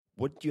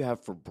What did you have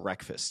for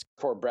breakfast?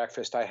 For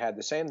breakfast, I had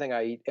the same thing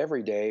I eat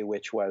every day,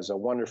 which was a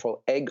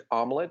wonderful egg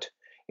omelet,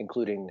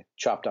 including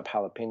chopped up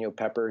jalapeno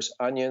peppers,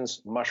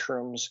 onions,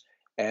 mushrooms,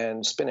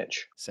 and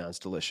spinach. Sounds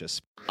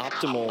delicious.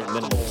 Optimal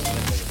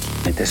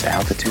minerals. At this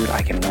altitude,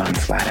 I can run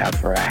flat out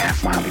for a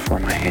half mile before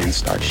my hands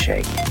start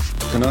shaking.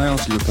 Can I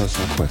answer your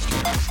personal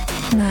question?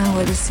 Now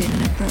would seem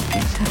an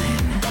appropriate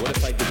time. What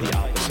if I did the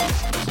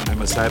opposite?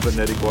 I'm a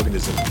cybernetic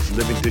organism,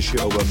 living tissue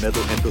over a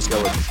metal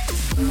endoskeleton.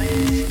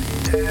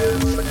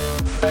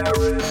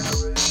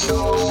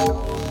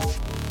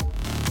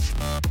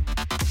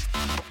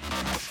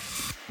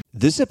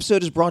 This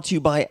episode is brought to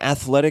you by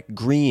Athletic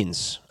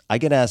Greens. I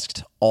get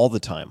asked all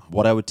the time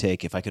what I would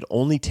take if I could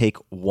only take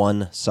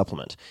one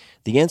supplement.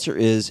 The answer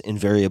is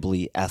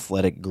invariably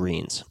Athletic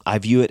Greens. I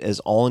view it as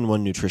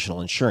all-in-one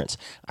nutritional insurance.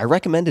 I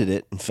recommended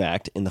it, in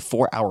fact, in the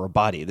 4-Hour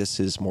Body. This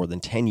is more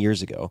than 10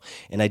 years ago,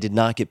 and I did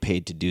not get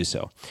paid to do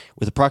so.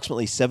 With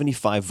approximately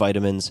 75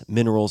 vitamins,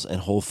 minerals,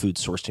 and whole food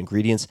sourced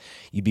ingredients,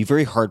 you'd be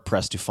very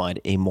hard-pressed to find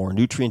a more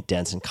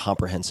nutrient-dense and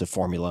comprehensive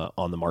formula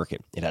on the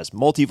market. It has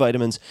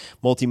multivitamins,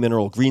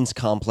 multi-mineral greens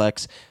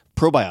complex,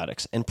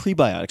 probiotics and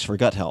prebiotics for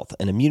gut health,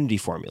 an immunity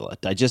formula,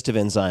 digestive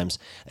enzymes,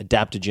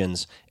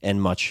 adaptogens,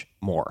 and much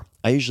more.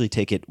 I usually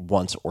take it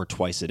once or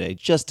twice a day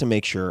just to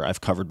make sure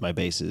I've covered my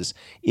bases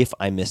if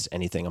I missed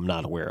anything I'm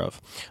not aware of.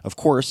 Of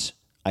course,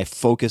 I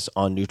focus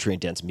on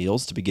nutrient-dense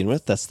meals to begin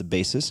with. That's the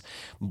basis.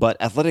 But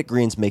Athletic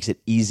Greens makes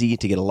it easy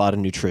to get a lot of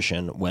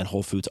nutrition when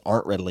whole foods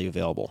aren't readily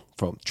available.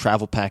 From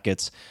travel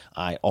packets,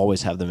 I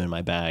always have them in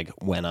my bag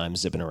when I'm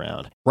zipping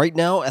around. Right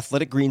now,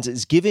 Athletic Greens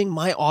is giving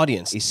my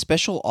audience a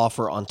special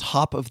offer on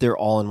top of their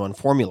all-in-one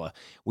formula,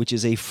 which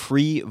is a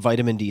free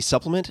vitamin D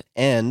supplement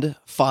and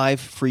 5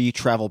 free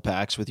travel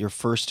packs with your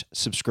first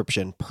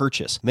subscription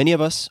purchase. Many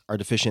of us are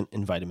deficient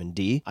in vitamin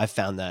D. I've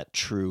found that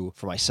true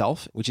for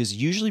myself, which is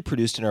usually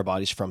produced in our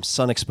bodies from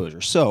sun exposure.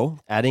 So,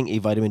 adding a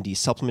vitamin D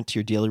supplement to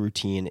your daily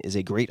routine is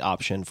a great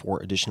option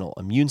for additional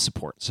immune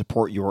support.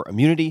 Support your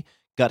immunity,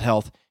 gut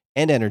health,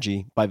 and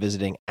energy by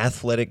visiting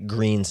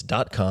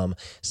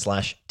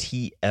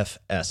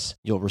athleticgreens.com/TFS.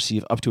 You'll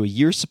receive up to a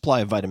year's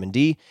supply of vitamin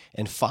D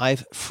and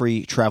 5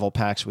 free travel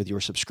packs with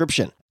your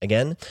subscription.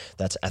 Again,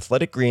 that's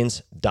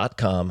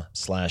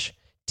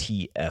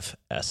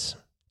athleticgreens.com/TFS,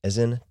 as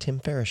in Tim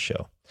Ferriss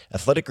Show.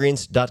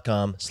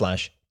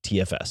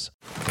 athleticgreens.com/TFS.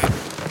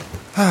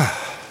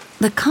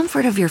 The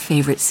comfort of your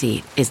favorite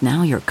seat is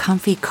now your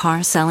comfy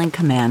car selling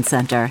command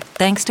center,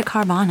 thanks to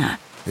Carvana.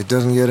 It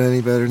doesn't get any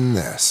better than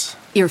this.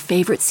 Your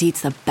favorite seat's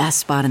the best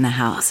spot in the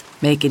house.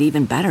 Make it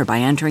even better by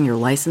entering your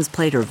license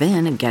plate or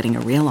VIN and getting a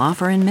real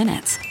offer in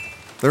minutes.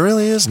 There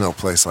really is no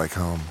place like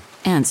home.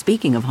 And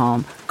speaking of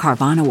home,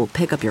 Carvana will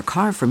pick up your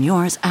car from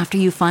yours after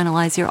you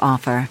finalize your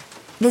offer.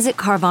 Visit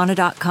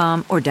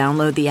Carvana.com or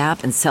download the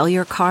app and sell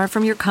your car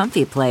from your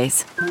comfy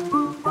place.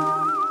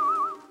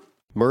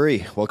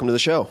 Murray, welcome to the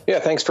show. Yeah,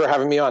 thanks for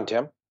having me on,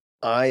 Tim.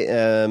 I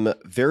am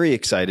very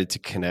excited to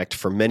connect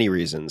for many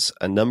reasons.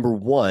 Number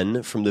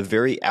one, from the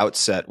very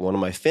outset, one of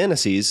my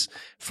fantasies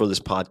for this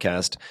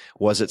podcast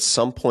was at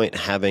some point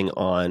having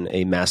on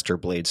a master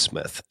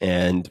bladesmith.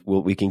 And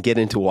we can get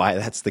into why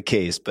that's the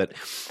case, but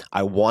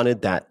I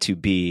wanted that to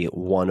be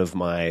one of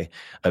my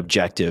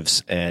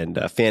objectives and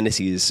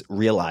fantasies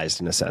realized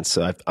in a sense.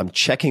 So I'm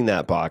checking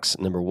that box,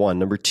 number one.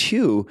 Number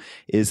two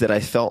is that I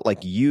felt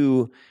like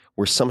you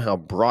were somehow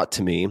brought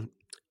to me,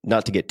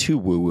 not to get too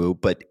woo-woo,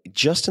 but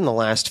just in the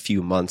last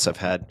few months, I've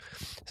had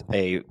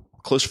a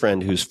close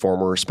friend who's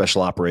former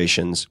special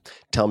operations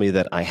tell me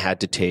that I had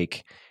to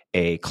take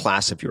a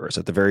class of yours,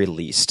 at the very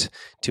least,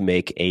 to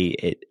make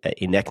a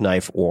neck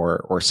knife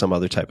or some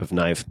other type of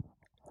knife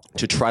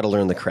to try to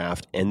learn the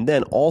craft. And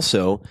then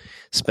also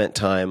spent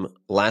time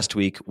last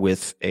week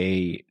with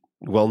a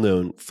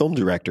well-known film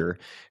director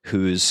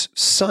whose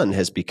son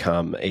has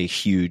become a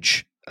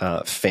huge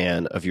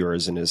fan of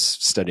yours and is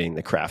studying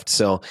the craft.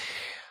 So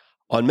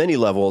on many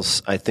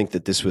levels, I think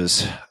that this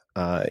was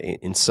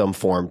in some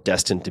form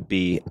destined to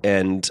be.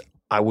 And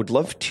I would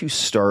love to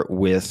start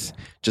with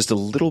just a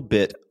little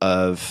bit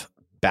of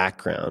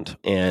background.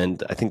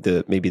 And I think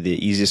maybe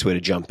the easiest way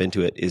to jump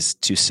into it is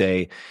to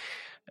say,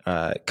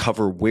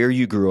 cover where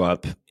you grew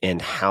up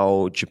and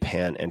how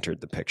Japan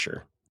entered the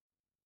picture.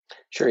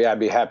 Sure, yeah, I'd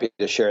be happy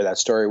to share that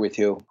story with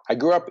you. I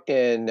grew up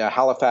in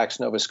Halifax,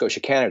 Nova Scotia,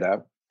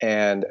 Canada.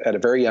 And at a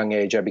very young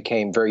age, I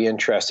became very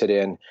interested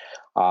in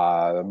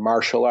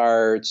martial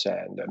arts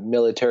and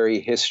military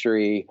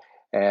history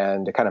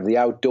and kind of the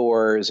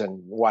outdoors,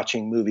 and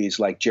watching movies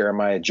like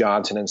Jeremiah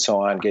Johnson and so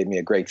on gave me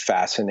a great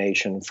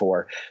fascination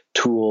for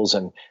tools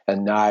and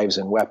knives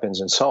and weapons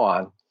and so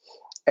on.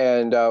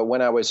 And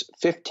when I was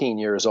 15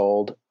 years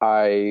old,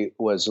 I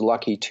was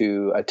lucky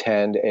to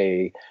attend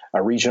a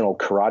regional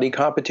karate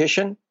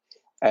competition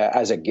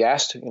as a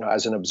guest,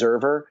 as an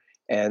observer.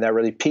 And that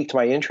really piqued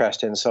my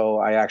interest. And so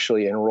I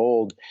actually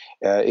enrolled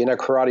in a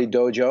karate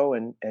dojo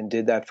and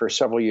did that for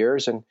several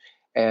years. And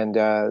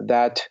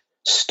that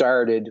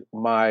started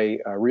my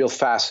real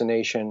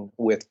fascination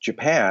with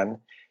Japan.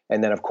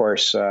 And then, of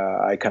course,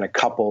 I kind of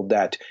coupled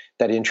that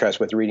interest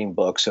with reading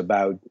books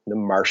about the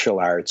martial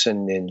arts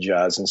and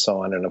ninjas and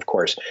so on. And of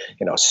course,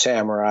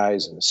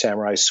 samurais and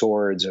samurai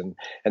swords and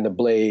the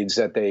blades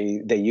that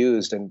they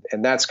used. And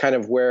that's kind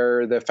of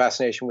where the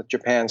fascination with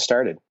Japan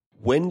started.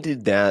 When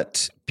did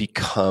that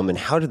become, and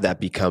how did that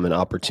become an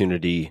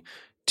opportunity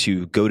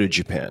to go to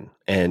Japan?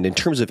 And in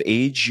terms of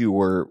age, you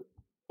were,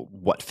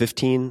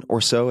 15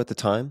 or so at the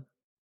time?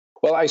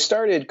 Well, I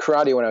started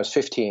karate when I was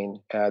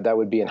 15. That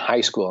would be in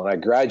high school. And I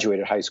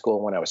graduated high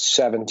school when I was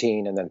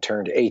 17 and then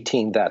turned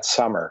 18 that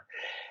summer.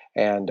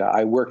 And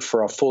I worked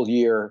for a full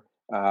year.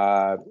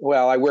 I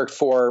worked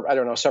for,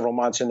 several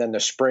months. And then the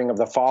spring of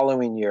the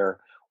following year,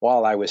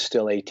 while I was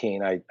still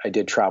 18, I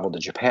did travel to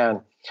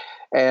Japan.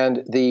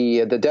 And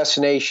the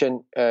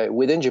destination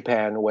within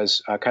Japan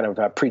was kind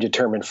of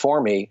predetermined for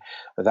me.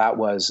 That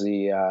was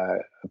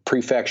the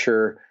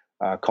prefecture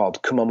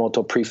called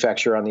Kumamoto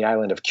Prefecture on the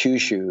island of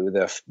Kyushu,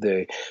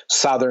 the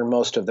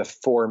southernmost of the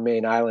four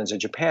main islands of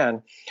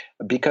Japan,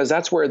 because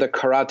that's where the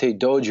karate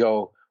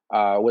dojo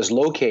was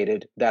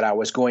located that I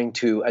was going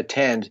to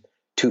attend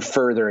to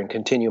further and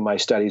continue my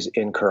studies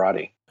in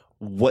karate.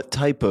 What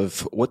type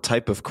of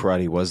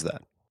karate was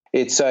that?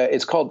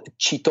 It's called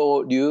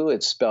Chito Ryu.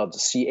 It's spelled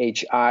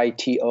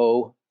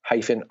CHITO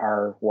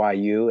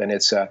 -RYU, and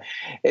it's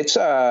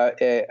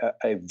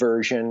a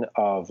version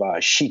of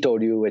Shito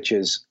Ryu, which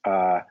is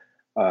a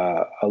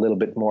little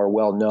bit more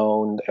well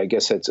known. I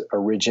guess it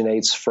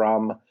originates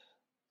from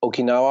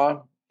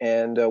Okinawa,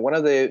 and one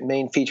of the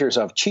main features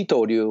of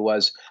Chito Ryu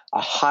was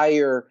a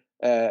higher,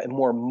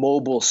 more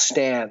mobile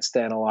stance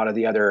than a lot of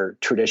the other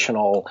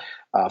traditional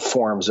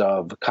forms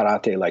of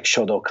karate, like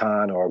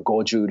Shodokan or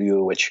Goju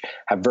Ryu, which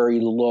have very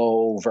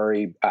low,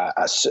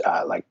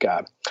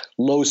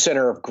 low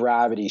center of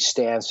gravity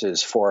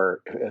stances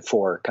for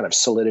kind of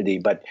solidity,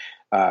 but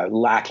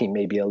lacking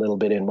maybe a little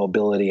bit in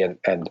mobility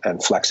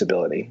and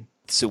flexibility.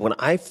 So when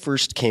I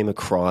first came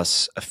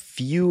across a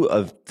few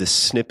of the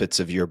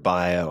snippets of your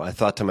bio, I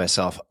thought to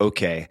myself,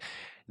 okay,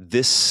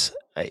 this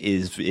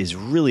is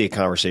really a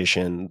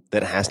conversation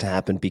that has to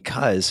happen,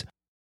 because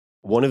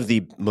one of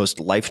the most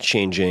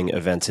life-changing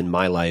events in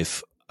my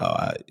life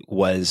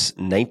was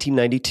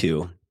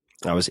 1992.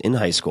 I was in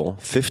high school,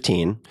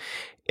 15,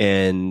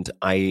 and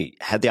I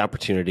had the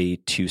opportunity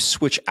to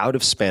switch out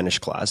of Spanish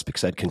class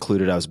because I'd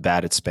concluded I was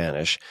bad at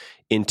Spanish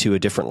into a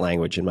different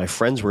language. And my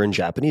friends were in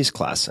Japanese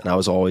class, and I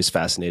was always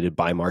fascinated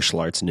by martial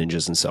arts,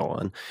 ninjas, and so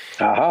on.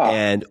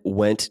 And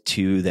went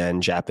to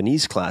then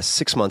Japanese class.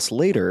 6 months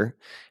later,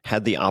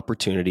 had the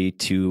opportunity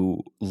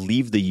to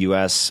leave the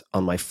U.S.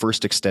 on my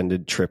first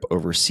extended trip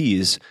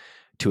overseas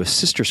to a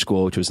sister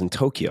school, which was in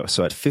Tokyo.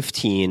 So at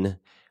 15,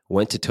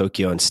 went to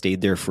Tokyo and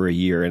stayed there for a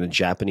year in a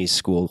Japanese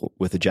school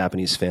with a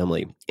Japanese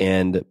family.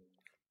 And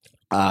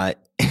at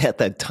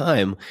that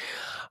time,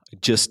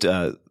 just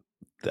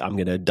I'm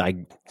going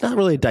to not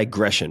really a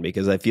digression,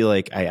 because I feel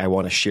like I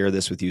want to share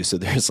this with you, so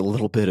there's a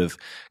little bit of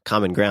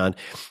common ground.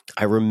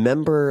 I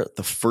remember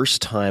the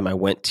first time I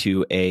went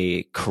to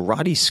a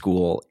karate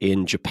school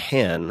in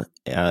Japan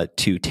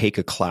to take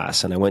a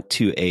class, and I went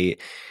to a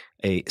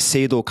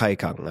Seido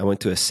Kaikan. I went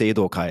to a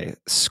Seido Kai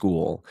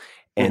school.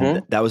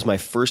 And that was my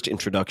first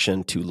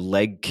introduction to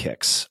leg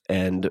kicks,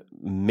 and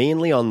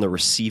mainly on the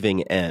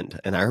receiving end.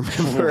 And I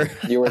remember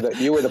you were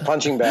the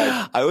punching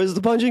bag. I was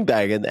the punching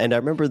bag, and I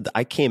remember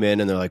I came in,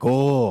 and they're like,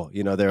 oh,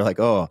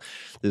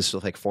 this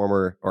was like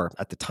former, or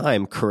at the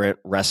time, current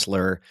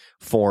wrestler,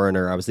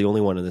 foreigner. I was the only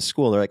one in the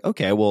school. And they're like,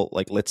 okay, well,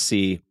 like let's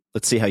see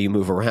how you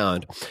move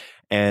around.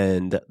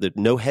 And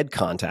no head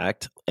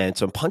contact. And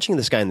so I'm punching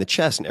this guy in the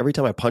chest. And every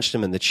time I punched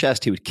him in the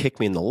chest, he would kick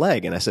me in the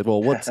leg. And I said,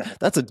 well,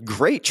 that's a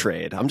great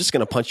trade. I'm just going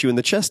to punch you in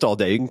the chest all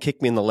day. You can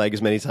kick me in the leg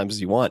as many times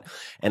as you want.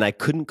 And I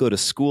couldn't go to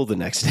school the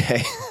next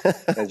day.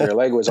 Because your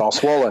leg was all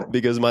swollen.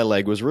 Because my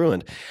leg was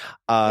ruined.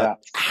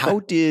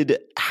 How did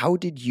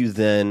you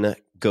then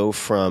go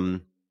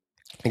from,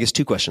 I guess,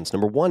 two questions.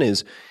 Number one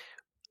is,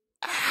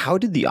 how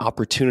did the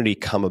opportunity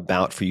come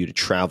about for you to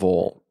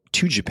travel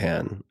to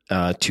Japan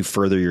to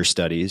further your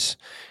studies?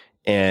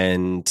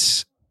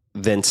 And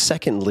then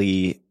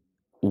secondly,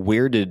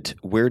 where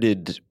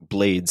did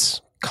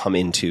blades come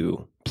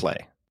into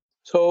play?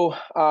 So,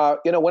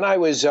 when I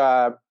was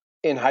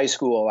in high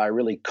school, I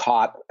really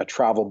caught a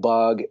travel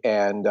bug,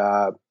 and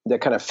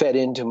that kind of fed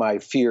into my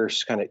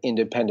fierce kind of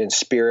independent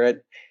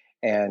spirit.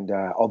 And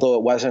although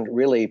it wasn't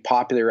really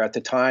popular at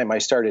the time, I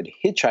started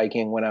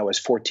hitchhiking when I was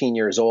 14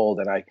 years old,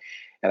 and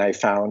I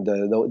found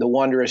the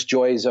wondrous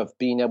joys of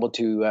being able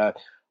to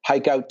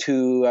hike out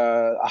to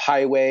a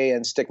highway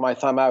and stick my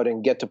thumb out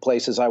and get to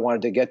places I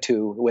wanted to get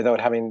to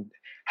without having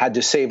had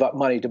to save up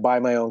money to buy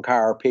my own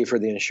car, or pay for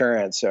the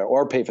insurance,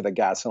 or pay for the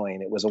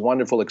gasoline. It was a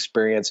wonderful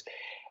experience.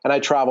 And I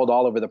traveled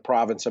all over the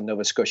province of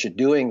Nova Scotia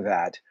doing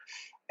that.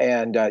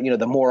 And,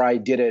 the more I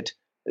did it,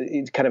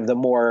 the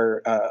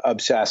more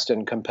obsessed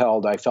and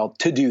compelled I felt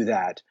to do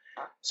that.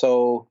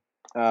 So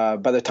by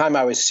the time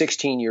I was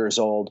 16 years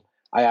old,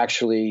 I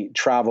actually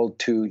traveled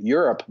to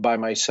Europe by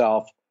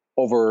myself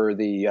over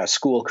the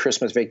school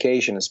Christmas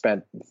vacation and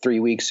spent 3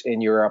 weeks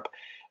in Europe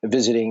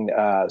visiting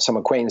some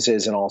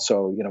acquaintances, and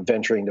also,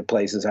 venturing to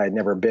places I had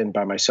never been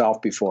by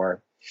myself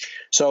before.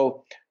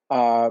 So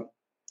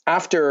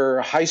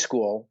after high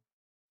school,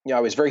 I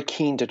was very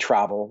keen to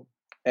travel.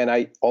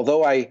 And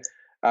although I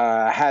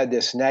had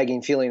this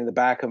nagging feeling in the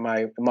back of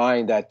my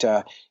mind that,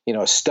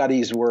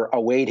 studies were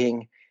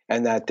awaiting,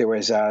 and that there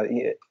was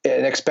an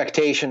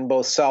expectation,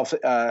 both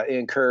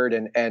self-incurred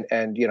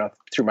and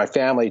through my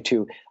family,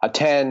 to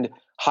attend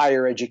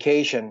higher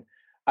education,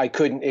 I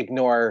couldn't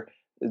ignore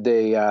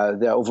the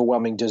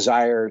overwhelming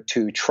desire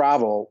to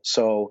travel.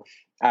 So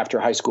after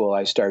high school,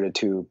 I started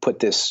to put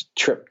this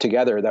trip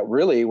together that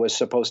really was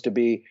supposed to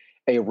be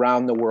a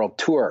round-the-world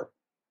tour.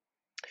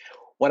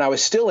 When I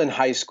was still in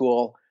high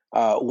school,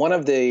 one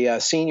of the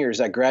seniors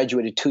that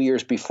graduated 2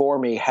 years before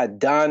me had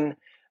done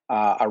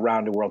a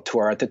round-the-world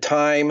tour. At the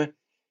time,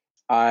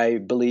 I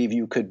believe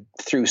you could,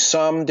 through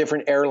some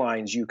different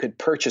airlines, you could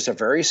purchase a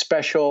very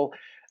special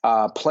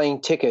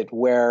plane ticket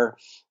where,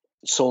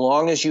 so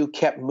long as you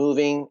kept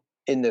moving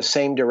in the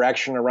same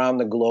direction around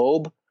the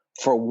globe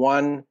for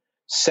one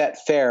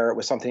set fare, it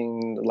was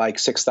something like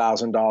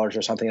 $6,000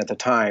 or something at the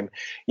time,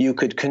 you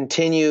could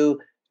continue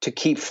to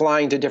keep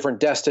flying to different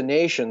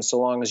destinations so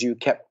long as you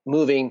kept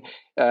moving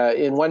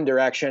in one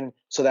direction,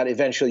 so that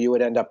eventually you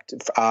would end up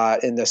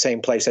in the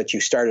same place that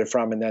you started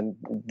from, and then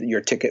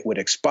your ticket would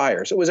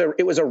expire. So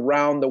it was a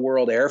round the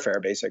world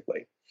airfare,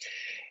 basically.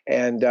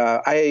 And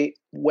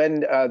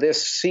when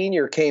this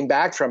senior came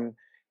back from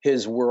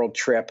his world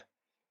trip,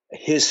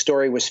 his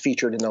story was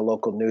featured in the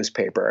local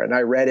newspaper, and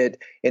I read it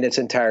in its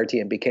entirety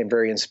and became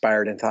very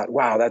inspired and thought,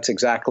 wow, that's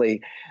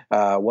exactly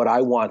what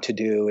I want to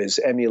do, is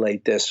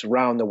emulate this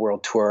round the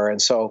world tour.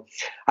 And so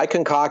I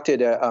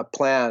concocted a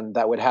plan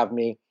that would have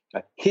me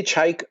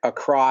hitchhike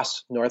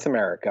across North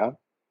America,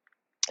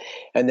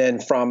 and then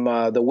from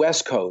the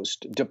West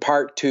Coast,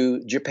 depart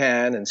to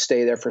Japan and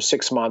stay there for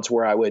 6 months,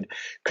 where I would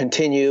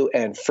continue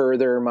and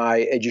further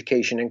my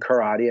education in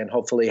karate and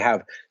hopefully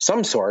have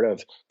some sort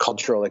of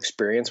cultural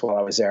experience while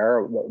I was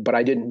there. But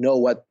I didn't know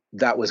what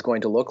that was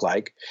going to look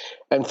like.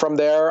 And from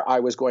there, I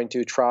was going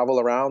to travel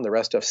around the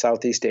rest of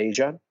Southeast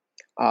Asia.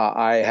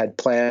 I had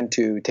planned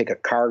to take a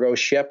cargo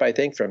ship, I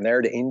think, from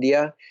there to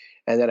India,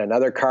 and then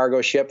another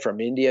cargo ship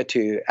from India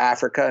to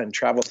Africa, and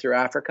travel through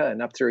Africa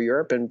and up through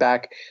Europe and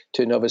back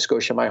to Nova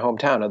Scotia, my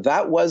hometown. Now,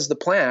 that was the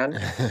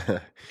plan.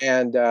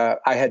 And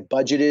I had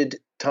budgeted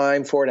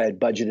time for it. I had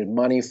budgeted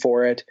money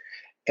for it.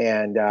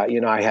 And,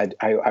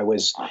 I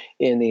was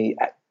in the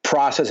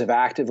process of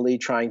actively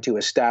trying to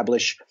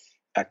establish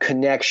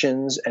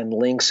connections and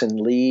links and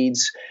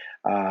leads,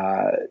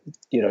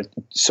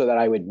 so that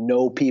I would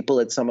know people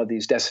at some of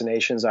these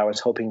destinations I was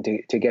hoping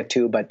to get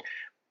to. But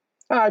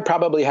I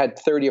probably had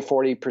 30 or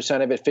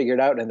 40% of it figured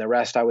out, and the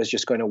rest I was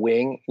just going to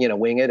wing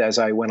it as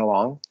I went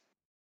along.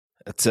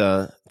 It's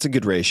a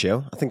good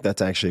ratio. I think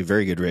that's actually a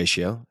very good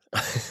ratio.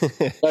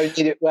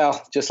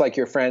 Well, just like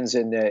your friends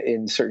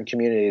in certain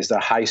communities,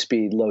 the high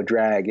speed, low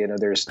drag.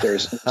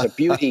 There's a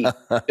beauty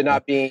to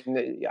not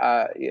being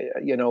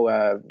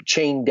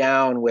chained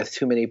down with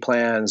too many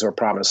plans or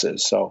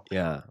promises. So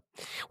yeah.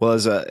 Well,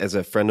 as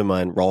a friend of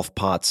mine, Rolf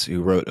Potts,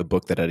 who wrote a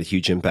book that had a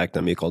huge impact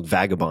on me called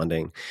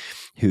Vagabonding,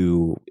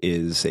 who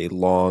is a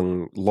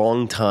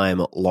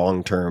long-term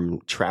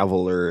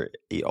traveler.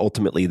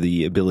 Ultimately,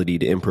 the ability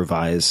to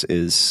improvise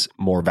is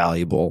more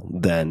valuable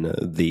than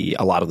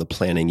a lot of the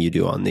planning you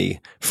do on the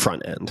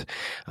front end,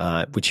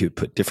 which you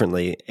put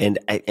differently. And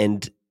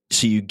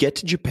so you get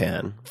to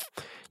Japan,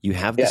 you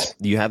have this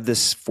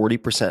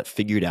 40%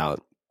 figured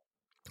out.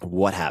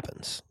 What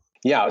happens?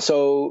 Yeah.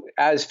 So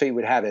as fate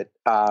would have it,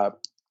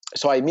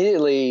 so I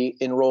immediately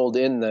enrolled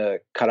in the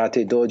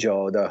karate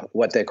dojo,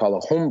 what they call a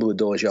Honbu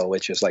dojo,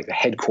 which is like the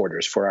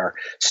headquarters for our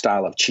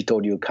style of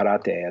Chitoryu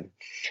karate.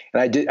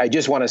 And I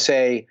just want to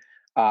say,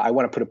 I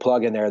want to put a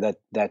plug in there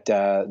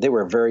that they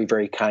were very,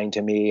 very kind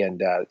to me,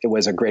 and it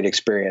was a great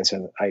experience.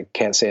 And I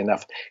can't say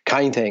enough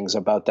kind things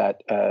about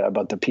that,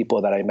 about the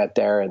people that I met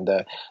there and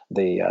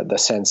the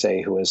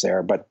sensei who was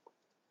there. But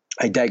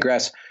I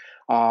digress.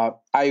 I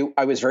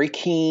was very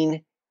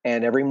keen.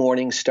 And every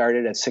morning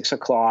started at 6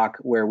 o'clock,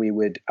 where we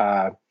would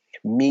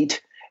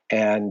meet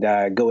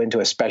and go into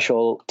a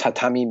special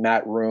tatami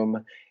mat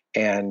room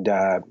and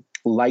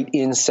light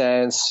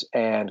incense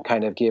and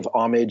kind of give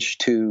homage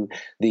to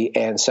the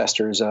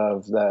ancestors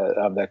of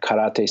the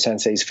karate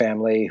sensei's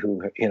family,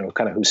 who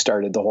who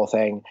started the whole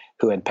thing,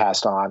 who had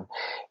passed on.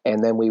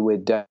 And then we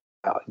would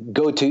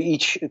go to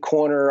each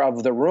corner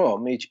of the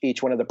room,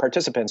 each one of the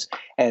participants,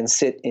 and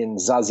sit in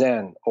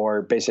zazen,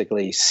 or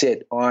basically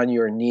sit on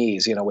your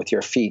knees, with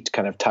your feet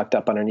kind of tucked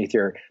up underneath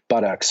your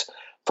buttocks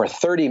for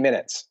 30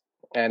 minutes.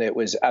 And it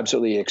was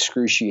absolutely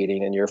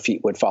excruciating, and your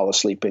feet would fall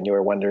asleep, and you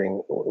were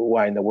wondering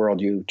why in the world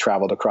you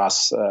traveled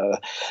across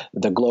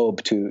the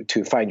globe to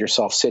find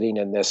yourself sitting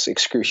in this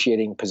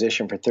excruciating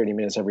position for 30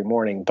 minutes every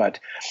morning.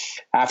 But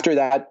after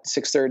that,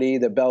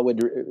 6:30, the bell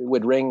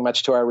would ring,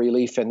 much to our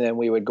relief, and then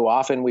we would go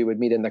off and we would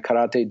meet in the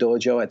karate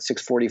dojo at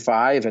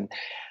 6:45. And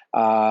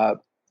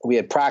we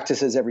had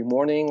practices every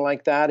morning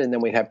like that. And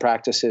then we'd have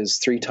practices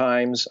 3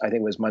 times. I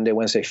think it was Monday,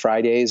 Wednesday,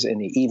 Fridays in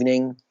the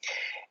evening.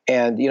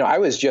 And, I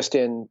was just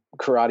in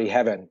karate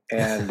heaven.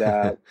 And,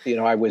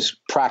 I was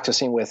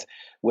practicing with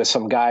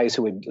some guys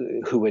who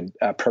would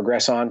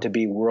progress on to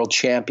be world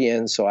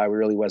champions. So I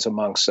really was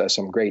amongst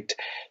some great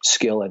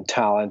skill and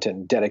talent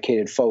and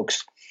dedicated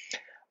folks.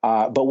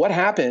 But what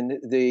happened,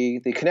 the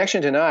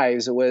connection to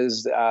knives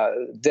was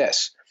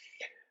this.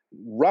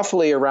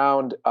 Roughly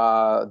around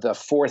the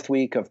 4th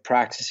week of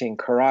practicing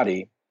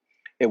karate,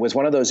 it was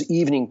one of those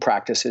evening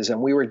practices, and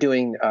we were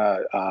doing,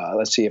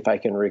 let's see if I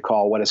can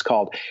recall what it's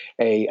called,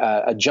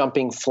 a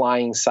jumping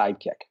flying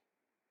sidekick.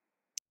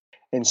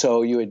 And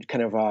so you would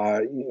kind of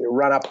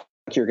run up,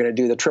 you're going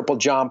to do the triple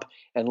jump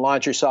and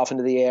launch yourself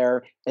into the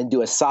air and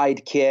do a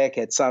side kick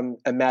at some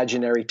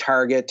imaginary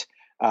target.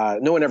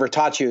 No one ever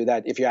taught you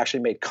that if you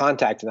actually made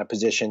contact in that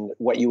position,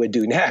 what you would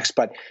do next,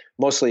 but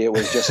mostly it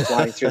was just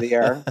flying through the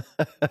air.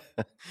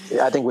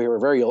 I think we were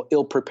very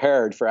ill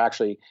prepared for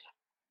actually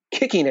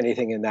kicking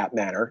anything in that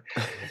manner.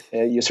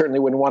 You certainly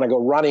wouldn't want to go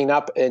running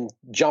up and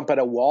jump at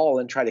a wall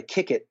and try to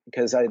kick it,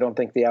 because I don't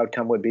think the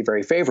outcome would be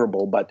very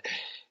favorable. But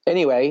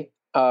anyway,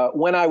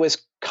 when I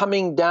was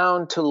coming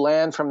down to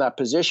land from that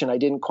position, I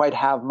didn't quite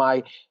have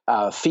my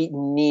feet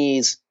and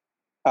knees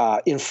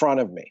in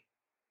front of me.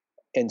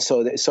 And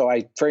so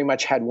I very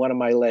much had one of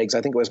my legs,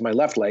 I think it was my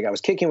left leg. I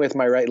was kicking with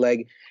my right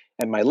leg,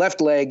 and my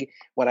left leg,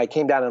 when I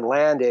came down and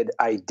landed,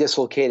 I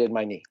dislocated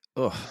my knee.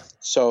 Ugh.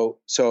 So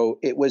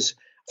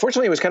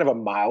fortunately, it was kind of a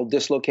mild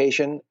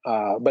dislocation,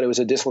 but it was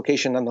a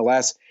dislocation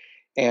nonetheless.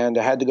 And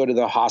I had to go to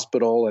the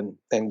hospital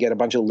and get a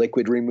bunch of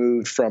liquid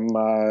removed from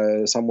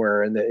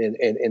somewhere in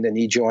the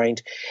knee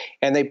joint.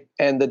 And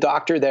the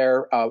doctor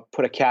there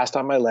put a cast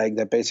on my leg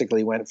that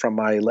basically went from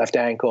my left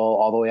ankle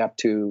all the way up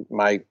to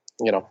my,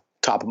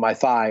 top of my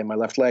thigh, my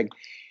left leg.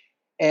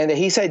 And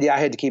he said, I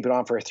had to keep it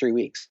on for 3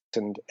 weeks.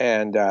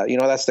 And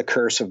that's the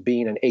curse of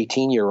being an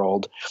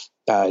 18-year-old.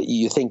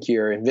 You think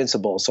you're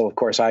invincible. So, of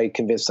course, I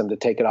convinced them to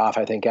take it off,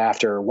 I think,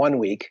 after 1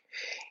 week.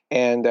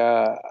 And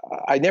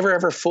I never,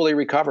 ever fully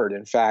recovered.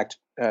 In fact,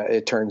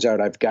 it turns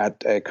out I've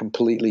got a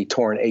completely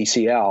torn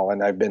ACL,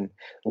 and I've been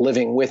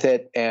living with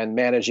it and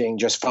managing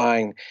just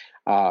fine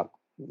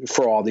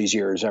for all these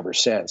years ever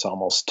since,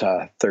 almost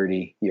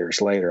 30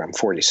 years later. I'm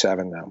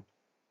 47 now.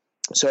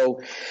 So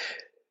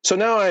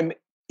now I'm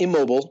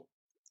immobile,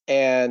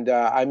 and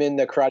I'm in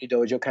the karate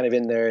dojo, kind of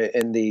in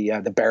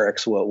the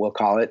barracks, we'll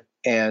call it,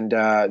 and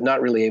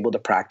not really able to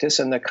practice.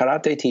 And the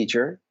karate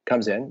teacher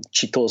comes in.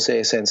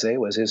 Chitose Sensei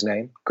was his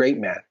name. Great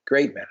man.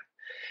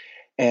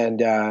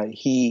 And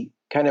he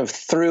kind of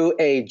threw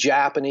a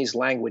Japanese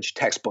language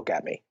textbook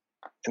at me,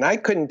 and I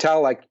couldn't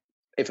tell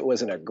if it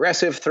was an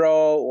aggressive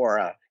throw or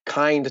a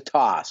kind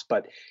toss,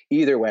 but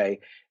either way,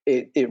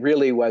 it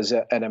really was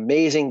an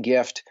amazing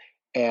gift.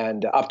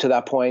 And up to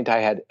that point,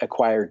 I had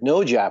acquired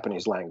no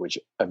Japanese language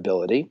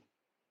ability.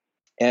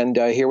 And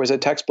here was a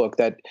textbook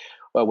that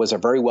was a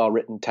very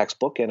well-written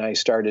textbook. And I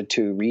started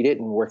to read it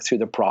and work through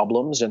the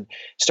problems and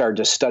started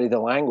to study the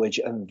language.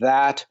 And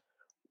that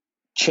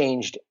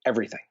changed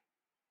everything.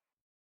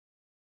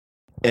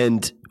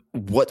 And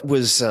what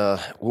was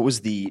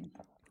the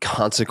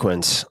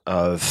consequence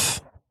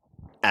of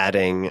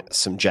adding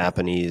some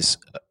Japanese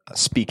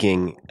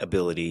speaking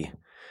ability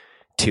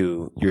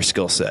to your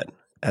skill set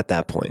at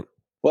that point?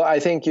 Well,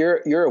 I think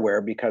you're aware,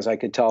 because I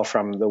could tell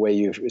from the way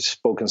you've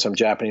spoken some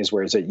Japanese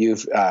words that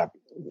you've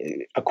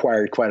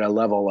acquired quite a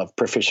level of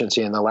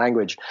proficiency in the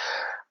language.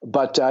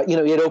 But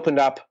it opened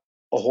up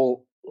a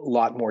whole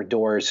lot more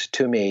doors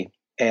to me.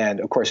 And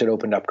of course, it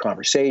opened up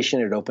conversation.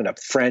 It opened up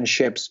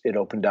friendships. It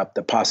opened up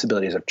the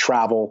possibilities of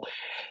travel,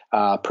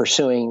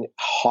 pursuing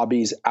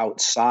hobbies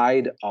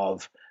outside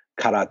of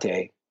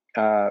karate.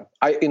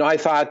 I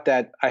thought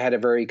that I had a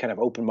very kind of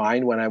open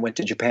mind when I went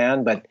to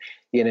Japan, but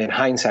in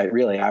hindsight,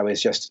 really, I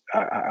was just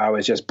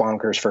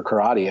bonkers for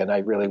karate, and I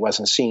really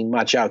wasn't seeing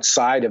much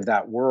outside of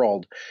that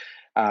world.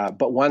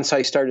 But once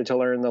I started to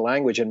learn the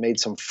language and made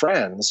some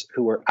friends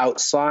who were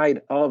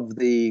outside of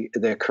the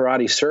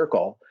karate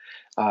circle,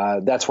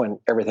 that's when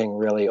everything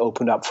really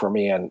opened up for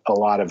me, and a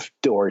lot of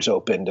doors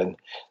opened, and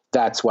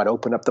that's what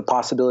opened up the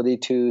possibility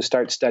to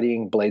start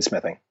studying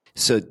bladesmithing.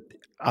 So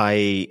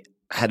I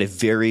had a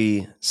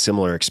very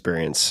similar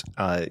experience,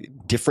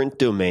 different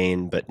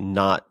domain, but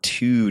not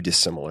too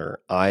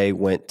dissimilar. I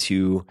went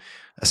to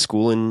a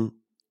school in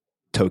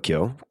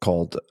Tokyo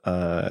called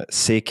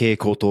Seikei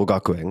Koto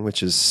Gakuen,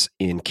 which is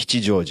in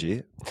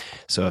Kichijoji.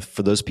 So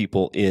for those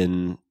people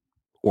in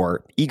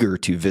or eager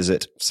to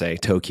visit, say,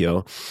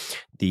 Tokyo,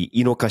 the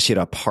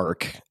Inokashira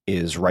Park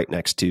is right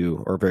next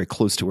to or very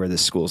close to where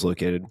this school is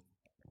located.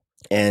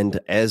 And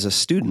as a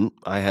student,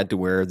 I had to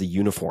wear the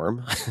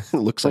uniform. It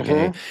looks like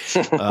a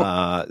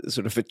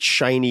sort of a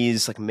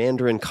Chinese, like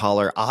Mandarin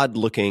collar, odd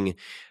looking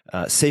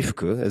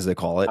seifuku, as they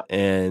call it.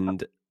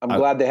 And I'm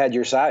glad they had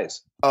your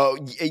size. Oh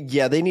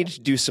yeah, they needed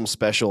to do some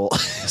special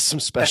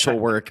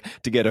work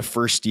to get a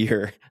first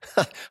year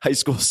high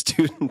school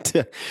student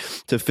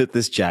to fit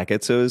this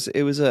jacket. So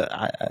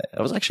I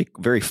was actually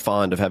very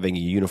fond of having a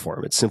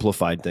uniform. It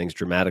simplified things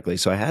dramatically.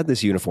 So I had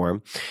this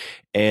uniform,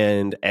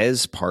 and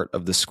as part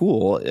of the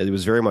school, it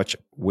was very much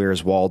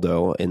Where's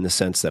Waldo in the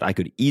sense that I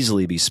could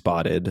easily be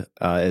spotted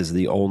as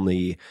the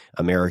only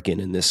American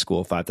in this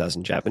school of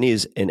 5,000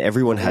 Japanese, and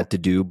everyone had to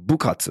do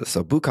bukatsu.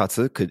 So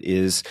bukatsu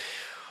is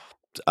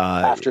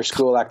after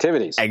school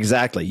activities.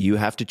 Exactly. You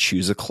have to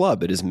choose a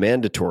club. It is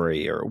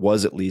mandatory, or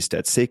was at least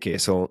at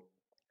Seikei. So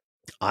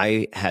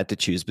I had to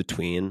choose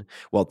between,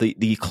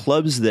 the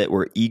clubs that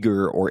were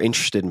eager or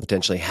interested in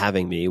potentially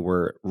having me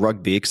were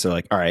rugby, because they're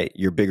like, all right,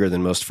 you're bigger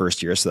than most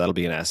first years, so that'll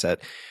be an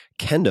asset.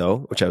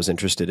 Kendo, which I was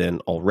interested in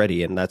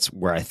already, and that's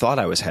where I thought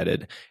I was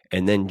headed.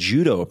 And then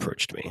judo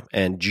approached me.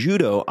 And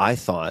judo, I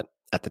thought,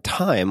 at the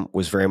time,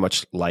 was very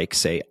much like,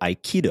 say,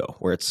 Aikido,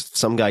 where it's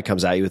some guy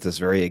comes at you with this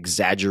very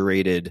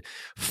exaggerated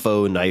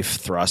faux knife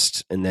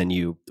thrust, and then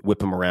you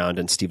whip him around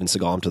and Steven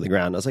Seagal him to the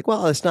ground. I was like,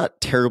 well, it's not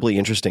terribly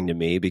interesting to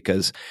me,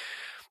 because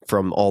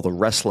from all the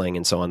wrestling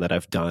and so on that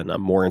I've done,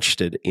 I'm more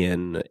interested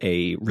in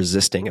a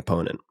resisting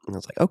opponent. And I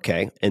was like,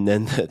 okay. And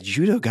then the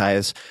judo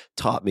guys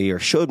taught me, or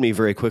showed me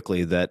very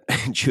quickly, that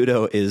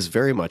judo is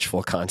very much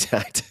full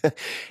contact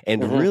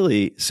and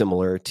really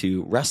similar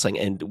to wrestling.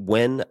 And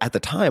when, at the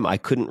time, I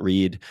couldn't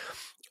read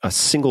a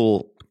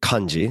single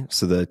kanji,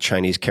 so the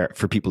Chinese,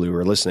 for people who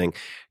are listening,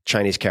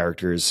 Chinese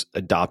characters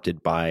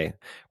adopted by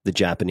the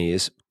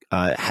Japanese,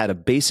 had a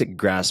basic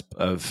grasp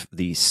of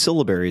the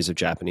syllabaries of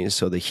Japanese,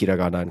 so the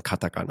hiragana and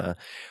katakana,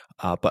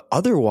 but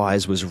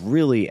otherwise was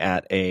really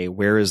at a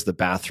where is the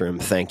bathroom,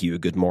 thank you,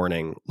 good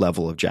morning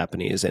level of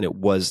Japanese. And it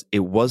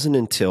wasn't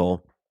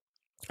until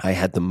I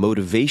had the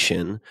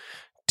motivation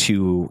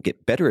to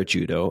get better at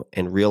judo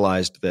and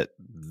realized that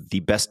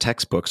the best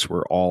textbooks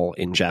were all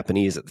in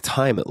Japanese at the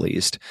time, at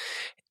least,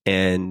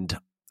 and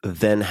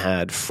then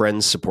had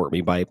friends support me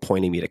by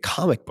pointing me to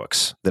comic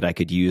books that I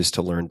could use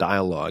to learn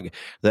dialogue,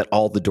 that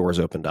all the doors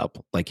opened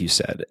up, like you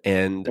said.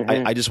 And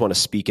I just want to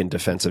speak in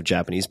defense of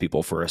Japanese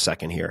people for a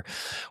second here,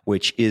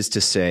 which is to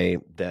say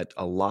that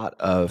a lot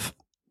of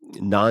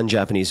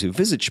non-Japanese who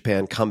visit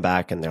Japan come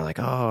back and they're like,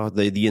 oh,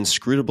 the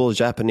inscrutable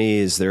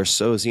Japanese, they're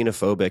so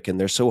xenophobic and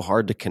they're so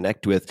hard to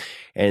connect with.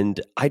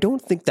 And I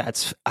don't think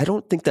that's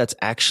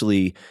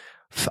actually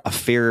a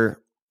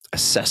fair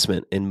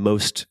assessment in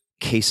most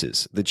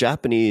cases. The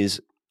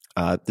Japanese,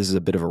 this is a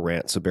bit of a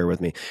rant, so bear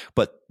with me,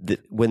 but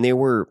when the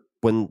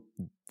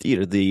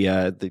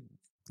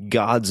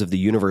gods of the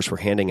universe were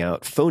handing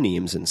out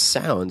phonemes and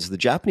sounds, the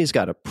Japanese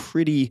got a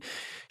pretty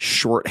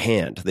short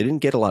hand. They didn't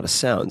get a lot of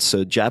sounds.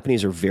 So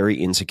Japanese are very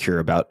insecure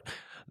about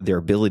their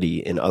ability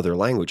in other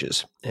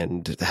languages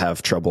and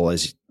have trouble,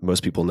 as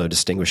most people know,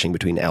 distinguishing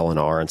between L and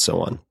R and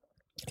so on.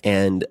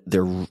 And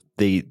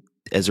they,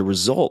 as a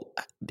result,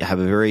 have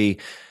a very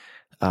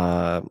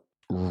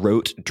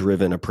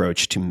rote-driven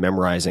approach to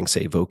memorizing,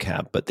 say,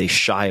 vocab, but they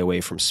shy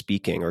away from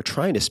speaking or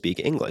trying to speak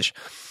English.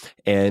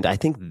 And I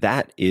think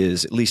that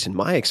is, at least in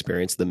my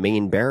experience, the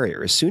main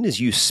barrier. As soon as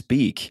you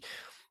speak,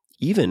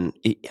 you can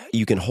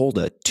hold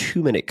a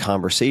 2-minute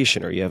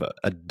conversation, or you have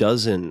a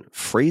dozen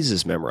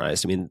phrases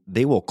memorized. I mean,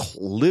 they will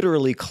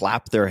literally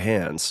clap their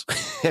hands.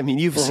 I mean,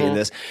 you've seen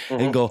this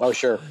and go, oh,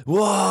 sure.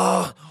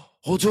 Whoa,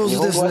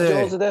 ojozu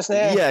desu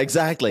ne. Yeah,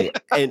 exactly.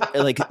 And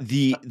like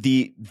the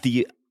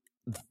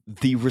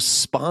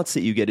response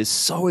that you get is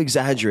so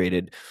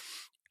exaggerated,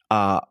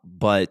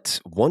 but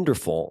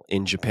wonderful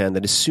in Japan,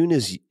 that as soon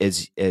as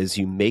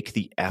you make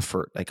the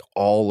effort, like,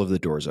 all of the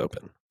doors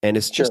open. And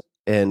it's just,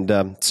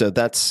 so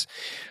that's,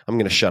 I'm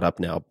going to shut up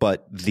now,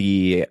 but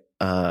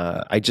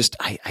I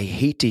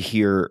hate to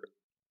hear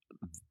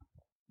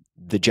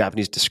the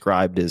Japanese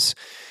described as,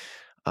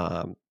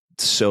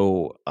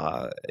 so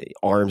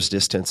arm's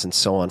distance and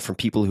so on, from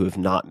people who have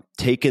not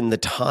taken the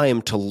time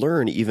to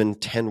learn even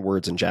 10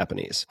 words in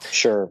Japanese.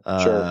 Sure.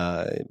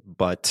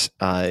 But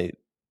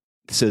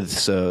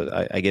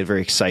so I get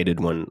very excited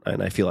and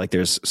I feel like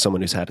there's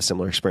someone who's had a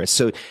similar experience.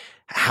 So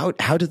how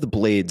did the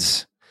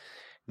blades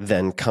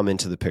then come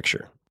into the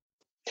picture?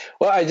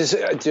 Well, I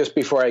just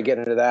before I get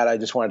into that, I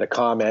just wanted to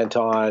comment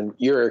on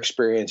your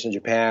experience in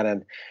Japan.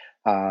 And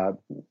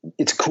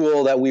it's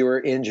cool that we were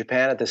in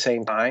Japan at the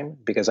same time,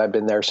 because I've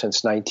been there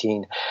since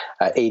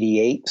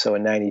 1988. So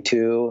in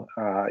 92,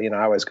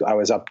 I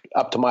was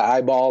up to my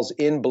eyeballs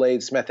in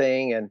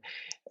bladesmithing and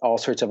all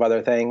sorts of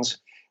other things.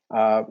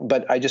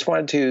 But I just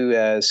wanted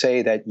to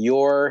say that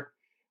your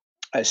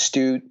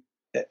astute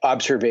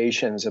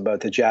observations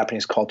about the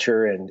Japanese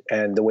culture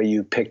and the way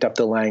you picked up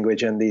the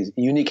language and the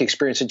unique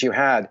experience that you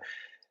had,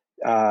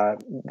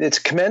 it's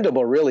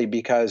commendable, really,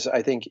 because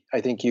I think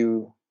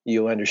you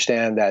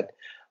understand that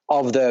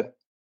of the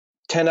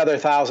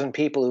 10,000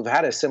 people who've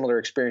had a similar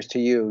experience to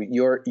you,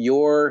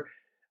 your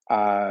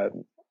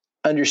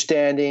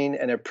understanding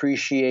and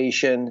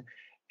appreciation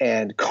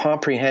and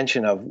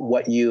comprehension of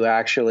what you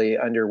actually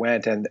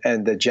underwent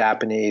and the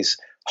Japanese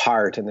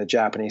heart and the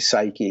Japanese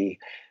psyche,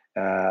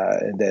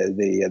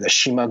 the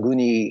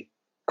Shimaguni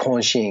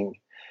konshin.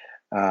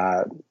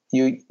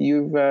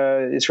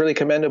 It's really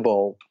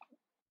commendable,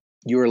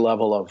 your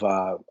level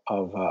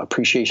of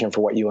appreciation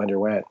for what you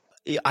underwent.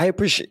 I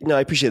appreciate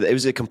that. It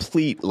was a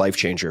complete life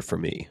changer for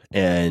me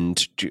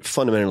and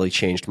fundamentally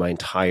changed my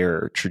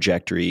entire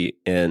trajectory.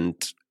 And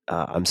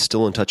I'm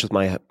still in touch with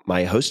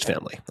my host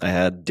family. I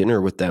had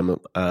dinner with them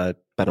about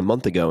a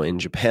month ago in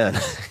Japan.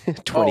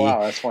 Oh,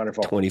 wow, that's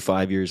wonderful.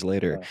 25 years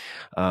later.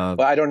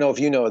 Well, I don't know if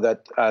you know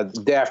that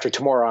the day after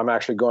tomorrow, I'm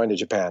actually going to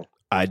Japan.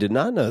 I did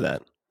not know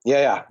that.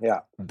 Yeah.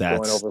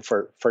 That's going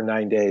over for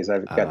 9 days.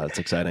 I've got that's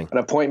exciting. An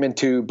appointment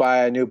to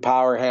buy a new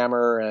power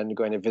hammer and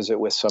going to visit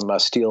with some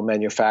steel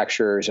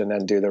manufacturers, and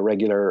then do the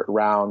regular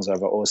rounds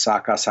of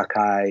Osaka,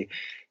 Sakai,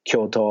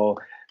 Kyoto,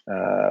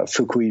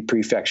 Fukui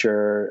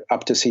Prefecture,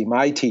 up to see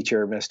my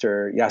teacher,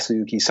 Mr.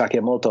 Yasuyuki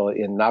Sakemoto,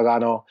 in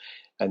Nagano,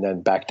 and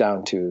then back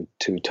down to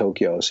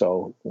Tokyo.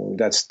 So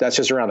that's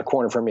just around the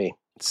corner for me.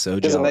 So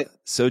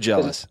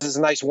jealous. This is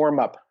a nice warm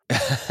up.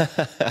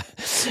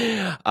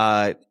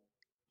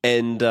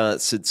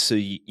 So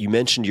you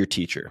mentioned your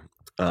teacher,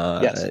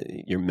 Yes.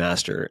 your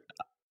master.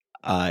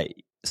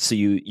 So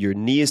your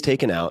knee is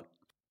taken out.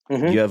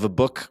 Mm-hmm. You have a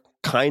book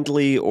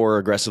kindly or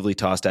aggressively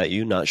tossed at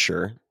you, not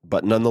sure,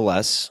 but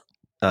nonetheless,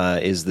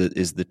 is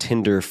the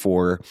tinder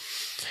for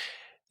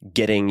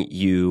getting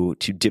you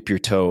to dip your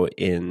toe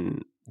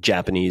in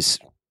Japanese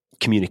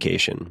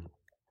communication.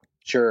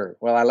 Sure.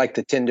 Well, I like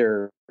the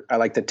Tinder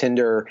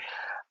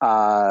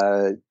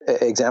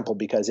example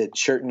because it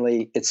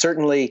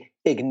certainly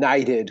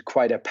ignited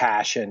quite a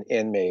passion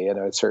in me, and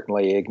it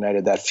certainly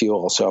ignited that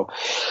fuel. So,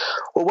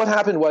 well, what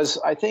happened was,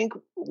 I think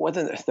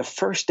the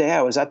first day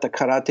I was at the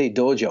karate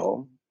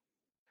dojo,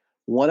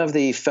 one of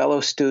the fellow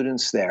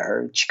students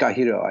there,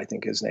 Chikahiro, I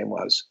think his name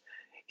was,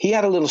 he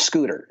had a little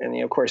scooter,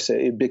 and of course,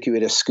 the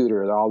ubiquitous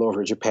scooter all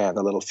over Japan,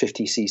 the little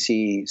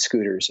 50cc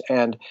scooters.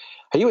 And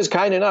he was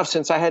kind enough,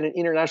 since I had an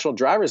international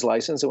driver's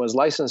license and was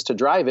licensed to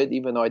drive it,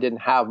 even though I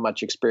didn't have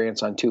much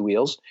experience on two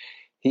wheels.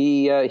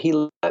 He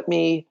let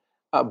me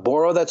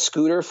borrow that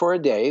scooter for a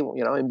day,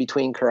 in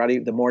between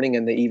karate, the morning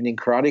and the evening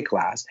karate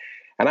class.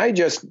 And I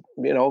just,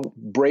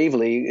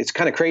 bravely, it's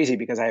kind of crazy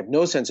because I have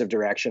no sense of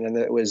direction, and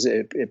it was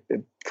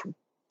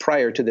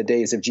prior to the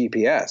days of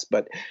GPS,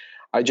 but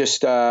I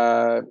just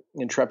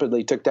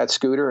intrepidly took that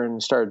scooter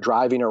and started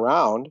driving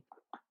around.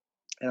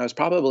 And I was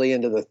probably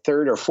into the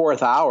third or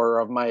fourth hour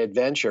of my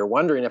adventure,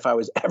 wondering if I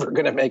was ever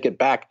going to make it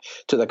back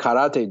to the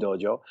karate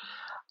dojo,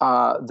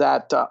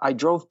 that I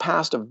drove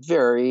past a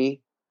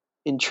very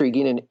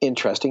intriguing and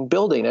interesting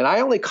building. And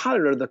I only caught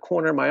it out of the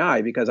corner of my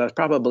eye because I was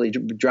probably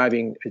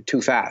driving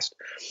too fast.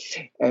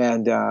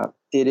 And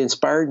it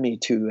inspired me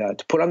to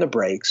put on the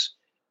brakes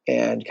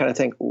and kind of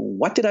think,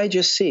 what did I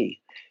just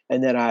see?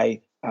 And then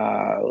I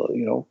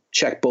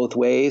checked both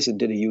ways and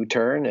did a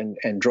U-turn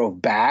and drove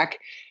back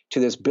to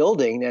this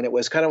building. And it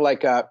was kind of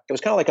like a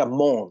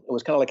mon. It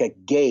was kind of like a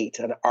gate,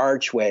 an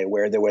archway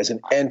where there was an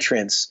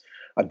entrance,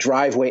 a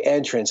driveway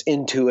entrance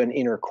into an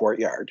inner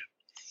courtyard.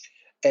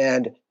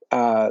 And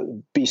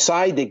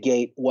beside the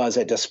gate was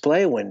a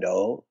display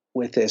window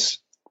with this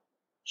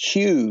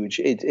huge,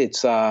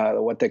 it's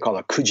what they call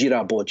a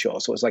kujira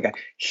bocho. So it's like a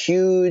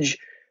huge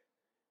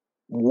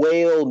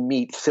whale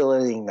meat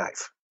filleting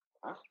knife.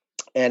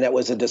 And it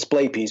was a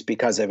display piece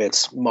because of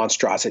its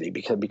monstrosity,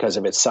 because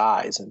of its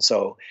size. And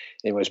so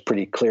it was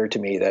pretty clear to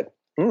me that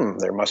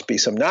there must be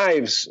some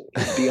knives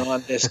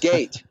beyond this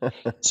gate.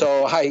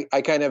 So I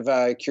kind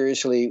of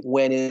curiously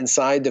went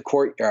inside the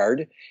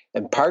courtyard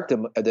and parked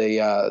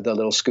the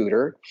little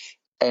scooter.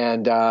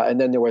 And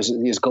then there was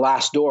these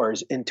glass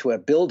doors into a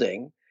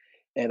building.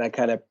 And I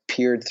kind of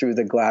peered through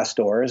the glass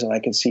doors, and I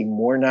could see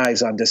more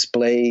knives on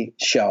display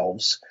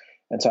shelves.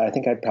 And so I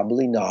think I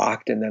probably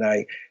knocked, and then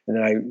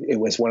it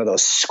was one of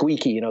those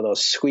squeaky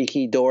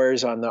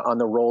doors on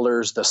the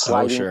rollers, the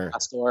sliding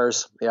glass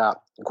doors. Yeah,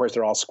 of course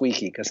they're all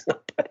squeaky because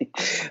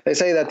they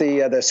say that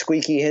the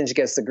squeaky hinge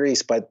gets the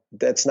grease, but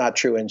that's not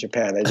true in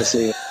Japan. They just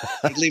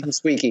leave them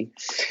squeaky.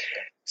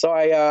 So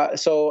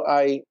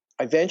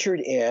I ventured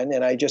in,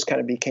 and I just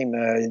kind of became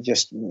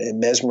just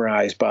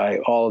mesmerized by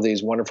all of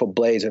these wonderful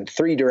blades in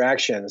three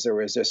directions. There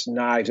was just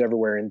knives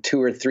everywhere in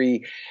 2 or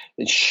 3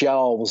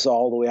 shelves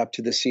all the way up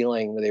to the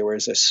ceiling. There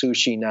was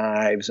sushi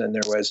knives, and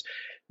there was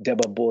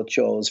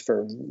debabochos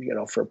for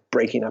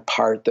breaking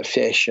apart the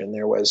fish, and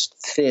there was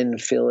thin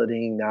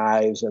filleting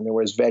knives, and there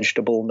was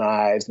vegetable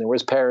knives, and there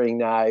was paring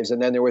knives,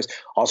 and then there was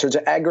all sorts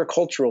of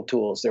agricultural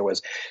tools. There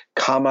was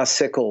kama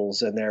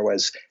sickles, and there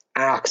was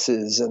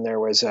axes, and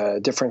there was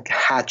different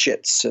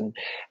hatchets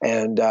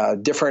and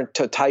different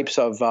types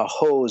of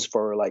hose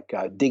for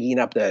digging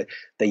up the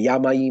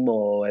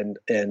yamaimo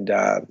and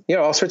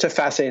all sorts of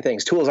fascinating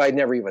things, tools I'd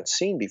never even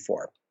seen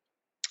before.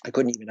 I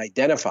couldn't even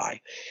identify.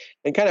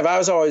 And I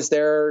was always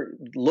there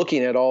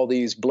looking at all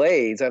these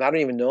blades, and I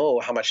don't even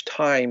know how much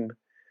time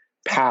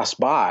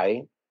passed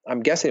by.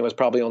 I'm guessing it was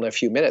probably only a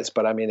few minutes,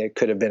 but I mean, it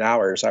could have been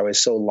hours. I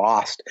was so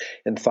lost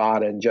in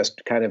thought and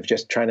just trying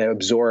to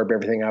absorb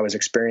everything I was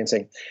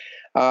experiencing.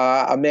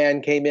 A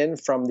man came in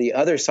from the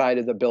other side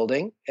of the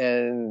building,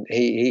 and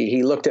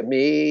he looked at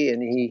me,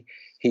 and he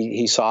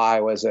he saw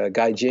I was a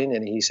gaijin,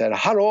 and he said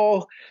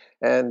hello,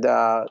 and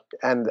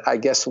I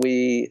guess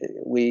we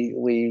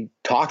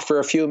talked for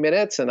a few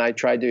minutes, and I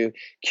tried to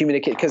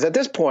communicate, because at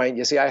this point,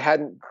 you see, I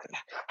hadn't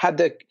had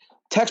the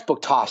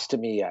textbook tossed to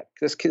me yet.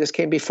 This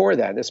came before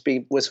that. This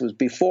was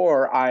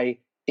before I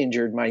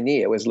injured my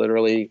knee. It was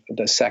literally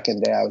the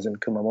second day I was in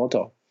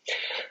Kumamoto,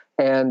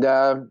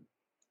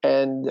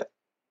 and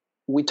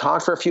we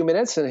talked for a few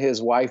minutes, and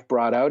his wife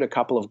brought out a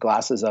couple of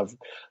glasses of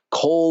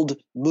cold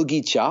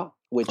mugicha,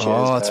 which is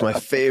it's my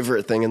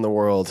favorite thing in the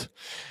world.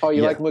 Oh,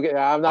 you like mugicha?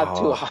 I'm not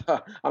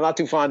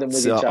too fond of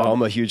mugicha.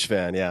 I'm a huge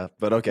fan. Yeah,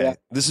 but okay. Yeah.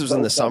 This was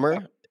in the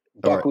summer.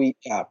 Buckwheat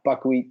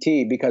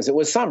tea, because it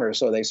was summer,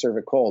 so they serve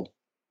it cold.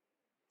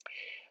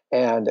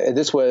 And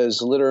this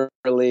was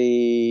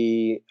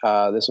literally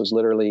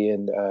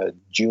in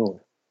June.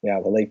 Yeah,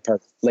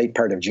 the late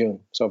part of June.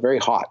 So very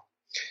hot.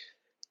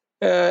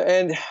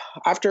 And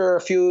after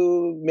a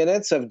few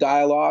minutes of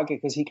dialogue,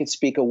 because he could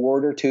speak a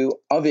word or two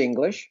of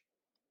English,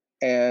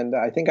 and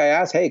I think I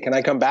asked, "Hey, can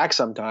I come back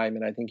sometime?"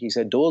 And I think he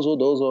said, "Dozo,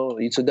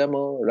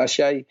 itsudemo,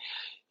 rashai."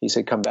 He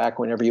said, "Come back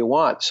whenever you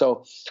want."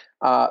 So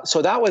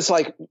that was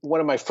like one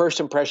of my first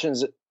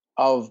impressions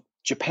of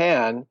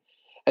Japan.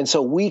 And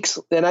so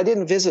then I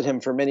didn't visit him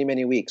for many,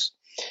 many weeks.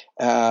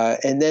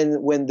 And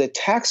then when the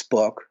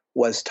textbook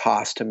was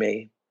tossed to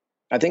me,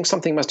 I think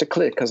something must have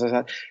clicked, because I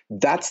thought,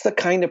 that's the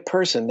kind of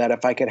person that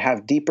if I could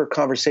have deeper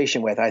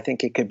conversation with, I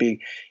think it could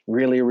be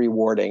really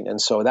rewarding. And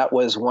so that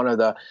was one of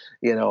the,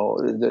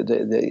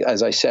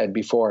 as I said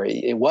before,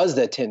 it was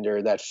the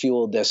Tinder that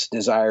fueled this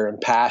desire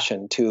and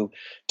passion to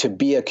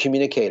be a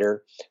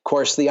communicator. Of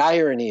course, the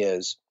irony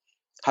is,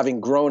 having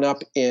grown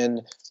up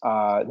in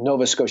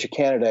Nova Scotia,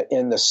 Canada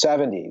in the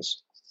 70s,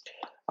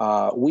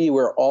 we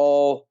were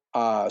all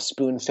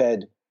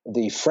spoon-fed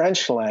the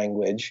French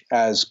language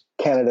as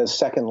Canada's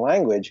second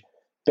language,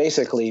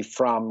 basically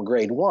from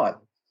grade 1.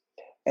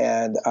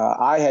 And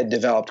I had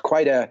developed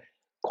quite a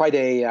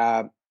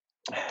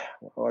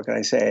what can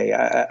I say,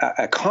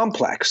 a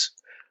complex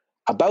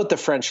about the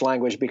French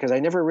language, because I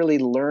never really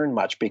learned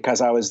much,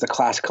 because I was the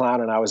class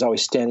clown and I was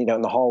always standing out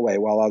in the hallway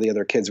while all the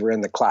other kids were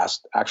in the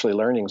class actually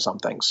learning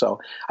something. So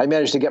I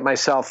managed to get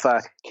myself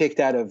kicked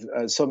out of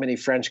so many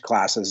French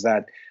classes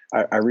that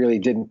I really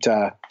didn't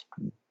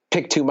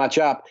pick too much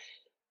up.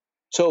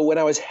 So when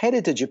I was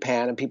headed to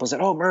Japan, and people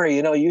said, "Oh, Murray,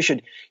 you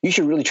should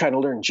really try to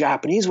learn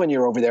Japanese when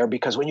you're over there,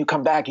 because when you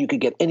come back, you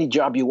could get any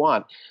job you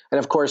want." And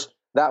of course,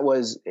 that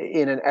was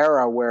in an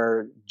era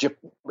where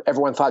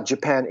everyone thought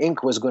Japan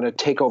Inc. was going to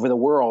take over the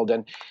world,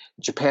 and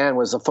Japan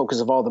was the focus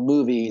of all the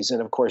movies.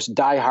 And of course,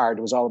 Die Hard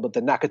was all about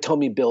the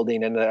Nakatomi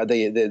building and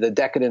the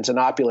decadence and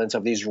opulence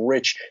of these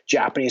rich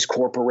Japanese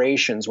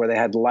corporations where they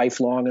had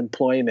lifelong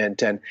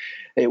employment. And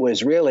it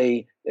was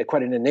really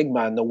quite an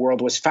enigma, and the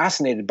world was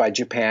fascinated by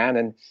Japan,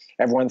 and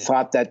everyone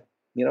thought that,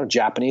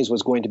 Japanese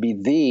was going to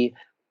be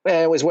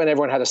it was when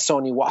everyone had a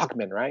Sony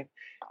Walkman, right?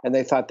 And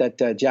they thought that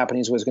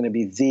Japanese was going to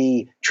be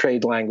the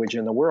trade language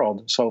in the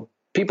world. So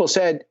people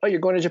said, "Oh, you're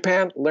going to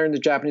Japan? Learn the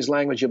Japanese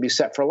language. You'll be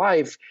set for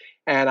life."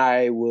 And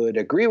I would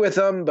agree with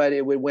them, but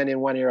it would went in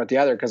one ear out the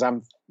other, because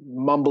I'm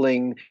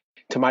mumbling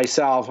to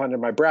myself under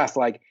my breath,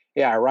 like,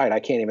 "Yeah, right. I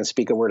can't even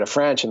speak a word of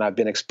French, and I've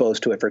been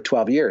exposed to it for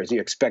 12 years.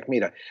 You expect me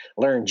to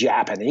learn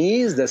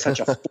Japanese? There's such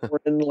a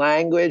foreign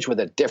language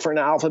with a different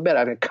alphabet.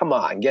 I mean, come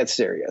on, get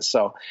serious."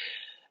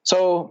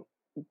 So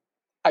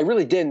I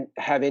really didn't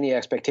have any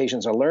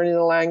expectations of learning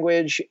the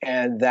language,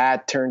 and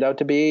that turned out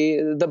to be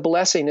the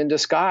blessing in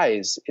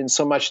disguise, in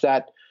so much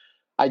that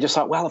I just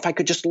thought, well, if I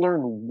could just learn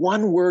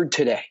one word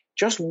today,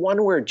 just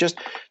one word, just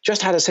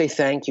how to say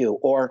thank you,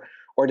 or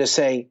to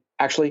say,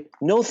 actually,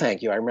 no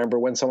thank you. I remember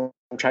when someone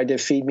tried to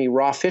feed me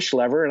raw fish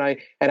liver, and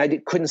I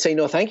couldn't say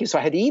no thank you, so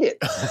I had to eat it.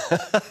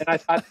 And I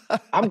thought,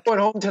 I'm going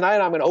home tonight,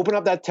 I'm going to open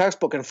up that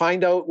textbook and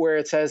find out where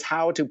it says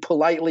how to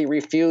politely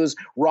refuse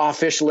raw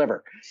fish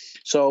liver.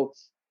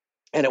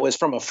 And it was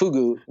from a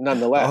fugu,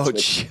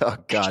 nonetheless. Oh,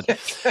 God.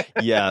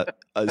 Yeah.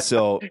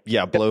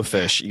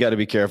 Blowfish. You got to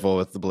be careful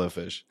with the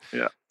blowfish.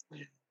 Yeah.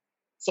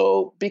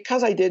 So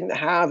because I didn't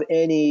have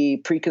any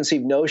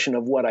preconceived notion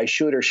of what I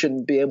should or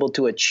shouldn't be able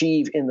to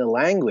achieve in the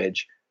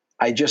language,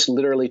 I just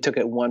literally took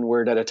it one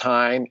word at a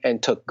time,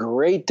 and took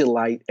great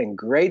delight and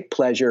great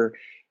pleasure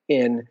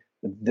in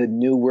the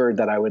new word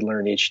that I would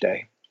learn each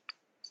day.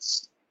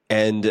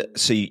 And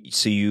so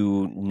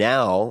you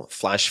now,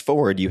 flash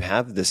forward, you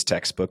have this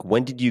textbook.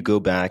 When did you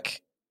go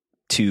back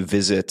to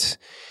visit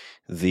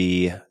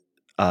the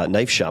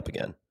knife shop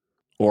again?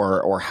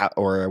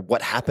 Or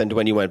what happened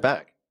when you went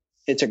back?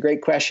 It's a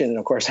great question. And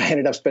of course, I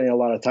ended up spending a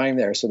lot of time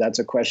there. So that's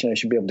a question I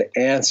should be able to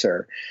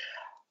answer.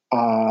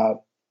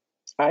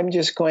 I'm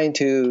just going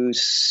to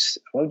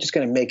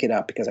make it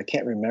up, because I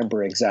can't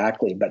remember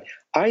exactly. But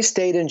I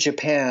stayed in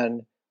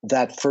Japan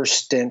that first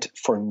stint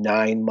for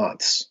 9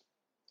 months.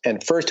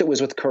 And first it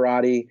was with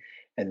karate,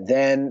 and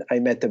then I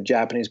met the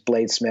Japanese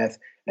bladesmith,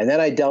 and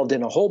then I delved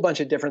in a whole bunch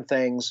of different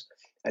things.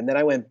 And then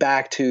I went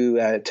back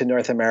to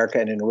North America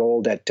and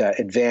enrolled at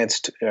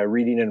advanced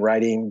reading and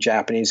writing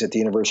Japanese at the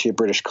University of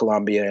British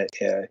Columbia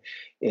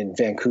in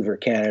Vancouver,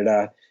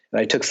 Canada.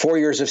 And I took 4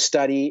 years of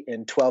study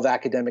in 12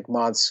 academic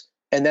months.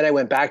 And then I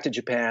went back to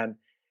Japan.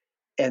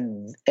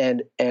 And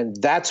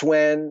that's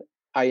when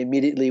I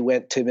immediately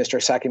went to Mr.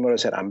 Sakimoto and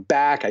said, I'm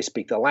back. I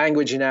speak the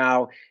language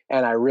now,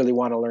 and I really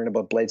want to learn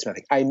about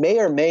bladesmithing. I may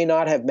or may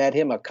not have met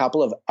him a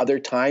couple of other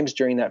times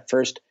during that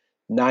first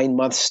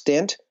 9-month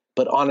stint,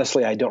 but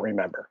honestly, I don't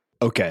remember.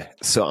 Okay,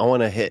 so I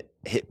want to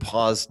hit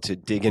pause to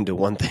dig into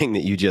one thing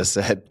that you just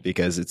said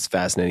because it's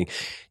fascinating.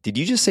 Did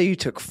you just say you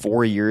took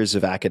 4 years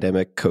of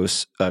academic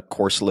course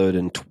load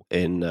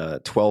in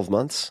 12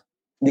 months?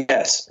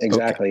 Yes,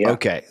 exactly.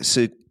 Okay.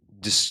 Yeah. Okay,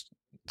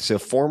 so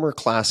former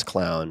class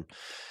clown.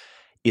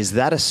 Is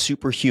that a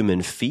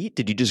superhuman feat?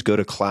 Did you just go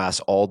to class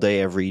all day,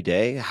 every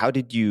day? How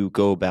did you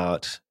go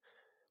about?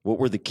 What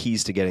were the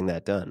keys to getting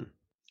that done?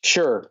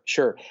 Sure.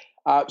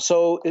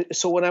 So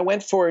when I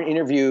went for an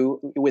interview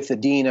with the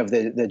dean of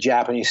the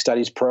Japanese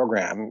Studies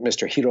program,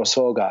 Mr.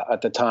 Hirosoga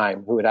at the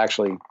time, who had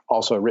actually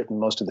also written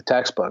most of the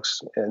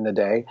textbooks in the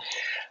day,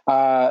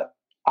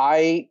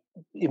 I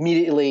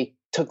immediately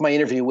took my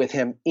interview with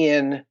him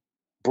in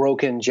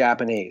broken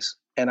Japanese.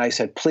 And I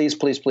said, please,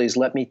 please, please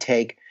let me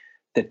take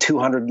the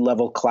 200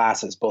 level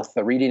classes, both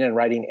the reading and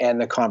writing and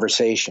the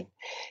conversation.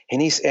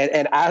 And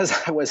as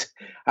I was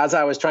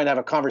trying to have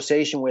a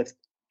conversation with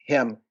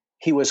him,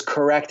 he was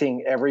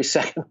correcting every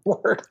second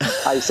word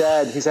I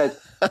said.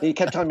 He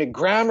kept telling me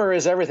grammar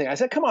is everything. I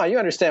said, come on, you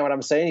understand what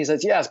I'm saying? He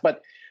says, yes,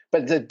 but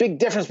the big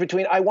difference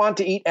between I want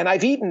to eat and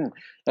I've eaten.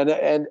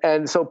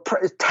 And so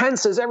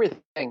tense is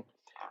everything.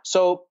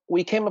 So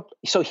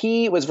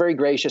he was very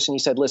gracious and he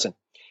said, listen,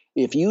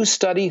 if you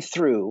study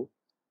through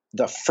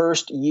the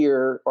first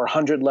year or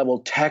 100 level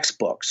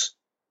textbooks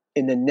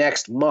in the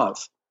next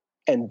month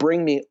and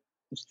bring me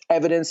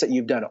evidence that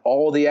you've done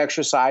all the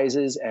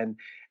exercises and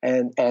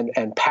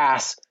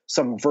pass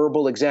some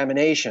verbal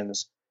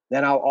examinations,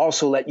 then I'll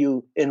also let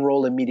you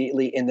enroll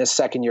immediately in the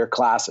second year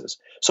classes.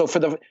 So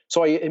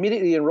I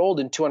immediately enrolled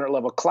in 200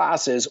 level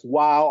classes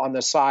while on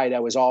the side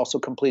I was also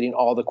completing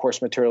all the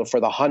course material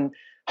for the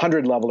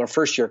 100 level or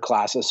first year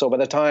classes. So by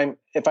the time,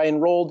 if I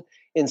enrolled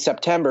in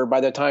September, by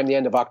the time the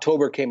end of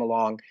October came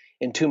along,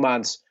 in 2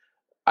 months,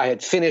 I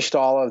had finished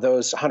all of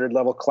those 100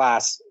 level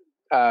class,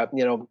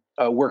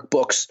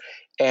 workbooks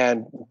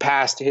and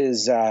passed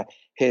his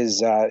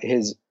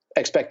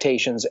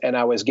expectations, and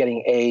I was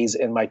getting A's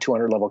in my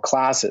 200 level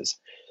classes.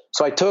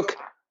 So I took,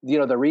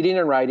 the reading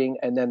and writing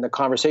and then the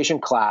conversation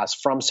class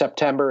from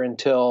September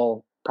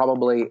until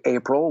probably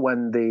April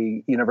when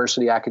the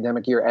university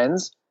academic year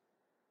ends.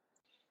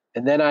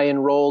 And then I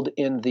enrolled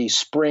in the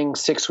spring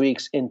 6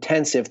 weeks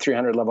intensive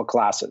 300 level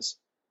classes.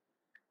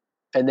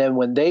 And then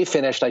when they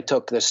finished, I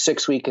took the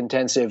 6-week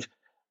intensive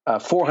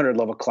 400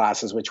 level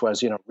classes, which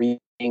was,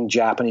 reading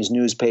Japanese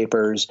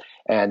newspapers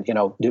and,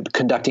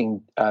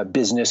 conducting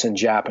business in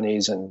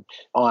Japanese and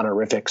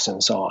honorifics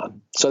and so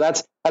on. So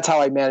that's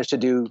how I managed to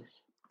do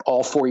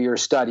all 4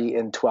 years study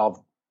in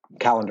 12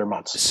 calendar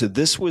months. So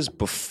this was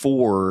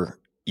before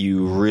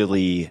you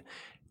really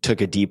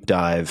took a deep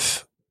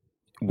dive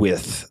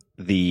with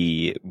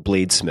the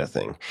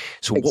bladesmithing.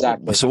 So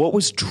exactly. What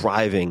was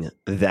driving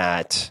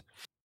that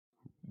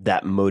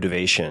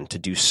motivation to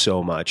do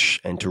so much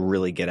and to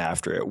really get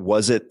after it?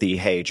 Was it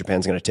hey,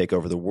 Japan's going to take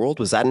over the world?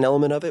 Was that an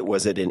element of it?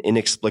 Was it an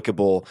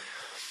inexplicable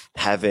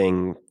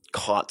having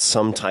caught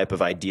some type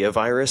of idea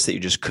virus that you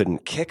just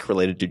couldn't kick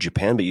related to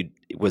Japan, but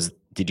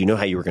did you know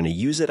how you were going to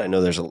use it? I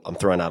know I'm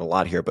throwing out a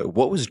lot here, but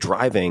what was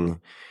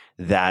driving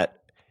that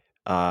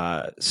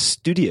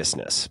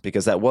studiousness?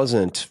 Because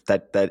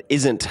that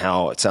isn't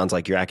how it sounds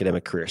like your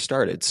academic career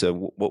started.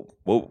 So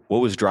what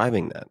was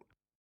driving that?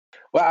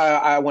 Well,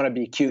 I want to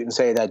be cute and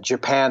say that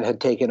Japan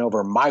had taken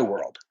over my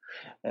world.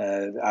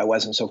 I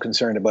wasn't so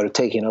concerned about it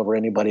taking over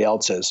anybody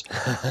else's.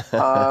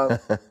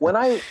 When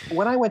I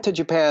went to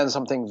Japan,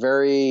 something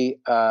very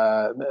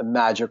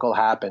magical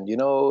happened.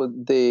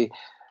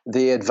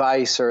 The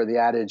advice or the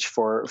adage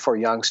for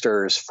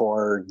youngsters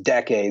for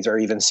decades or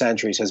even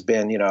centuries has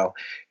been,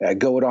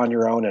 go it on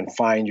your own and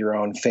find your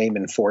own fame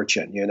and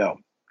fortune.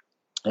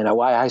 And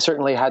why I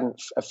certainly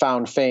hadn't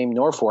found fame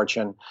nor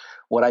fortune.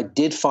 What I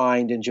did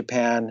find in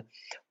Japan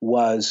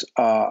was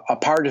a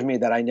part of me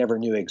that I never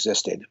knew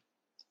existed.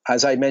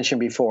 As I mentioned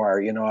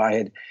before,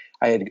 I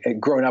had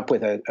grown up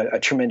with a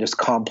tremendous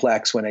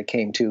complex when it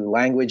came to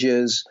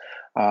languages.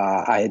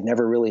 I had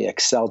never really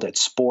excelled at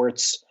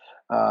sports.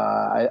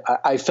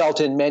 I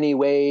felt in many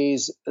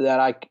ways that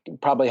I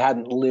probably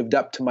hadn't lived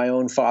up to my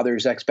own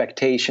father's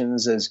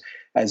expectations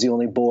as the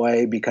only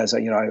boy because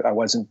I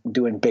wasn't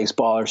doing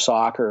baseball or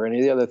soccer or any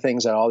of the other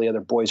things that all the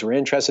other boys were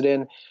interested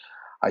in.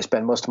 I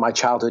spent most of my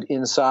childhood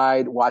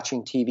inside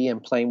watching TV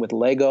and playing with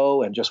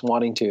Lego and just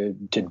wanting to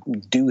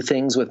do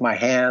things with my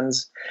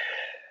hands.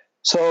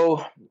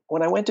 So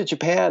when I went to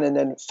Japan and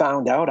then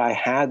found out I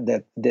had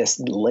this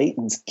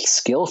latent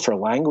skill for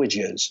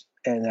languages,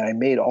 and I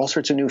made all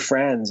sorts of new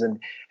friends,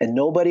 and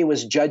nobody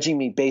was judging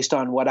me based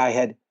on what I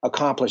had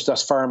accomplished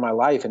thus far in my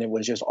life, and it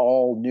was just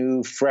all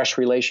new, fresh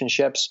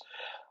relationships.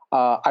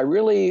 I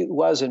really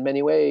was in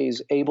many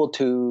ways able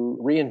to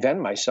reinvent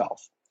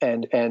myself.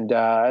 And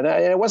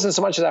it wasn't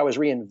so much as I was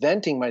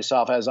reinventing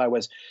myself as I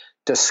was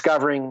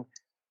discovering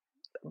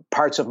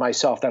parts of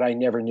myself that I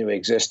never knew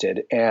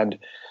existed. And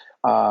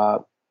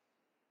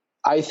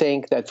I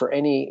think that for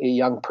any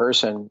young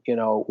person,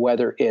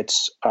 whether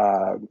it's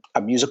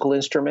a musical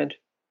instrument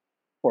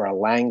or a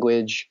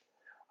language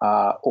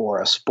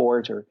or a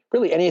sport or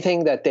really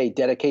anything that they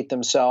dedicate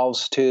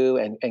themselves to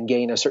and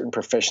gain a certain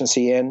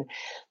proficiency in,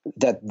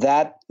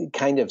 that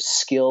kind of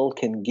skill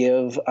can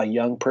give a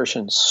young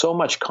person so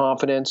much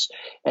confidence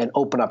and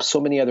open up so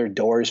many other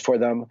doors for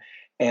them,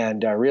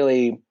 and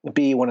really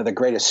be one of the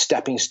greatest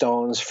stepping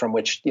stones from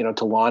which,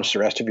 to launch the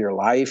rest of your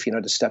life,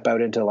 to step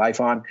out into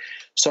life on.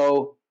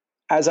 So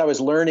as I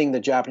was learning the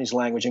Japanese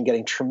language and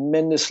getting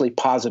tremendously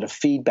positive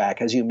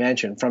feedback, as you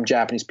mentioned, from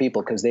Japanese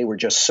people, because they were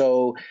just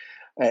so,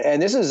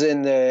 and this is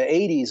in the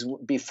 80s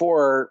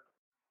before,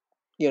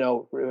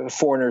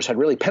 foreigners had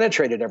really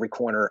penetrated every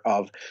corner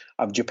of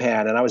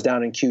Japan. And I was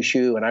down in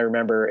Kyushu, and I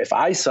remember if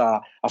I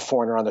saw a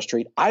foreigner on the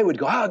street, I would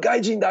go,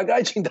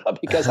 gaijin-da,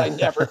 because I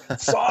never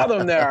saw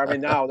them there. I mean,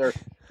 now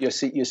you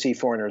see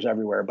foreigners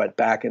everywhere, but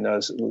back in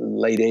those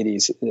late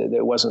 80s,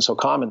 it wasn't so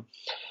common.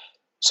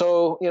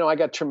 So, I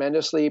got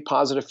tremendously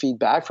positive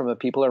feedback from the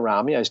people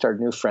around me. I started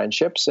new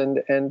friendships,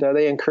 and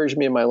they encouraged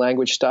me in my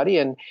language study.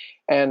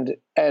 And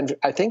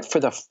I think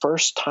for the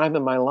first time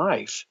in my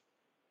life,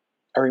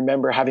 I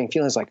remember having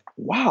feelings like,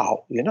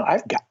 wow,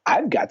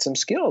 I've got some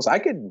skills. I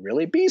could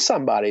really be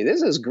somebody.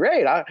 This is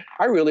great. I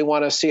really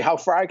want to see how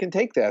far I can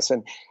take this.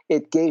 And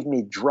it gave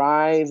me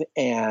drive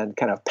and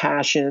kind of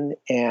passion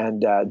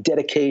and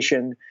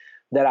dedication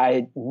that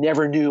I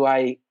never knew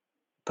I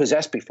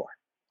possessed before.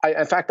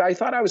 In fact, I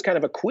thought I was kind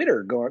of a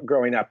quitter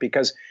growing up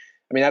because,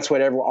 that's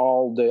what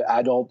all the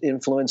adult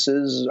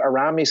influences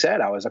around me said.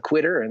 I was a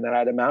quitter and that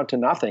I'd amount to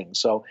nothing.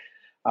 So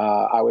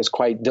I was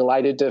quite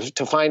delighted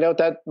to find out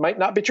that might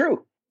not be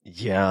true.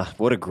 Yeah,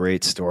 what a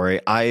great story.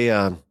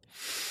 I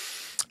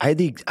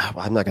had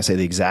I'm not going to say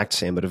the exact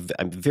same, but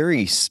a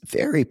very,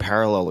 very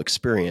parallel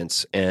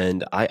experience.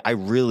 And I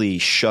really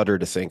shudder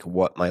to think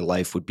what my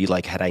life would be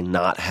like had I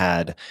not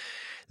had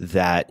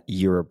that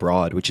year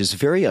abroad, which is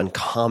very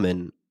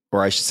uncommon,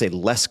 or I should say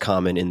less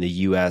common in the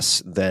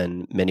US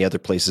than many other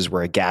places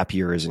where a gap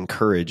year is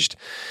encouraged.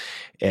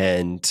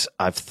 And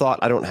I've thought,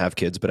 I don't have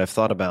kids, but I've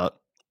thought about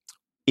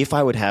if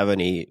I would have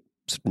any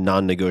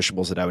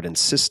non-negotiables that I would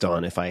insist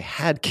on if I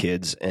had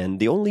kids. And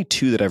the only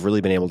two that I've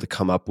really been able to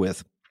come up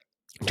with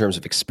in terms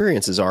of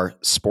experiences are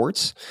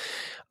sports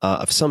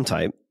of some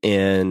type,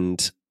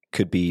 and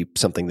could be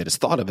something that is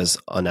thought of as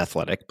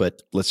unathletic,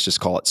 but let's just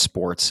call it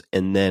sports.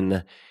 And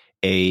then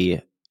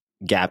a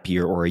gap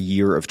year or a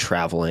year of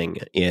traveling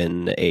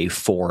in a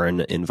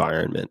foreign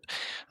environment,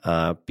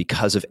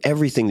 because of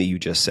everything that you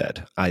just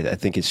said. I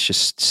think it's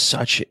just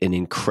such an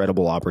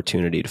incredible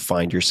opportunity to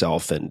find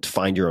yourself and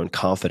find your own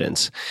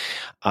confidence.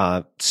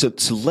 So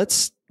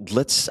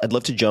I'd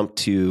love to jump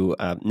to,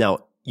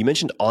 now you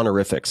mentioned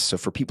honorifics. So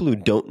for people who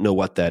don't know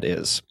what that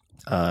is,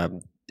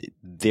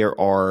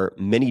 there are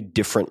many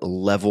different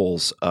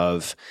levels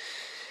of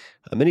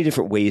many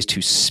different ways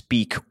to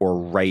speak or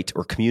write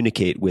or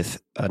communicate with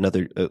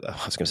another,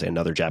 I was going to say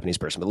another Japanese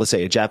person, but let's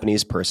say a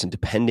Japanese person,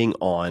 depending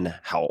on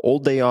how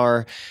old they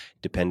are,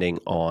 depending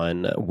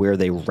on where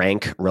they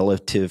rank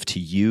relative to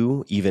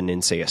you, even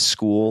in, say, a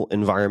school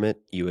environment.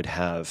 You would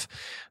have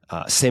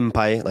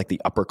senpai, like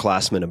the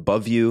upperclassmen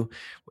above you,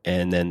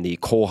 and then the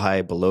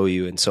kohai below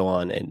you, and so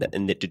on.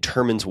 And it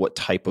determines what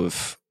type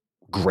of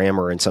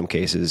grammar, in some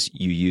cases,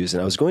 you use.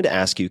 And I was going to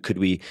ask you, could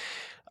we,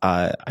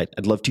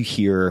 I'd love to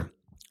hear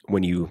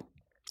when you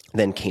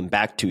then came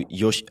back to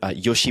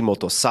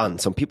Yoshimoto-san.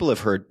 Some people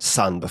have heard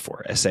san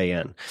before,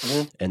 S-A-N.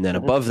 Mm-hmm. And then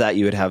above that,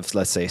 you would have,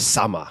 let's say,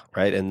 sama,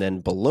 right? And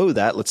then below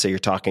that, let's say you're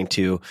talking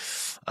to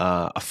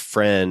a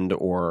friend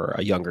or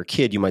a younger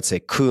kid, you might say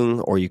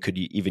kun, or you could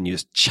even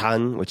use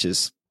chan, which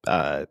is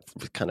kind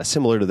of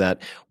similar to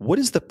that. What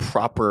is the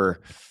proper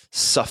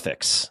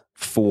suffix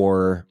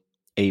for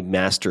a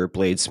master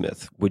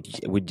bladesmith?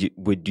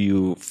 Would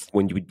you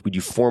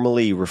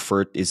formally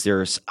refer? Is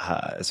there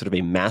sort of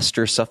a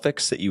master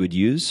suffix that you would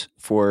use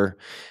for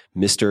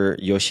Mr.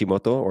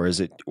 Yoshimoto, or is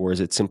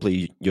it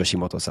simply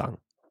Yoshimoto-san?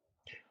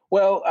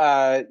 Well,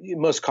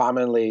 most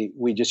commonly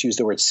we just use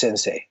the word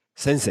sensei.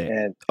 Sensei.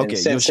 And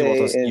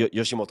sensei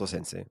Yoshimoto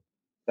sensei.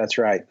 That's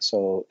right.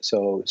 So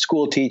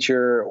school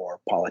teacher or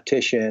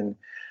politician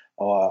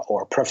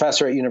or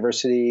professor at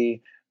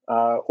university.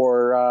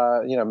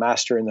 Or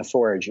master in the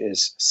forge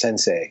is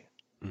sensei.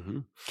 Mm-hmm.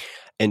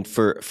 And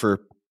for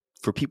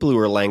people who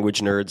are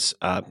language nerds,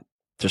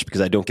 just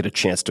because I don't get a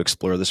chance to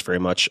explore this very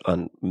much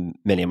on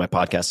many of my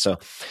podcasts, so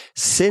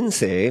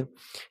sensei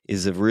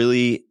is a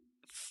really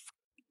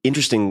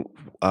interesting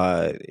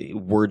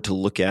word to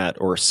look at,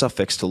 or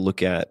suffix to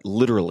look at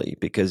literally,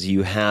 because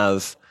you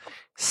have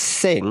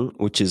sen,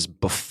 which is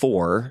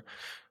before,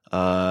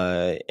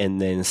 and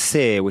then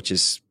se, which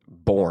is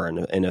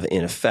born in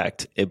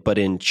effect, but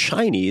in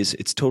Chinese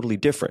it's totally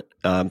different.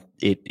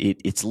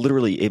 It's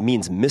literally, it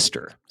means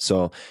Mr.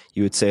 So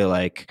you would say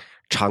like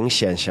Chang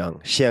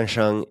Xianshang.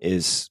 Xianshang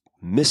is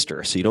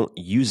Mr. So you don't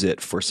use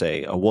it for,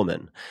 say, a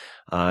woman.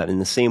 In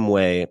the same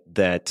way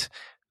that,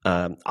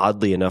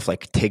 oddly enough,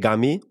 like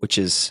tegami, which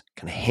is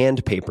kind of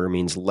hand paper,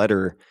 means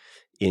letter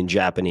in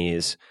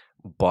Japanese,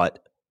 but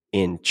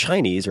in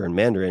Chinese or in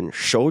Mandarin,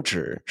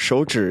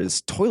 shouzhi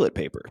is toilet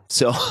paper.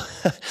 So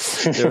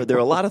there are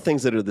a lot of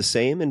things that are the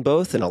same in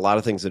both and a lot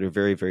of things that are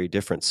very, very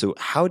different. So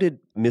how did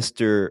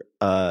Mr.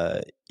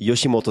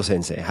 Yoshimoto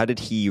Sensei, how did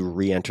he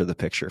re-enter the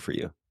picture for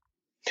you?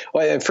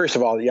 Well, and first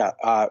of all,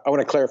 I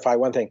want to clarify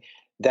one thing,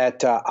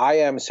 that I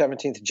am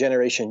 17th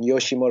generation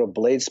Yoshimoto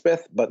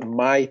bladesmith, but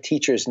my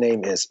teacher's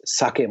name is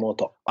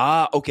Sakemoto.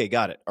 Okay,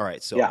 got it. All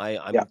right. So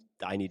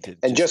I need to.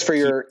 And just for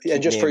your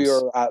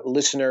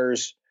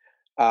listeners'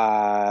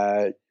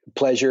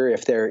 pleasure,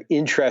 if they're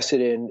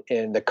interested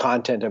in the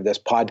content of this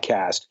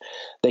podcast,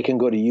 they can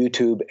go to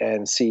YouTube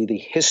and see the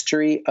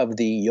history of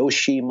the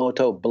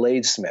Yoshimoto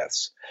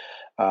bladesmiths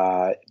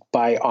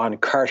on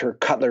Carter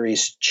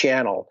Cutlery's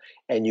channel,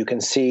 and you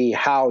can see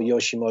how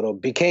Yoshimoto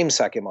became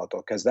Sakemoto,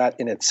 because that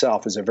in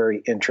itself is a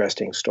very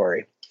interesting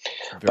story.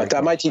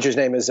 Cool. My teacher's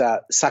name is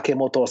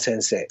Sakemoto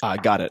Sensei.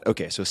 Got it.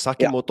 Okay, so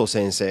Sakemoto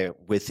Sensei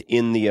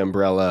within the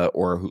umbrella,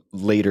 or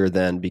later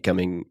then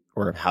becoming,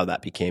 or how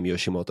that became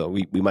Yoshimoto.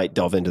 We might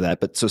delve into that.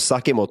 But so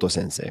Sakemoto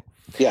Sensei.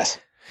 Yes.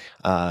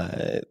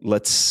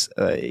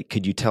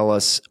 Could you tell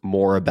us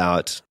more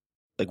about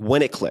like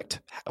when it clicked?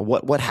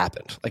 What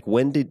happened? Like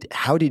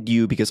how did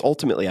you? Because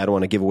ultimately, I don't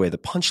want to give away the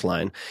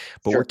punchline,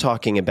 but we're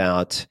talking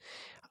about.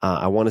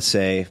 I want to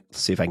say,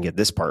 let's see if I can get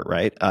this part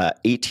right.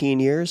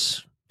 18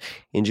 years.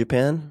 In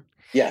Japan?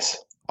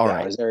 Yes. All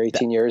right. I was there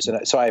 18 years.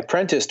 And so I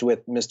apprenticed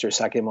with Mr.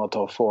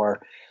 Sakemoto for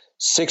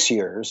 6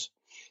 years.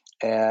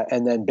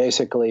 And then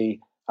basically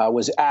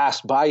was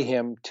asked by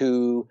him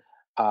to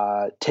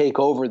take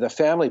over the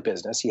family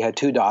business. He had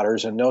 2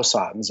 daughters and no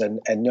sons and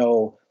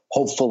no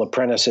hopeful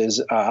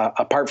apprentices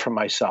apart from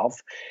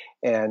myself.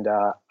 And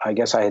I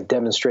guess I had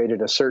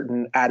demonstrated a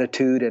certain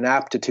attitude and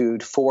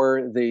aptitude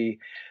for the,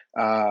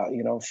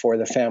 for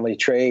the family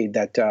trade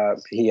that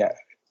he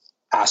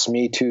asked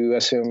me to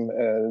assume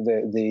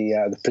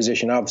the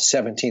position of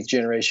 17th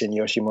generation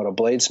Yoshimoto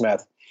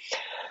bladesmith.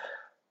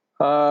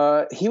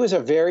 He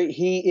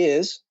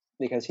is,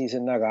 because he's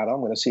in Nagano, I'm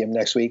going to see him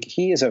next week.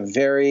 He is a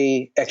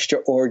very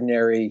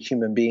extraordinary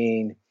human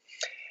being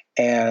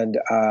and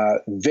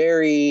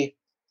very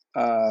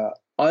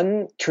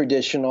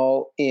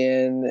untraditional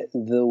in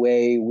the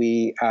way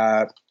we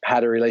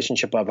had a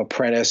relationship of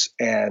apprentice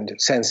and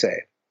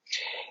sensei.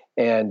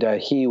 And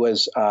he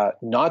was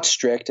not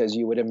strict, as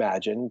you would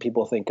imagine.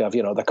 People think of,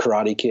 the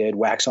Karate Kid,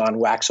 wax on,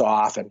 wax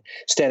off, and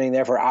standing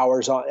there for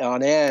hours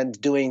on end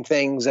doing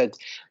things that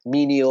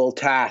menial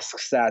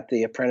tasks that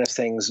the apprentice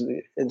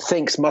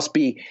thinks must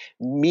be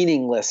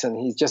meaningless. And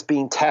he's just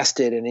being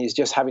tested, and he's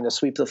just having to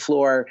sweep the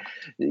floor,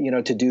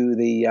 to do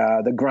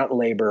the grunt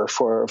labor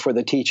for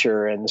the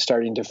teacher, and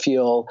starting to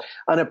feel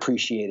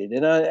unappreciated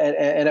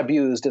and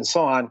abused and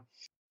so on.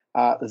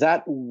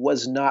 That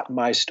was not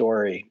my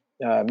story.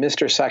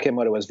 Mr.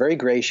 Sakemoto was very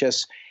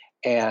gracious,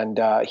 and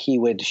he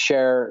would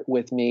share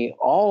with me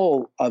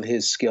all of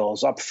his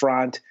skills up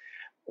front.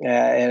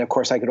 And of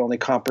course, I could only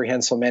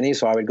comprehend so many,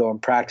 so I would go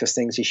and practice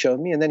things he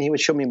showed me, and then he would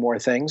show me more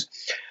things.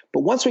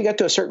 But once we got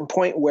to a certain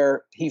point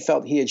where he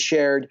felt he had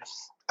shared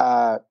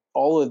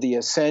all of the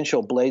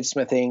essential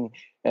bladesmithing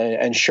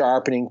and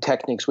sharpening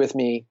techniques with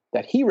me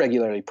that he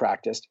regularly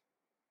practiced,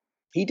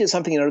 he did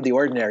something out of the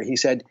ordinary. He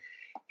said,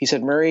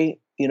 Murray,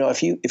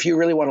 if you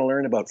really want to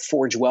learn about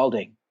forge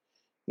welding,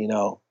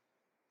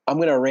 I'm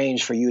going to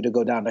arrange for you to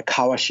go down to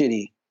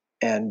Kawashiri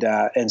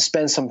and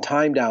spend some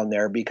time down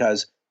there,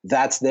 because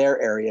that's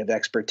their area of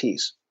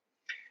expertise.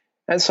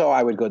 And so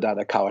I would go down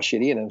to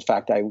Kawashiri. And in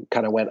fact, I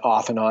kind of went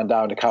off and on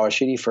down to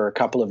Kawashiri for a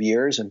couple of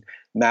years and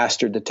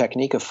mastered the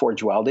technique of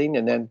forge welding.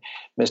 And then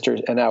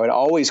I would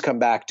always come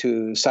back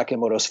to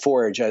Sakemoto's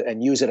forge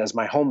and use it as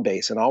my home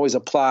base, and always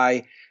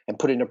apply and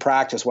put into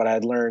practice what I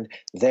had learned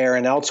there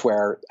and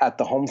elsewhere at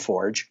the home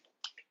forge.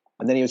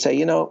 And then he would say,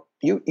 you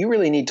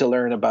really need to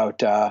learn about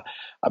the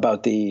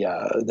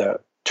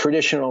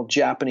traditional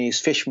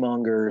Japanese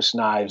fishmonger's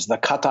knives, the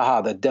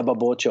kataha, the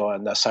debabocho,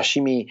 and the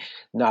sashimi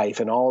knife,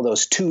 and all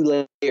those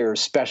 2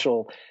 layers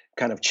special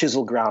kind of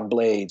chisel ground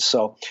blades.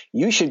 So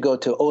you should go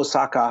to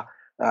Osaka,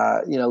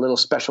 a little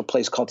special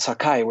place called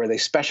Sakai, where they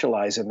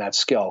specialize in that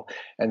skill.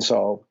 And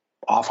so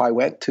off I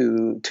went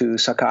to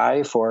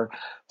Sakai for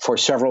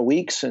several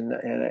weeks,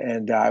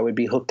 and I would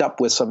be hooked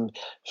up with some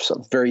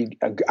very,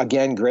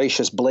 again,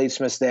 gracious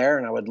bladesmiths there,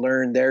 and I would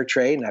learn their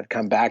trade, and I'd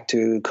come back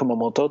to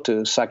Kumamoto,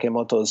 to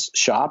Sakemoto's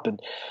shop,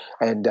 and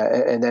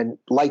then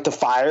light the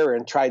fire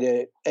and try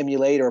to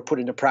emulate or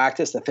put into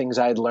practice the things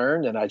I'd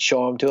learned, and I'd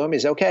show them to him. He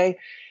said, okay,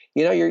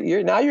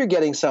 you're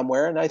getting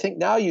somewhere, and I think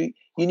now you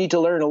need to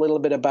learn a little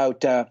bit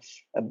about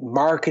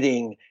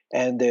marketing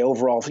and the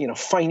overall,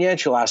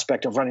 financial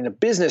aspect of running a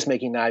business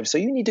making knives. So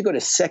you need to go to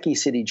Seki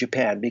City,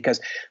 Japan,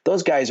 because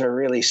those guys are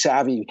really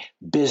savvy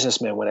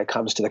businessmen when it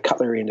comes to the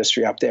cutlery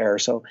industry up there.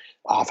 So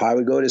off I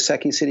would go to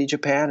Seki City,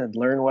 Japan, and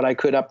learn what I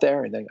could up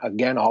there. And then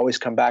again, always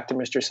come back to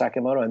Mr.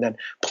 Sakamoto and then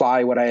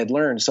apply what I had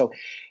learned. So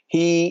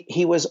he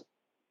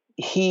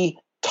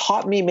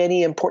taught me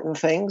many important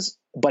things,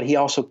 but he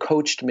also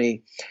coached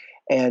me.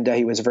 And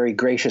he was a very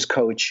gracious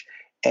coach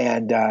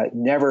and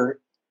never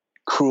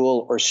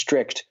cruel or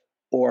strict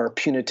or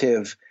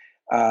punitive,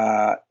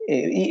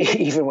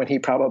 even when he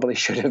probably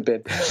should have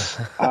been.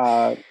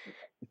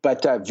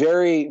 But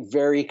very,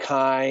 very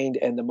kind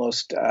and the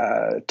most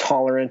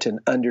tolerant and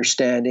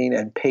understanding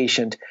and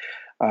patient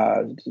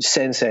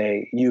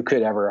sensei you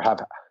could ever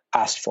have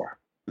asked for.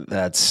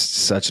 That's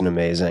such an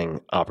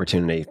amazing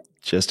opportunity.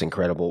 Just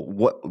incredible.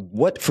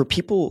 What for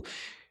people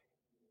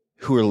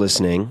who are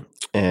listening,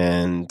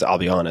 and I'll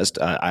be honest,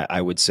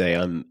 I would say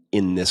I'm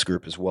in this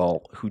group as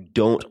well, who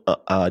don't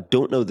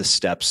know the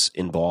steps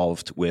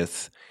involved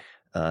with,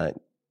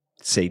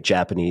 say,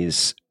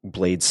 Japanese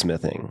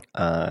bladesmithing,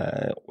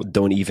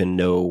 don't even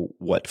know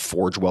what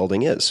forge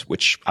welding is,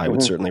 which I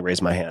would certainly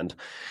raise my hand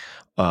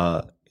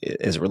as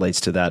it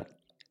relates to that.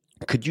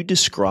 Could you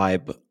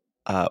describe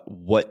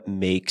what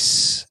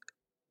makes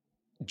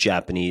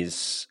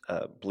Japanese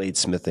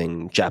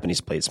bladesmithing?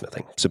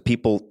 So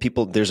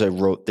people, there's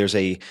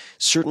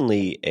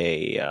certainly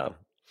a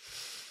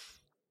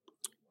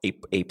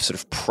sort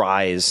of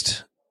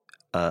prized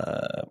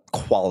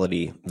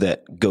quality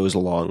that goes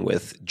along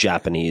with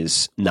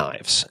Japanese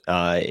knives.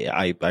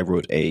 I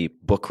wrote a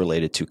book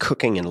related to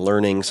cooking and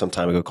learning some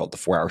time ago called The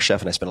 4-Hour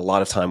Chef, and I spent a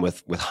lot of time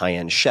with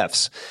high-end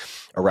chefs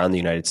around the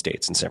United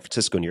States, in San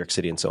Francisco, New York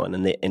City, and so on.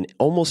 And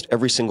almost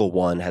every single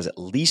one has at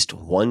least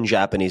one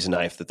Japanese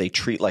knife that they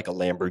treat like a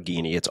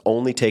Lamborghini. It's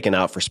only taken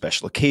out for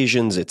special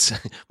occasions. It's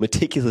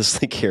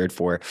meticulously cared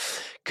for.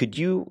 Could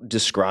you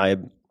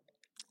describe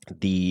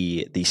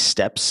the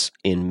steps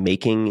in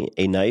making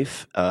a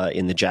knife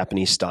in the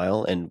Japanese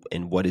style and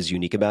what is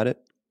unique about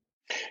it?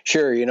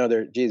 Sure.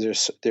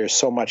 There's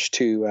so much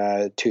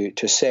to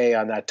say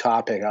on that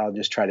topic. I'll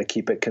just try to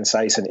keep it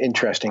concise and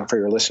interesting for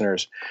your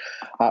listeners.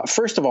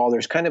 First of all,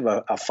 there's kind of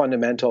a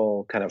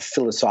fundamental kind of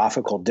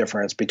philosophical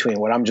difference between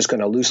what I'm just going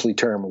to loosely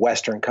term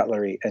Western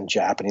cutlery and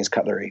Japanese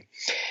cutlery.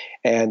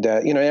 And,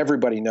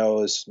 everybody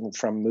knows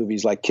from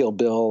movies like Kill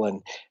Bill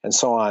and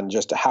so on,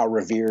 just how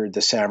revered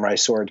the samurai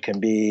sword can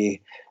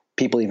be.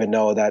 People even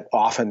know that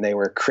often they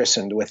were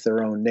christened with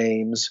their own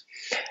names.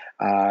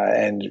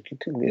 And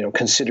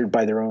considered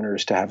by their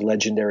owners to have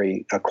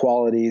legendary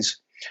qualities.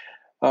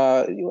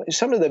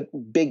 Some of the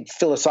big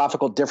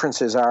philosophical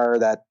differences are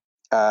that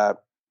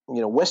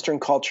Western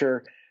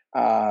culture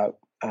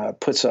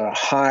puts a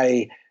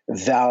high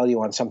value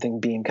on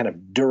something being kind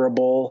of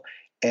durable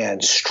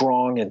and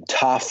strong and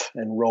tough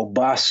and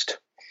robust.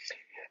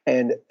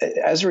 And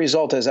as a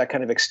result, as that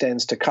kind of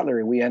extends to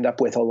cutlery, we end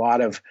up with a lot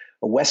of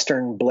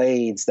Western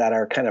blades that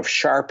are kind of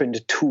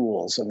sharpened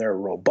tools, and they're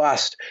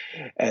robust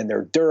and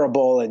they're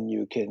durable, and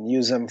you can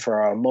use them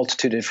for a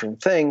multitude of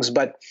different things.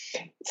 But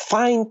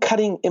fine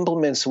cutting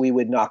implements, we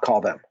would not call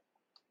them.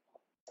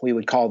 We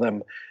would call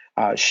them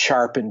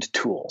sharpened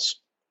tools.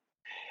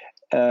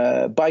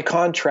 By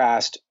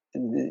contrast,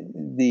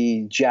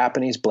 the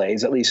Japanese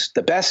blades, at least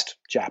the best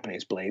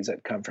Japanese blades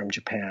that come from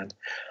Japan,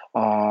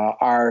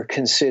 are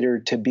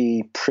considered to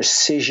be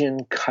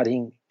precision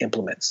cutting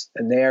implements.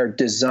 And they are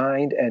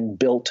designed and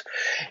built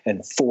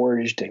and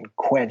forged and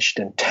quenched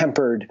and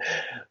tempered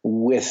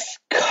with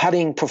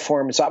cutting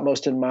performance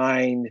utmost in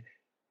mind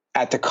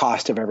at the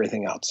cost of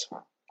everything else.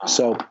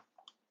 So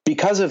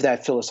because of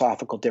that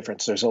philosophical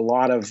difference, there's a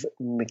lot of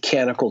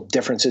mechanical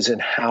differences in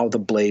how the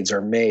blades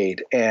are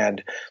made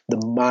and the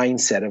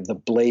mindset of the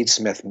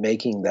bladesmith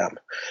making them.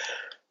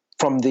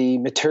 From the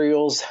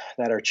materials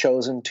that are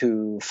chosen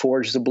to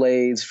forge the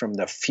blades, from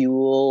the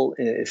fuels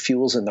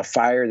in the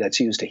fire that's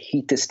used to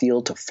heat the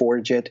steel to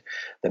forge it,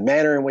 the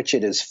manner in which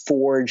it is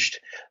forged,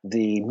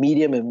 the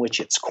medium in which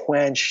it's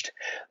quenched,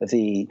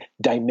 the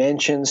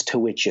dimensions to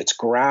which it's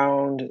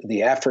ground,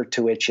 the effort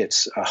to which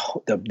it's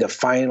the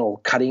final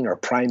cutting or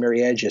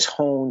primary edge is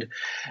honed,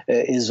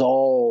 is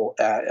all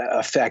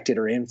affected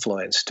or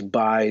influenced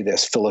by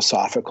this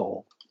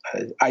philosophical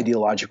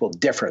ideological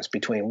difference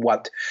between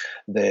what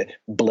the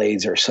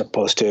blades are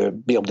supposed to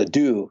be able to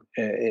do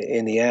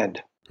in the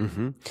end.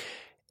 Mm-hmm.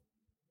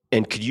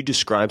 And could you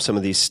describe some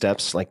of these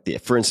steps? Like,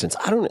 for instance,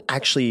 I don't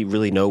actually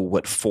really know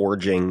what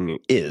forging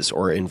is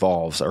or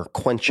involves, or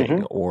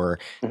quenching or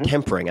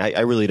tempering.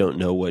 I really don't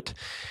know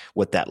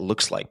what that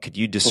looks like. Could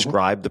you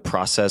describe the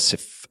process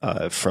if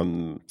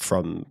from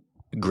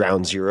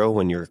ground zero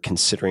when you're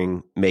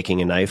considering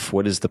making a knife?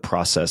 What does the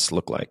process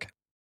look like?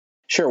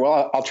 Sure.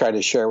 Well, I'll try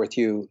to share with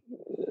you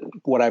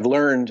what I've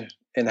learned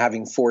in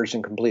having forged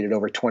and completed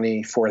over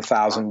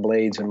 24,000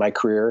 blades in my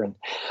career. And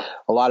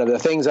a lot of the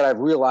things that I've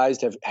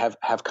realized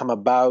have come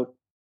about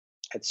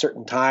at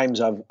certain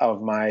times of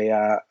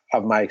my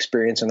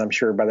experience. And I'm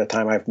sure by the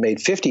time I've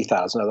made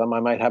 50,000 of them, I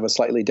might have a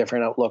slightly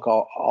different outlook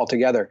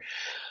altogether.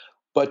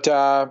 But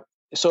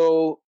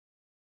So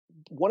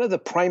one of the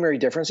primary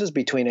differences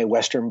between a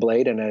Western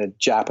blade and a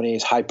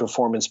Japanese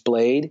high-performance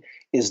blade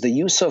is the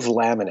use of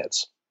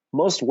laminates.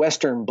 Most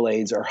Western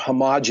blades are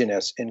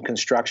homogeneous in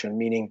construction,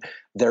 meaning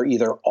they're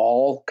either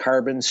all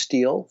carbon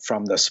steel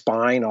from the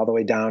spine all the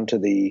way down to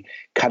the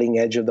cutting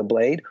edge of the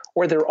blade,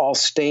 or they're all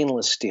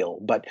stainless steel.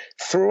 But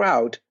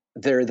throughout,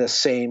 they're the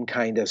same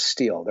kind of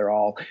steel. They're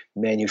all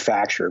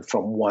manufactured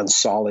from one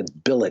solid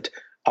billet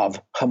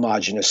of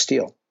homogeneous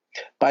steel.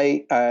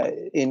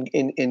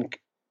 In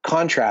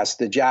contrast,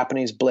 the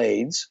Japanese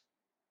blades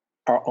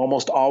are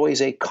almost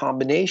always a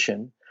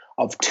combination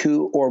of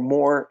two or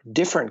more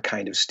different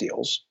kind of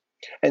steels.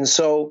 And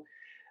so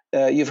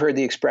you've heard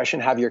the expression,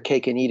 have your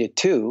cake and eat it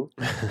too.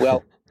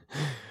 Well,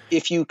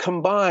 if you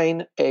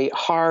combine a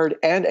hard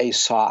and a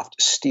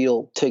soft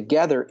steel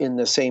together in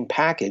the same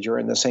package or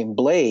in the same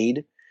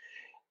blade,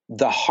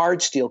 the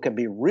hard steel can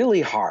be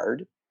really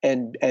hard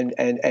and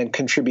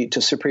contribute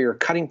to superior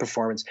cutting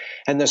performance.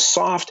 And the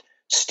soft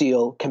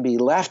steel can be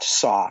left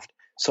soft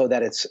so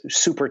that it's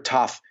super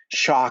tough,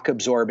 shock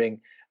absorbing,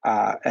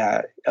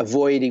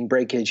 avoiding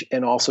breakage,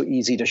 and also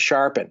easy to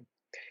sharpen.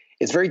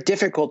 It's very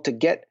difficult to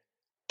get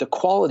the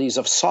qualities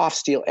of soft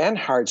steel and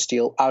hard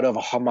steel out of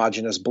a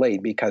homogeneous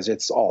blade because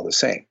it's all the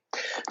same.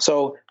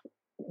 So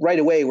right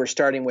away, we're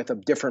starting with a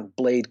different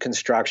blade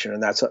construction,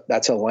 and that's a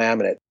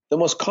laminate. The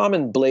most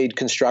common blade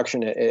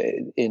construction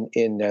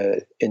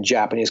in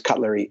Japanese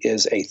cutlery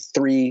is a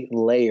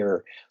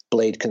 3-layer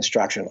blade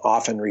construction,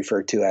 often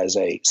referred to as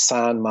a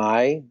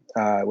sanmai,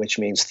 which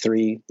means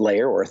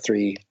 3-layer or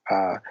three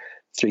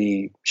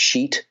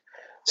sheet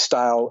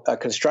style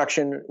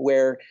construction,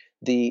 where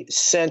the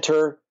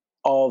center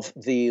of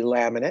the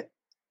laminate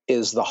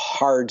is the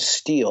hard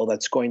steel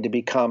that's going to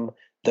become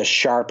the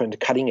sharpened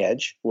cutting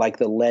edge, like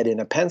the lead in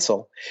a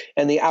pencil,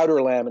 and the outer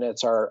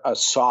laminates are a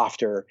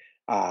softer,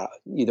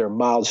 either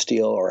mild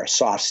steel or a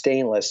soft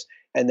stainless,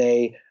 and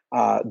they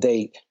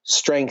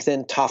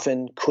strengthen,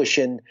 toughen,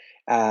 cushion,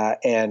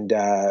 and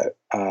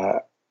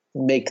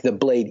make the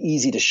blade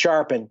easy to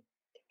sharpen,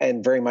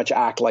 and very much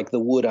act like the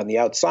wood on the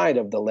outside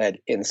of the lead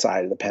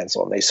inside of the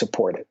pencil, and they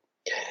support it.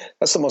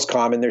 That's the most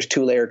common. There's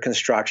 2-layer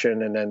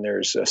construction, and then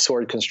there's a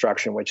sword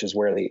construction, which is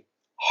where the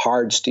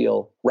hard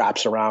steel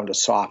wraps around a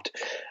soft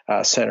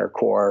center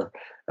core,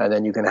 and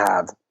then you can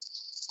have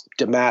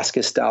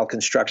Damascus-style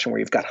construction where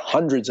you've got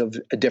hundreds of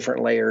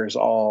different layers,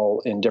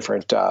 all in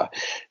different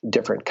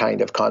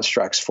kind of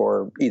constructs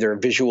for either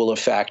visual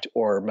effect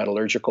or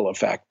metallurgical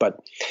effect. But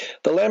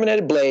the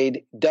laminated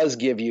blade does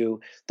give you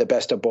the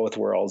best of both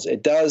worlds.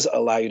 It does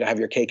allow you to have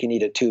your cake and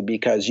eat it too,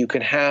 because you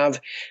can have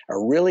a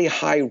really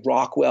high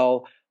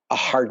Rockwell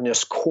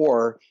hardness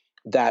core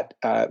that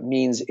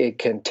means it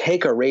can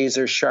take a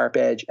razor sharp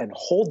edge and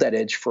hold that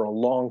edge for a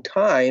long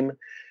time,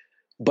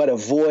 but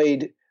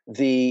avoid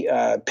the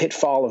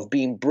pitfall of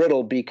being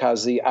brittle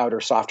because the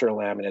outer softer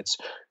laminates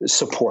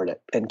support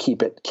it and keep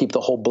the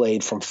whole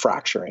blade from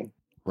fracturing.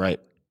 Right.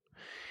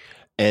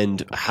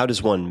 And how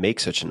does one make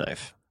such a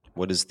knife?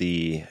 What are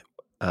the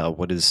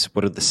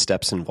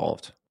steps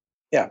involved?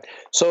 Yeah.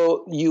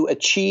 So you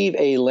achieve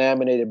a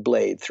laminated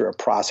blade through a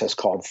process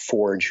called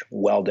forge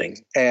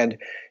welding. And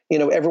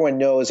everyone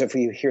knows if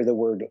you hear the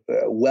word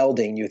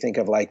welding, you think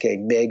of like a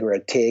MIG or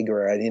a TIG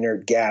or an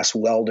inert gas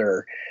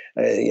welder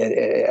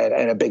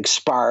and a big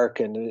spark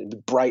and a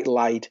bright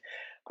light.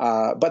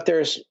 But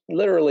there's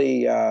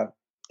literally,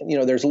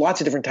 there's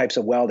lots of different types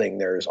of welding.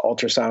 There's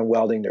ultrasound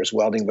welding, there's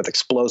welding with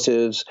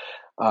explosives,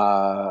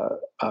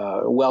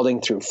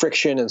 welding through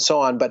friction and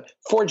so on. But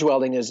forge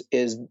welding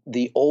is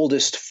the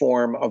oldest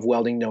form of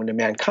welding known to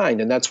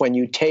mankind. And that's when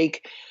you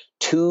take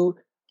two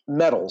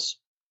metals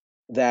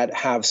that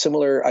have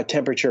similar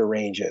temperature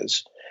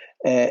ranges,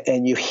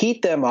 and you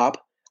heat them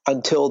up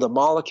until the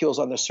molecules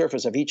on the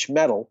surface of each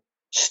metal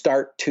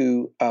start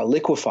to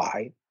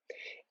liquefy,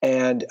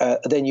 and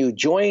then you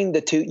join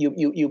the two.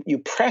 You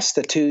press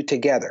the two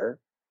together,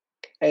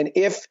 and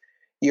if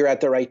you're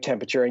at the right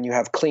temperature and you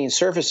have clean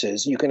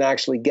surfaces, you can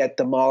actually get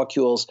the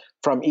molecules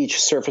from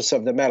each surface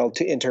of the metal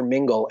to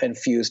intermingle and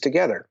fuse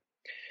together.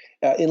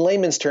 In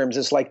layman's terms,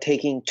 it's like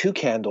taking two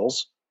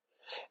candles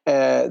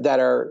that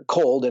are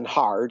cold and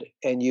hard,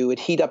 and you would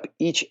heat up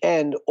each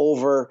end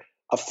over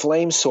a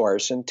flame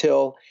source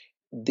until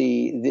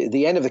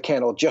the end of the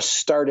candle just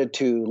started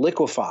to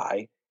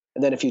liquefy.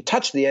 And then if you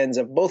touch the ends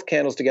of both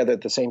candles together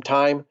at the same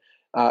time,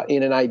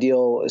 in an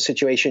ideal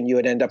situation, you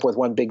would end up with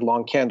one big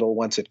long candle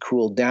once it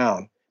cooled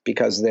down,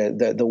 because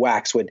the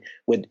wax would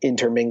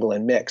intermingle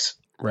and mix.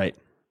 Right.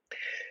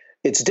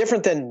 It's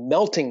different than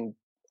melting,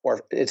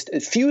 or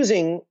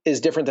fusing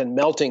is different than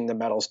melting the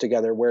metals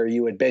together, where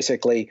you would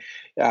basically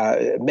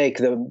make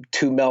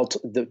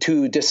the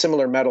two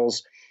dissimilar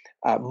metals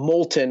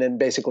molten and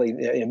basically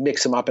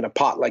mix them up in a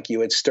pot like you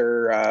would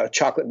stir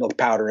chocolate milk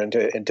powder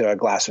into a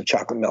glass of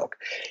chocolate milk.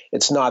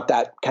 It's not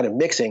that kind of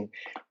mixing.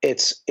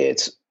 It's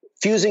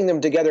fusing them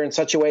together in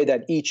such a way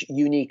that each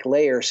unique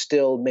layer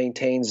still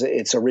maintains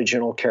its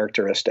original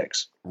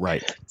characteristics.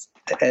 Right.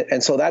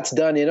 And so that's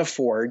done in a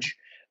forge.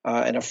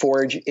 And a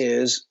forge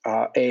is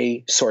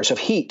a source of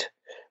heat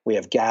We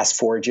have gas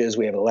forges.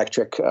 We have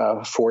electric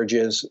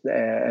forges.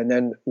 And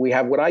then we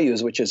have what I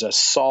use, which is a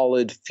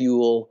solid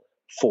fuel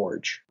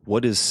forge.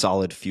 What does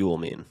solid fuel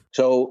mean?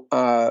 So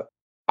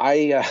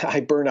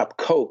I burn up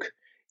coke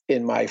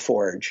in my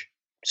forge,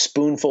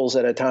 spoonfuls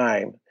at a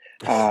time.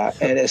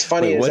 And as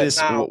funny as it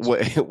sounds,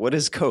 what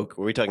is coke?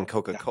 Are we talking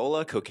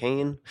Coca-Cola,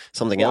 cocaine,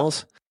 something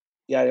else?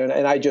 Yeah,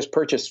 and I just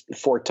purchased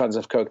 4 tons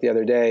of coke the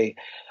other day.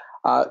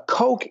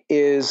 Coke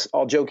is,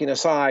 all joking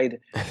aside,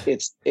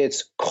 it's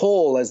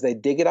coal as they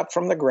dig it up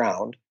from the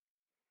ground,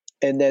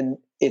 and then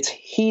it's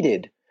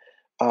heated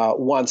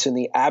once in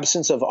the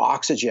absence of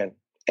oxygen,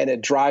 and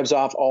it drives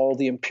off all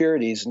the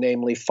impurities,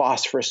 namely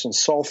phosphorus and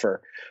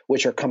sulfur,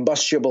 which are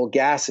combustible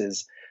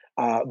gases,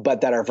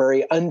 but that are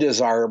very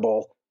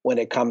undesirable when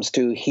it comes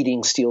to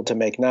heating steel to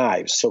make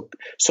knives.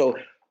 So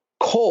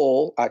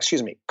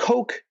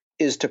coke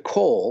is to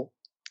coal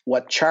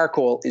what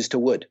charcoal is to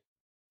wood.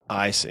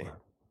 I see.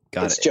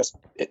 Got it.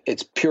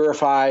 It's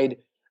purified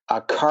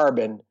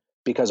carbon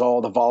because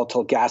all the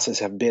volatile gases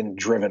have been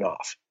driven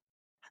off.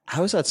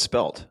 How is that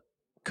spelled?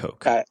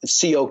 Coke.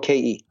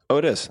 C-O-K-E. Oh,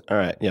 it is. All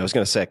right. Yeah, I was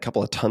going to say a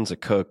couple of tons of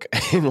coke.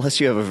 Unless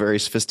you have a very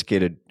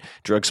sophisticated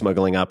drug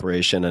smuggling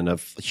operation and a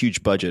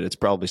huge budget, it's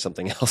probably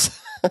something else.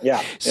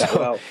 Yeah.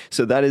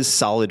 So that is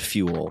solid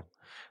fuel.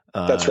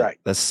 That's right.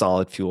 That's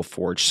solid fuel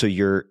forge. So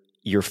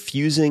you're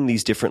fusing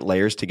these different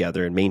layers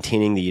together and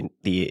maintaining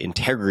the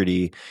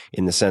integrity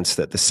in the sense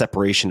that the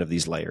separation of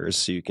these layers,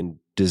 so you can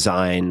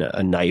design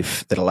a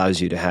knife that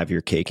allows you to have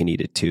your cake and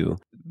eat it too.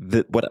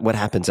 What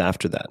happens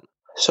after that?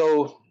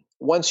 So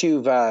once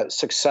you've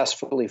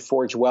successfully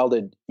forge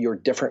welded your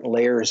different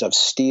layers of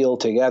steel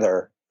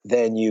together,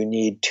 then you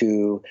need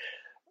to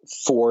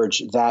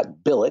forge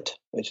that billet,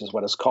 which is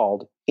what it's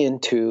called,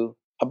 into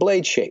a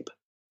blade shape.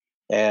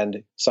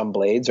 And some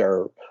blades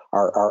are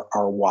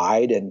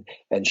wide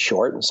and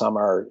short, and some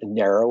are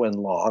narrow and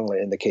long.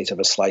 In the case of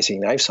a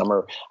slicing knife, some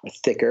are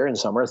thicker and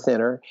some are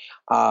thinner.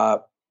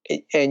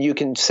 And you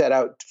can set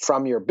out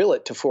from your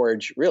billet to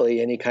forge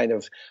really any kind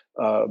of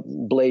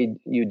blade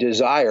you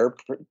desire,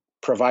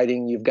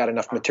 providing you've got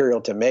enough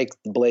material to make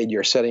the blade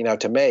you're setting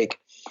out to make.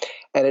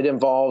 And it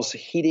involves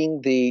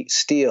heating the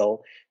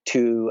steel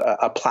to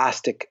a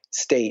plastic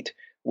state,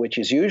 which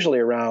is usually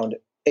around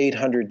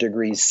 800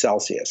 degrees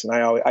Celsius. And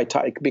I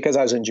because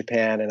I was in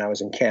Japan and I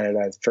was in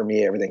Canada, for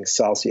me, everything's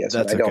Celsius.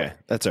 That's okay.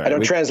 That's all right. I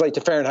don't translate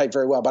to Fahrenheit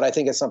very well, but I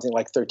think it's something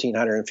like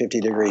 1350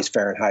 degrees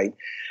Fahrenheit.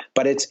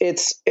 But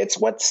it's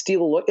what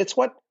steel, it's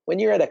what, when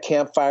you're at a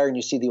campfire and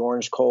you see the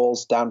orange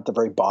coals down at the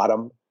very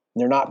bottom,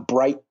 they're not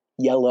bright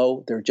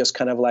yellow. They're just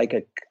kind of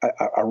like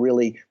a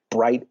really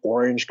bright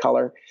orange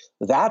color.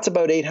 That's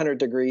about 800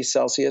 degrees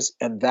Celsius.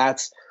 And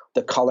that's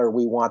the color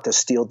we want the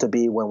steel to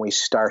be when we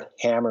start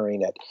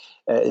hammering it.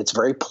 It's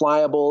very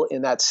pliable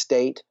in that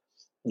state.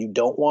 You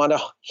don't want to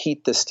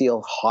heat the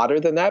steel hotter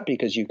than that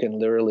because you can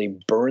literally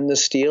burn the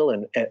steel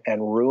and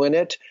ruin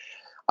it.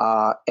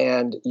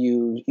 And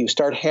you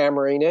start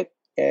hammering it,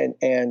 and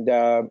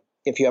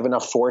if you have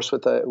enough force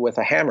with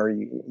a hammer,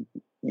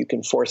 you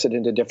can force it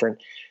into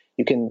different.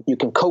 You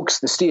can coax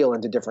the steel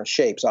into different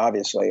shapes.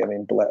 Obviously, I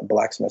mean,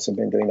 blacksmiths have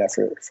been doing that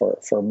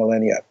for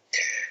millennia.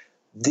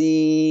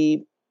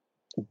 The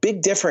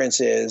big difference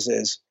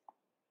is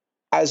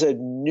as a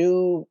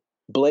new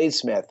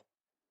bladesmith,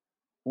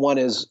 one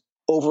is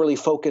overly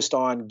focused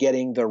on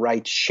getting the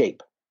right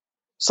shape.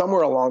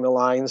 Somewhere along the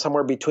line,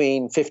 somewhere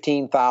between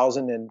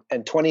 15,000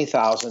 and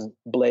 20,000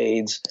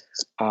 blades,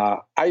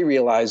 I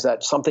realized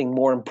that something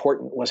more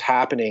important was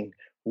happening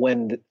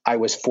when I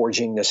was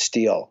forging the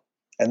steel,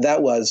 and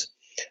that was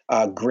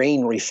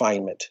grain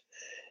refinement.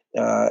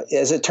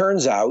 As it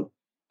turns out,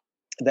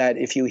 that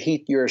if you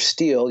heat your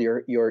steel,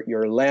 your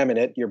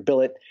laminate, your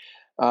billet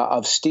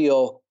of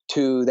steel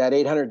to that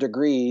 800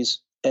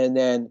 degrees, and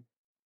then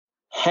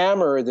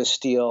hammer the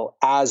steel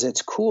as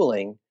it's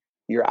cooling,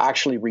 you're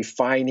actually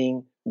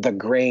refining the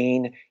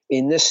grain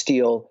in the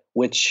steel,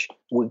 which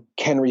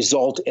can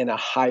result in a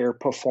higher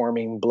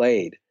performing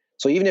blade.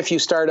 So even if you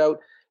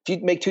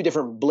make 2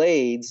 different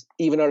blades,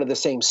 even out of the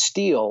same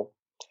steel,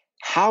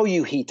 how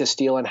you heat the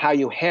steel and how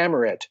you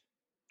hammer it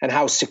and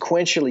how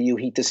sequentially you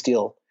heat the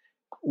steel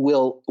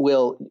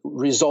will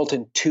result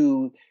in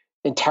 2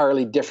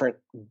 entirely different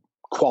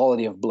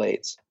quality of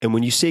blades. And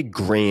when you say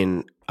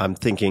grain, I'm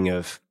thinking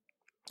of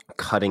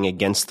cutting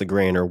against the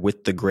grain or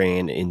with the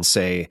grain in,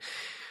 say,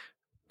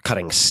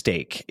 cutting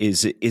steak.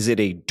 Is it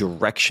a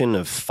direction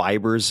of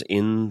fibers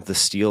in the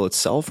steel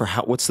itself, or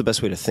what's the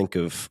best way to think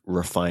of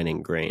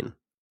refining grain?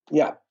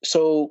 Yeah.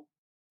 So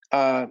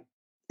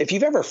if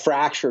you've ever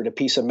fractured a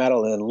piece of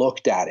metal and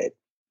looked at it,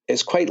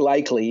 it's quite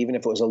likely, even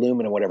if it was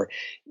aluminum or whatever,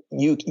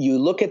 you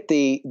look at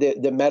the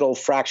metal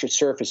fractured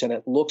surface and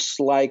it looks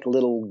like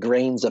little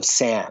grains of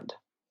sand.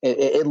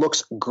 It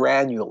looks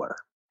granular.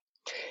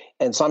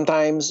 And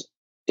sometimes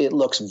it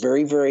looks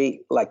very,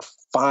 very like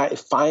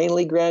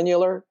finely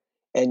granular,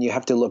 and you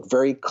have to look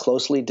very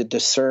closely to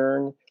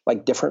discern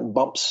like different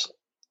bumps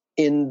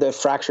in the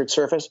fractured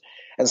surface.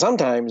 And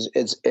sometimes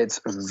it's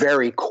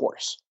very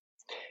coarse.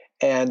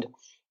 And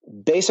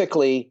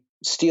basically,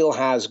 steel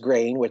has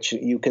grain, which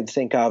you could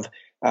think of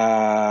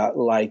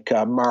like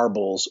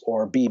marbles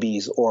or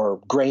BBs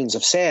or grains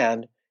of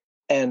sand.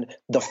 And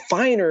the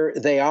finer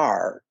they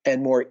are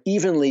and more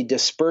evenly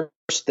dispersed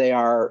they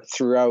are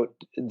throughout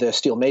the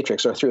steel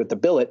matrix or throughout the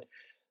billet,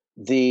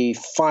 the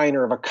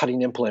finer of a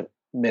cutting implement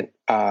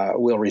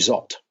will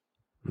result.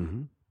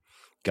 Mm-hmm.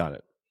 Got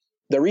it.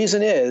 The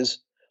reason is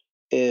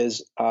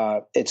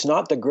it's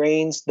not the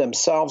grains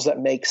themselves that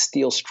make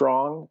steel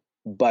strong,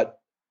 but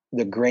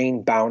the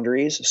grain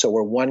boundaries. So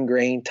where one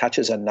grain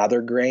touches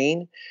another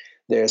grain,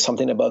 there's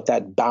something about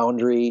that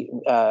boundary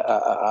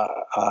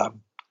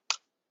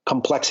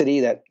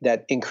complexity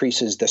that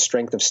increases the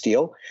strength of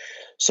steel.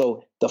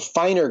 So the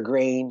finer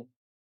grain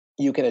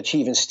you can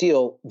achieve in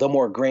steel, the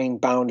more grain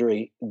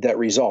boundary that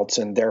results,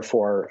 and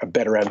therefore a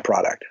better end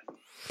product.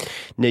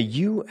 Now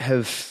you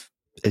have,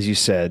 as you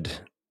said,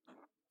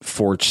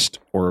 forged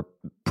or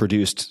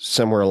produced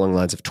somewhere along the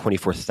lines of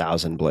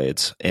 24,000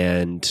 blades,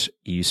 and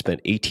you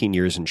spent 18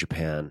 years in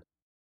Japan.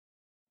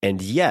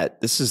 And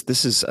yet, this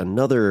is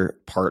another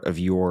part of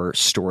your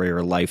story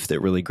or life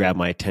that really grabbed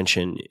my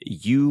attention.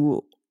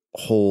 You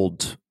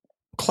hold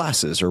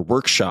classes or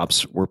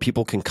workshops where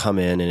people can come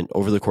in and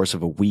over the course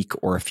of a week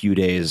or a few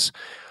days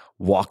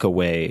walk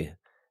away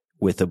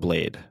with a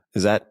blade.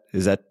 Is that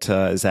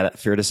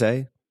fair to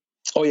say?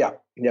 Oh yeah,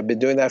 I've been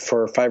doing that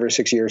for 5 or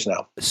 6 years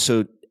now.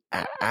 So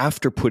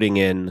after putting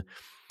in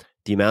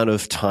the amount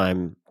of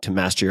time to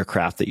master your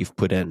craft that you've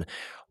put in,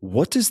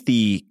 what does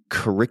the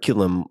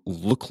curriculum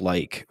look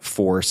like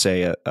for,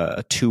 say,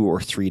 a 2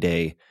 or 3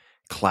 day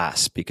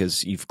class?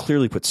 Because you've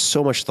clearly put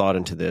so much thought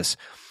into this.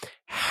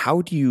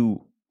 How do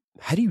you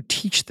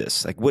teach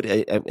this? Like what?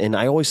 And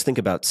I always think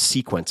about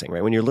sequencing,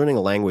 right? When you're learning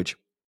a language,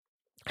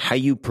 how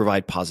you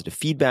provide positive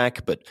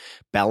feedback, but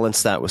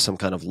balance that with some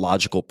kind of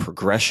logical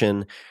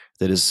progression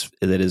that is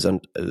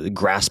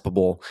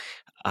graspable.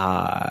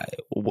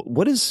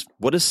 What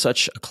does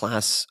such a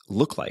class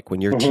look like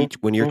when you're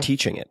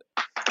teaching it?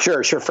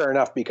 Sure, fair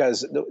enough.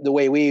 Because the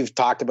way we've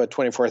talked about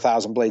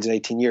 24,000 blades in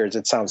 18 years,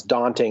 it sounds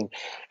daunting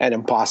and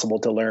impossible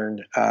to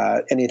learn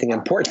anything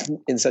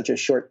important in such a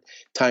short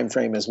time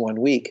frame as 1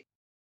 week.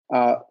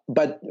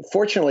 But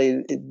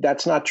fortunately,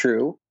 that's not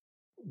true.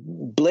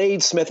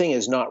 Bladesmithing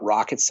is not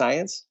rocket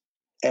science,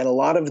 and a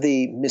lot of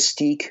the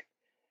mystique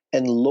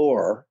and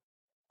lore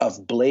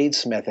of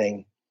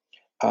bladesmithing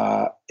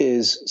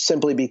is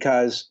simply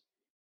because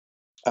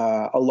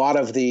a lot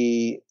of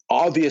the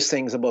obvious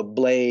things about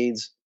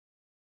blades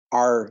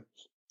are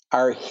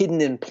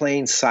hidden in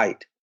plain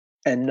sight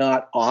and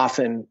not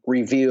often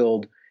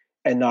revealed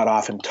and not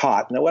often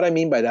taught. Now, what I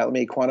mean by that, let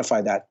me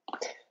quantify that.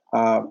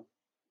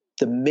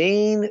 The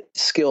main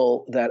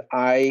skill that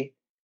I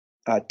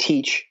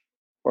teach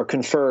or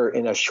confer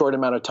in a short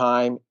amount of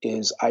time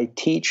is I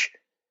teach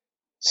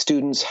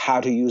students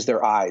how to use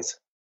their eyes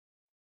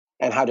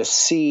and how to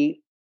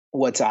see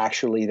what's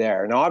actually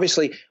there. Now,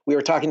 obviously, we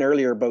were talking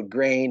earlier about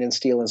grain and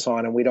steel and so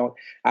on, and we don't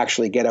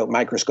actually get out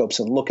microscopes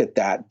and look at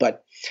that.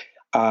 But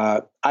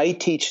I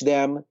teach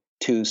them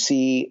to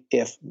see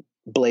if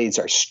blades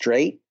are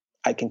straight.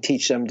 I can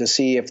teach them to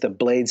see if the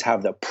blades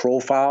have the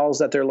profiles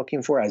that they're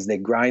looking for as they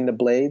grind the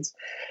blades.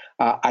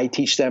 I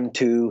teach them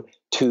to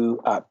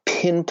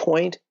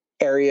pinpoint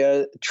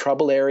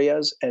trouble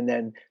areas, and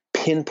then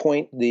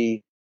pinpoint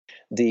the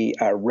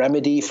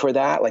remedy for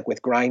that, like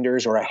with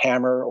grinders or a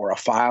hammer or a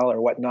file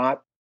or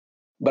whatnot.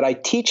 But I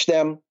teach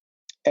them,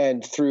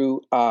 and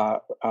through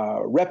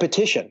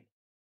repetition,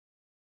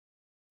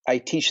 I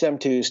teach them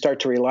to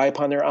start to rely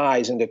upon their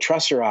eyes and to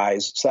trust their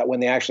eyes, so that when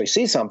they actually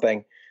see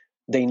something,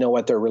 they know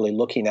what they're really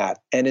looking at.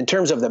 And in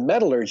terms of the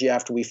metallurgy,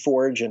 after we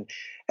forge and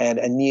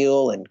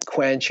anneal and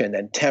quench and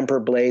then temper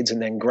blades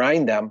and then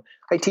grind them,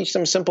 I teach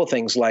them simple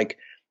things like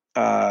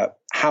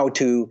how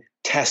to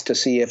test to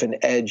see if an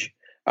edge,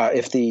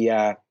 if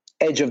the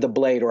edge of the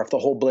blade or if the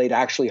whole blade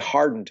actually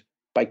hardened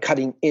by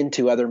cutting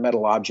into other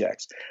metal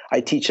objects.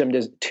 I teach them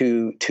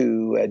to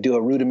do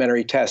a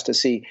rudimentary test to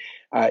see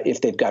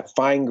if they've got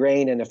fine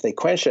grain, and if they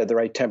quenched it at the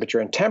right temperature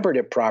and tempered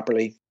it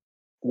properly,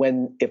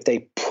 if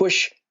they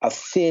push a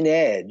thin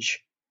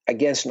edge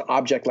against an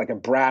object like a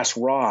brass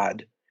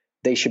rod,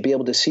 they should be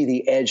able to see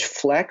the edge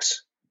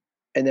flex.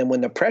 And then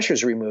when the pressure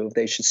is removed,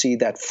 they should see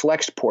that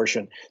flexed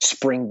portion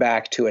spring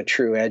back to a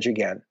true edge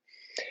again.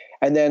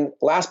 And then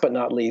last but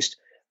not least,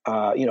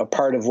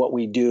 part of what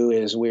we do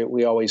is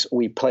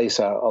we place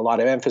a lot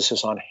of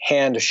emphasis on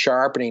hand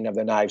sharpening of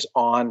the knives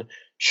on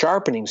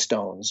sharpening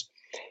stones.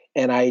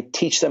 And I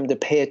teach them to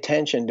pay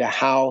attention to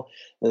how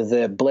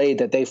the blade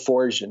that they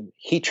forged and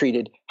heat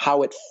treated,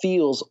 how it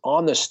feels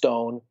on the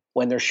stone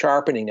when they're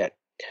sharpening it.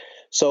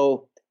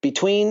 So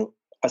between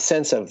a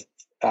sense of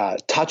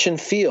touch and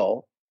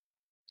feel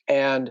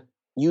and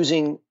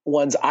using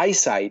one's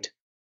eyesight,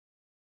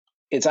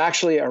 it's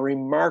actually a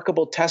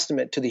remarkable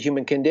testament to the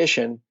human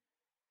condition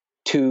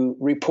to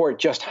report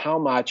just how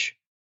much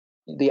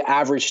the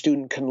average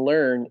student can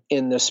learn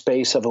in the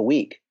space of a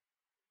week.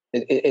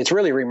 It's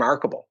really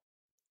remarkable.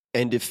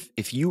 And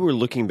if you were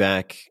looking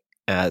back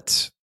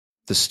at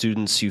the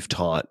students you've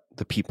taught,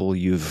 the people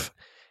you've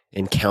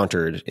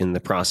encountered in the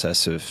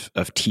process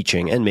of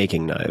teaching and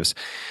making knives.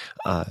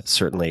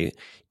 Certainly,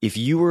 if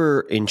you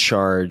were in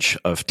charge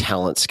of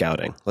talent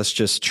scouting, let's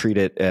just treat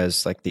it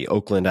as like the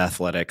Oakland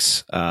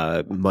Athletics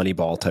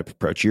Moneyball type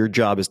approach. Your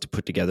job is to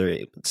put together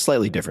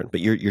slightly different, but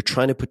you're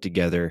trying to put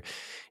together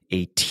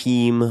a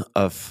team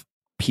of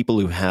people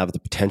who have the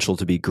potential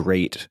to be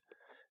great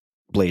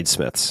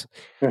bladesmiths.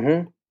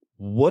 Mm-hmm.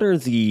 What are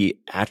the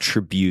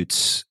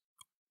attributes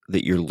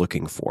that you're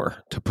looking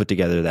for to put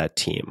together that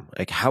team?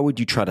 Like, how would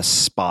you try to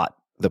spot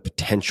the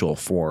potential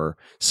for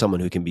someone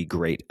who can be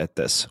great at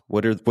this?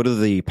 What are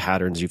the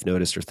patterns you've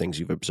noticed or things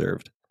you've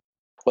observed?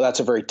 Well, that's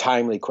a very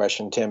timely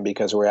question, Tim,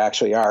 because we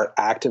actually are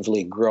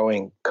actively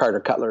growing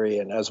Carter Cutlery.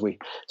 And as we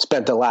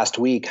spent the last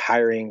week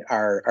hiring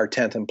our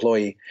 10th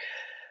employee.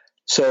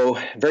 So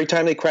very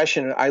timely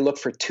question. I look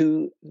for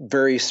two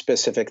very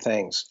specific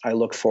things. I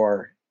look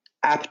for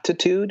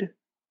aptitude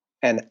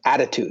and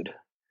attitude.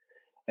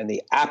 And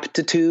the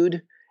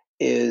aptitude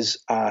is,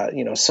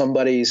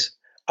 somebody's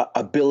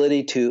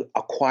ability to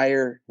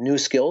acquire new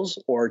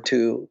skills or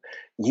to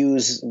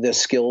use the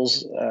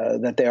skills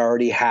that they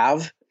already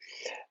have.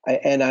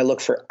 And I look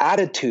for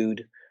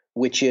attitude,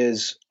 which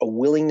is a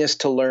willingness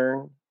to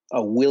learn,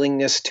 a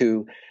willingness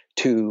to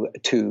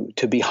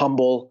be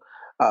humble,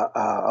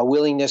 a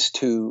willingness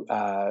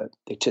to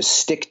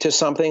stick to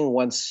something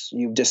once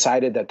you've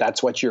decided that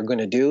that's what you're going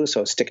to do.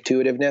 So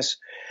stick-to-itiveness,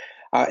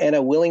 and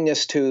a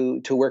willingness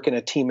to work in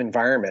a team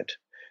environment.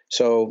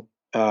 So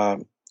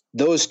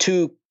those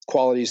two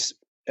qualities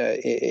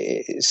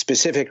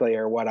specifically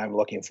are what I'm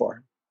looking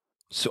for.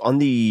 So on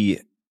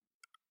the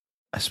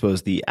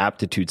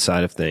aptitude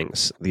side of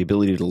things, the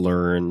ability to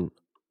learn,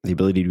 the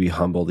ability to be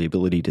humble, the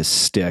ability to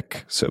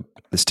stick, so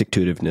the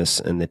stick-to-itiveness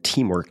and the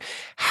teamwork,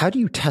 how do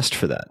you test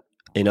for that?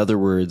 In other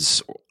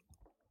words,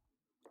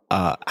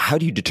 how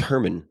do you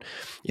determine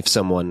if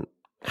someone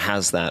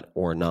has that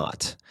or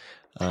not?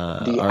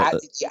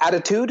 The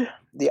attitude.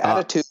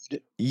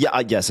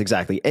 Yes,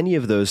 exactly. Any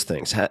of those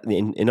things.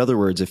 In other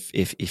words,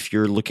 if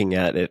you're looking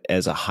at it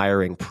as a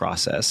hiring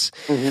process,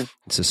 mm-hmm.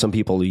 So some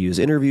people use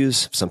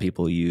interviews, some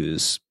people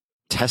use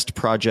test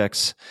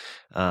projects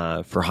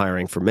for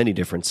hiring for many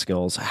different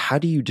skills. How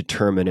do you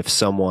determine if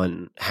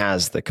someone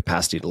has the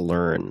capacity to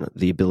learn,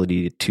 the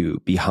ability to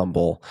be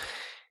humble,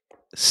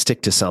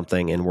 stick to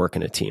something, and work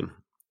in a team?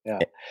 Yeah.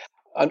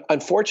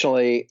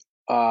 Unfortunately,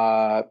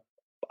 I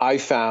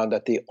found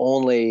that the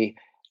only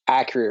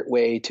accurate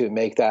way to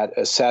make that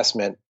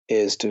assessment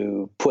is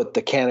to put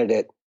the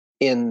candidate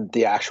in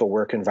the actual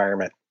work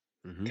environment.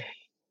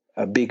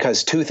 Mm-hmm.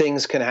 Because two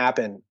things can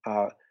happen.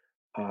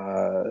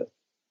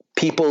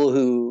 People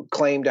who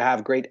claim to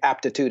have great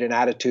aptitude and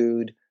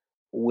attitude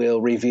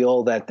will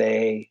reveal that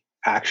they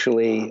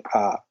actually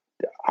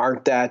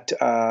aren't that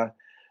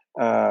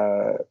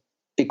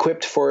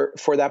equipped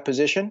for that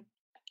position.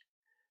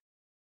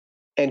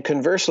 And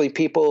conversely,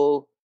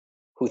 people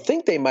who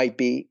think they might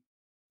be,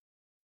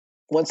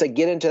 once they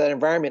get into that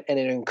environment and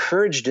are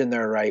encouraged in the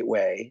right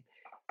way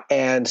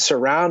and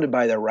surrounded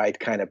by the right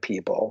kind of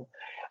people,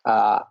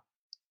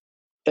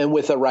 and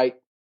with the right,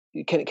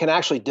 can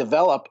actually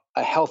develop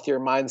a healthier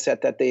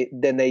mindset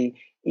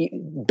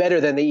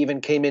better than they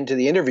even came into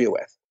the interview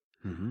with.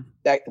 Mm-hmm.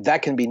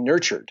 That can be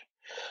nurtured.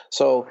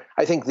 So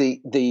I think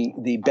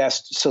the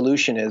best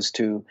solution is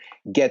to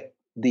get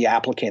the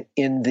applicant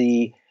in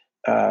the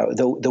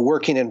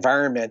working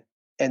environment,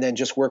 and then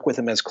just work with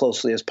them as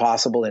closely as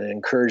possible and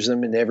encourage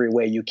them in every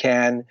way you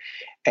can,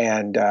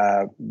 and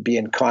be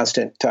in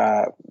constant,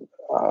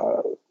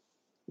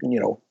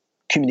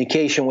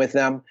 communication with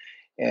them.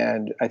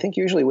 And I think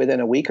usually within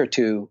a week or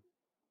two,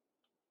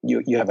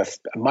 you have a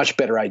much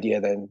better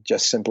idea than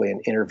just simply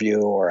an interview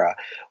or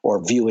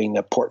viewing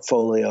the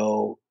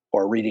portfolio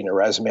or reading a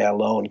resume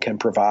alone can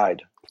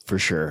provide. For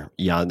sure.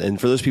 Yeah. And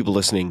for those people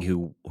listening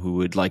who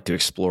would like to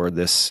explore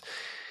this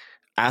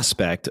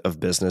aspect of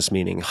business,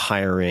 meaning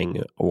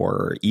hiring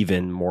or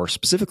even more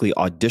specifically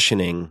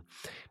auditioning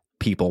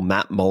people,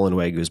 Matt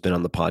Mullenweg, who's been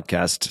on the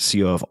podcast,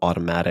 CEO of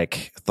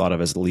Automatic, thought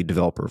of as the lead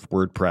developer of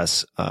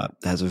WordPress,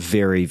 has a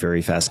very,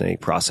 very fascinating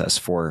process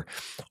for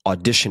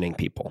auditioning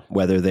people,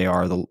 whether they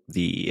are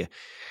the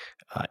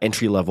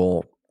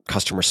entry-level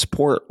customer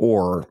support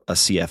or a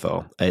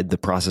CFO. The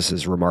process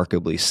is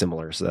remarkably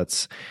similar. So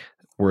that's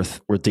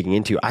worth digging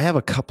into. I have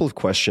a couple of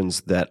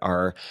questions that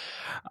are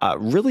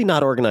really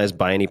not organized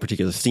by any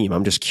particular theme.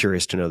 I'm just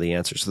curious to know the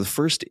answer. So the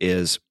first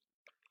is,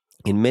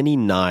 in many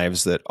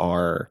knives that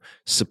are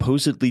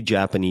supposedly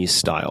Japanese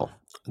style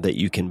that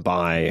you can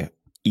buy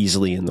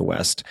easily in the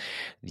West,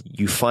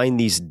 you find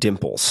these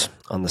dimples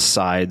on the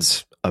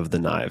sides of the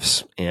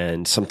knives.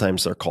 And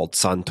sometimes they're called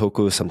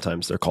santoku,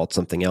 sometimes they're called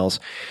something else.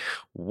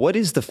 What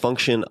are the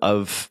functions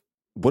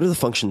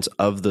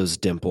of those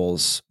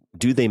dimples?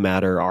 Do they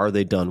matter? Are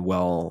they done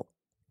well?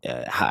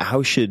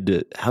 How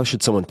should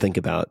someone think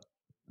about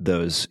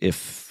those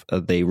if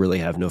they really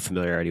have no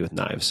familiarity with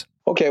knives?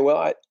 Okay,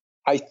 well,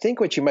 I think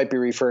what you might be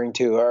referring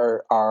to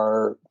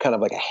are kind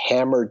of like a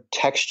hammered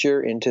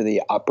texture into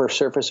the upper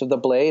surface of the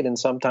blade, and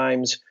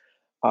sometimes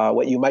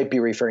What you might be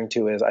referring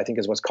to is, I think,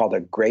 is what's called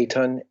a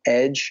graton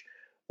edge,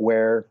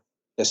 where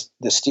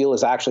the steel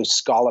is actually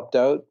scalloped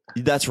out.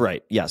 That's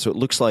right. Yeah. So it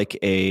looks like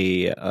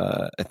I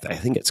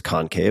think it's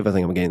concave. I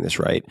think I'm getting this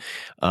right.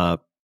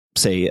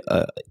 Say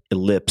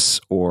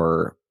ellipse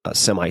or a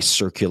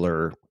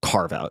semicircular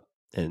carve out,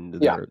 and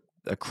they're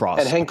across.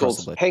 And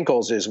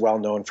Henkel's is well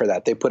known for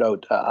that. They put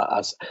out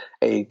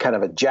a kind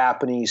of a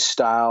Japanese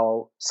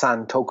style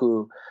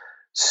santoku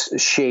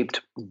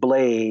shaped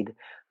blade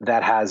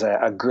that has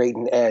a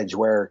graton edge,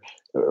 where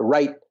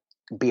right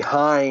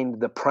behind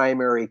the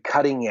primary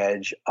cutting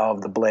edge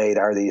of the blade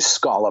are these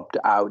scalloped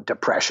out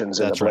depressions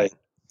in the blade.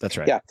 That's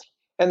right. Yeah.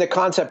 And the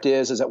concept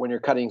is that when you're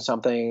cutting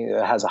something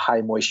that has a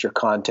high moisture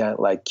content,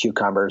 like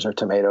cucumbers or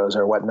tomatoes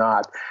or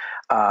whatnot,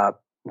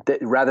 that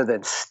rather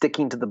than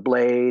sticking to the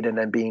blade and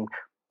then being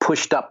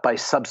pushed up by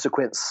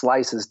subsequent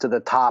slices to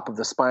the top of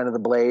the spine of the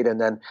blade and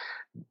then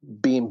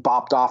being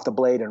bopped off the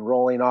blade and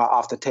rolling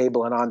off the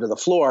table and onto the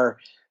floor,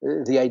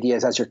 the idea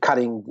is as you're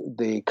cutting,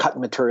 the cut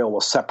material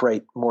will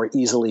separate more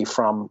easily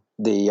from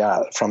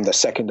the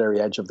secondary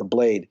edge of the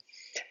blade.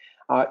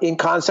 In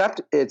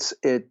concept,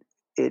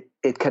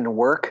 it can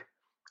work.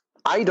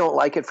 I don't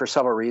like it for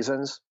several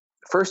reasons.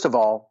 First of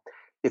all,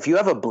 if you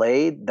have a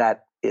blade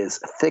that is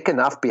thick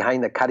enough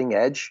behind the cutting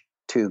edge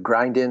to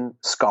grind in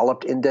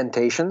scalloped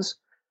indentations,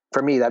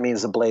 for me, that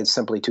means the blade's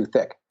simply too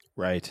thick.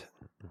 Right.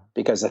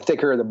 Because the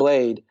thicker the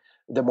blade,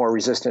 the more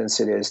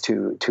resistance it is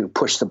to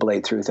push the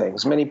blade through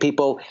things. Many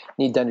people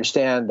need to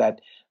understand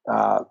that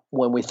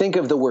when we think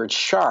of the word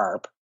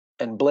sharp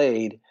and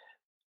blade,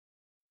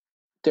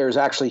 there's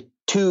actually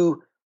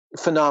two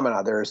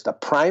phenomena. There's the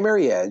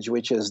primary edge,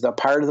 which is the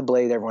part of the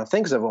blade everyone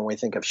thinks of when we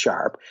think of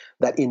sharp,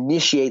 that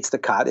initiates the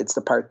cut. It's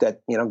the part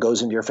that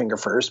goes into your finger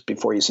first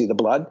before you see the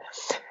blood.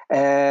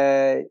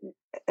 And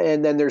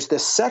then there's the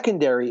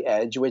secondary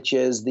edge, which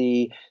is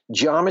the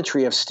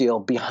geometry of steel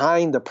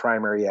behind the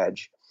primary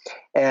edge.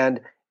 And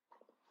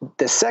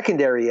the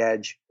secondary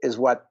edge is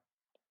what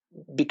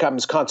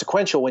becomes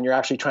consequential when you're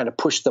actually trying to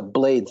push the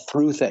blade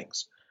through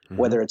things,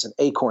 whether it's an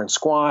acorn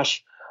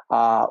squash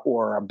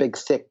or a big,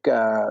 thick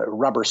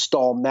rubber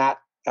stall mat,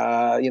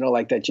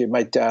 like that you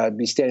might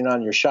be standing on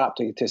in your shop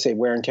to save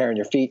wear and tear on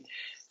your feet.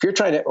 If you're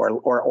trying to,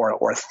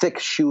 or thick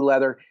shoe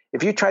leather,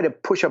 if you try to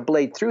push a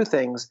blade through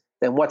things,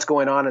 then what's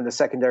going on in the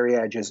secondary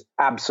edge is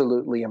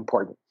absolutely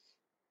important.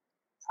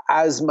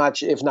 As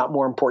much, if not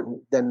more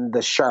important, than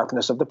the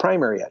sharpness of the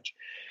primary edge.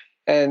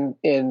 And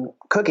in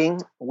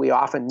cooking, we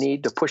often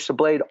need to push the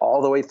blade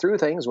all the way through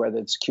things, whether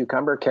it's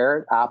cucumber,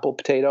 carrot, apple,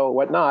 potato,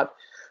 whatnot.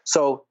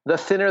 So the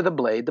thinner the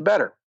blade, the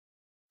better.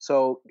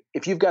 So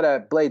if you've got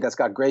a blade that's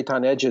got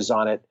graton edges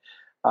on it,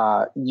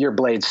 your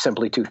blade's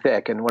simply too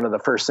thick. And one of the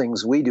first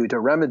things we do to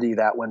remedy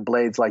that when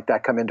blades like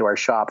that come into our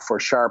shop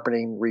for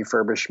sharpening,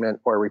 refurbishment,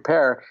 or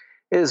repair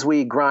is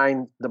we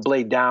grind the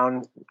blade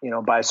down,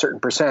 by a certain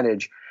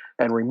percentage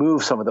and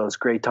remove some of those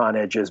graton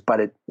edges, but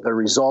the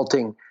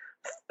resulting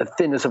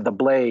thinness of the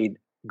blade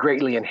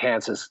greatly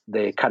enhances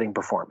the cutting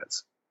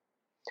performance.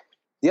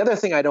 The other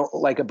thing I don't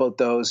like about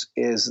those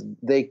is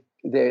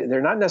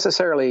they're not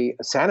necessarily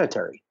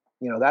sanitary.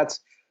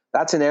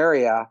 That's an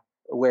area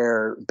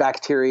where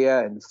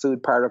bacteria and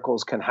food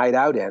particles can hide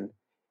out in.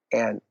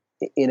 And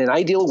in an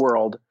ideal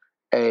world,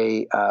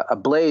 a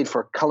blade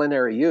for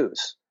culinary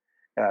use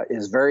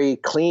is very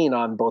clean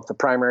on both the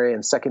primary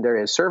and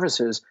secondary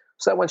surfaces,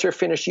 so that once you're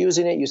finished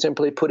using it, you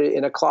simply put it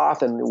in a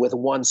cloth, and with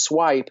one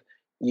swipe,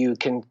 you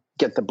can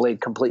get the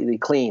blade completely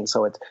clean.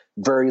 So it's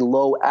very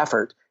low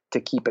effort to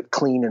keep it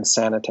clean and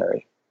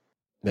sanitary.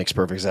 Makes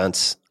perfect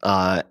sense.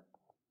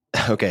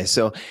 Okay,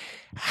 so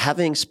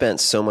having spent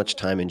so much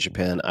time in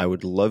Japan, I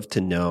would love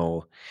to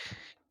know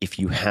if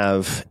you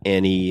have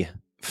any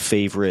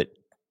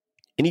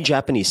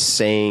Japanese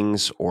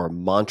sayings or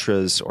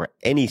mantras or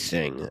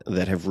anything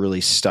that have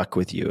really stuck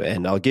with you.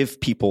 And I'll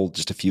give people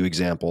just a few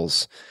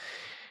examples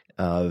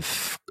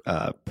of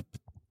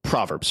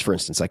proverbs, for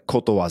instance, like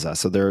kotowaza.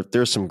 So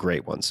there's some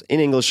great ones in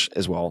English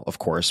as well, of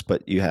course,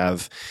 but you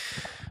have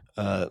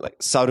like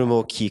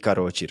sarumo ki kara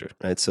ochiru,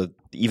 right? So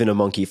even a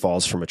monkey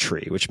falls from a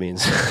tree, which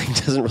means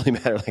it doesn't really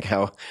matter like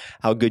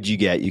how good you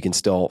get, you can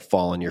still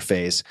fall on your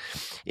face.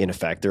 In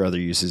effect, there are other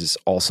uses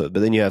also.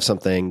 But then you have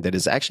something that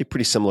is actually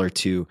pretty similar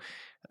to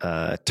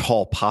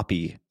tall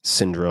poppy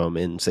syndrome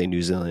in, say,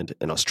 New Zealand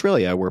and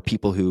Australia, where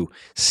people who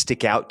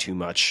stick out too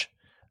much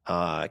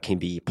can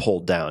be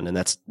pulled down, and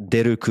that's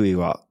derukui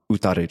wa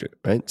utareru,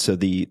 right? So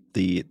the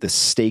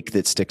stake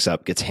that sticks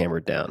up gets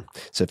hammered down.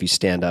 So if you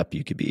stand up,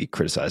 you could be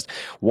criticized.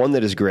 One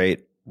that is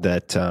great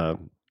that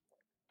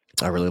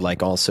I really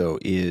like also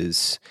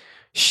is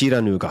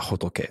shiranu ga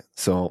hotoke.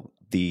 So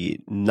the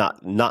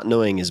not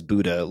knowing is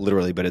Buddha,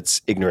 literally, but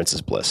it's ignorance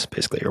is bliss,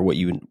 basically, or what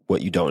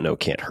you don't know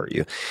can't hurt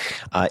you.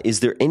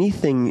 Is there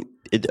anything?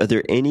 Are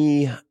there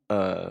any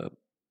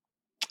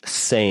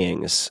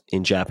sayings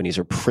in Japanese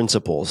or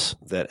principles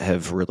that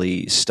have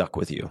really stuck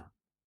with you?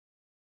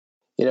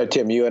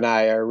 Tim, you and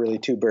I are really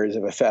two birds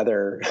of a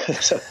feather.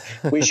 So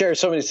we share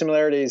so many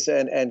similarities,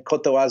 and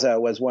kotowaza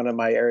was one of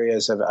my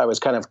areas of, I was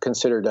kind of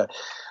considered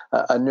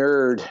a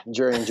nerd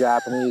during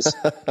Japanese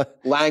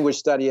language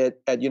study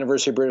at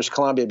University of British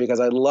Columbia because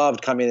I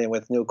loved coming in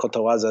with new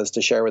kotowazas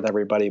to share with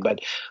everybody. But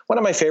one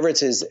of my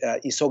favorites is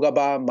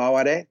isogaba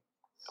maware.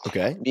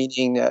 Okay.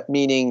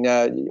 Meaning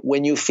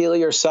when you feel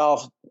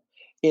yourself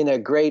in a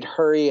great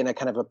hurry and a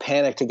kind of a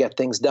panic to get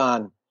things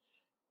done,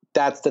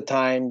 that's the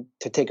time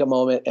to take a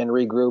moment and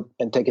regroup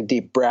and take a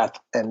deep breath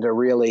and to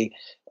really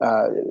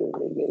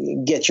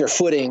get your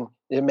footing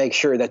to make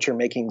sure that you're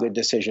making good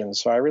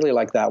decisions. So I really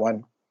like that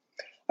one.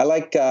 I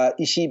like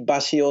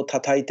ishi-bashi o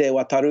tataite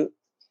wataru,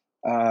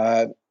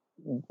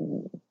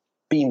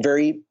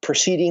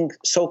 proceeding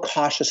so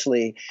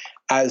cautiously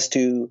as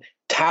to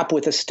tap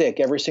with a stick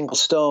every single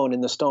stone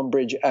in the stone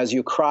bridge as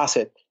you cross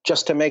it,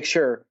 just to make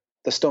sure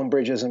the stone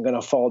bridge isn't going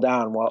to fall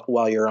down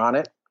while you're on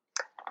it.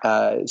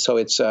 So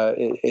it's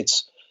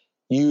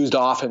used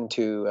often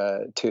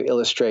to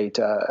illustrate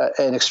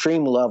an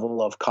extreme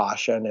level of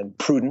caution and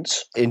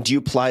prudence. And do you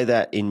apply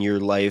that in your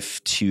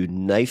life to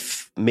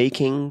knife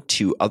making,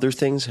 to other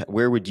things?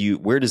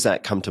 Where does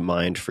that come to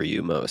mind for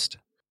you most?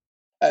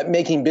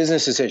 Making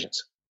business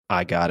decisions.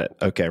 I got it.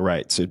 Okay,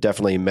 right. So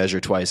definitely measure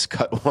twice,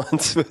 cut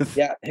once.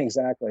 Yeah,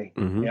 exactly.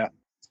 Mm-hmm. Yeah,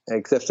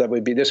 except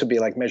this would be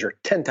like measure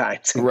 10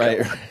 times.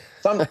 Right.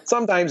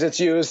 Sometimes it's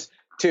used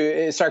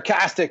to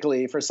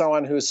sarcastically for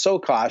someone who's so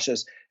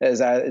cautious as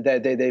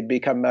that they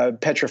become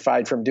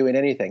petrified from doing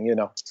anything.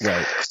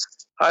 Right.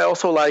 I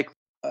also like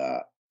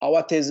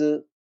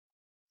awatezu,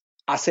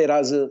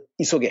 aserazu,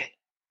 isoge.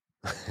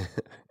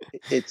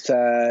 It's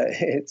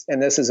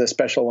and this is a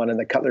special one in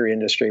the cutlery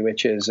industry,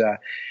 which is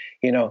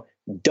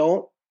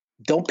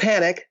don't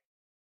panic,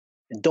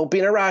 and don't be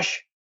in a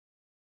rush,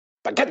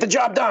 but get the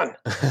job done.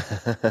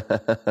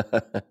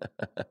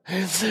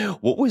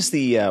 What was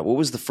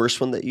the first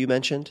one that you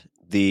mentioned?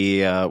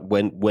 The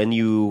when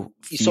you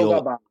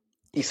feel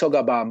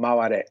isogaba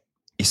maware.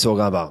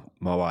 Isogaba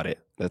maware.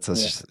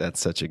 That's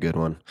such a good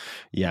one.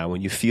 Yeah,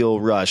 when you feel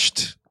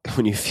rushed,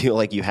 when you feel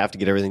like you have to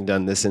get everything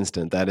done this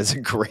instant, that is a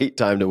great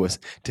time to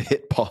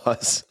hit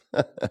pause.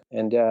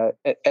 And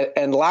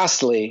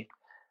lastly,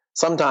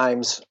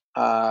 sometimes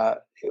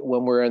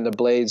when we're in the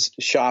blades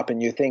shop and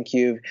when you think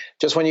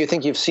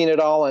you've seen it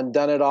all and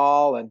done it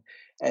all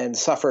and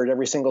suffered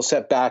every single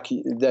setback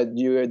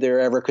that there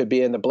ever could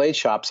be in the blade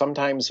shop,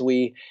 sometimes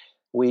we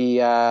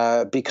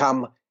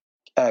become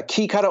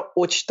kikara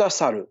ochita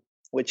saru,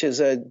 which is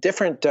a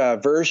different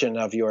version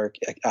of your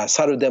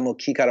saru demo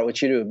kikara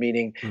ochiru,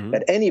 meaning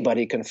that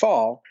anybody can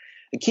fall.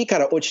 The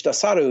kikara ochita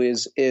saru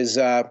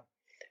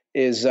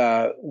is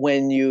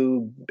when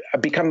you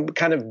become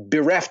kind of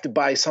bereft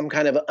by some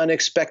kind of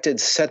unexpected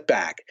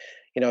setback,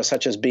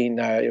 such as being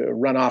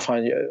run off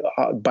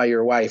by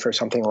your wife or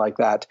something like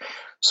that.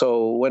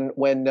 So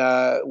when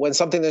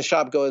something in the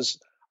shop goes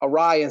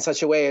awry in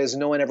such a way as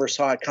no one ever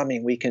saw it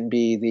coming, we can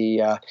be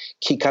the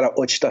kikara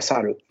ochita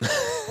saru.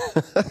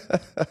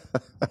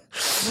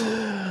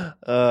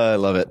 I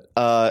love it.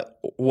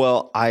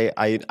 Well,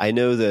 I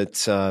know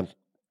that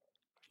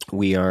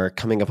we are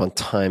coming up on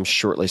time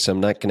shortly, so I'm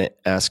not going to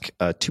ask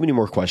too many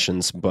more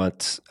questions,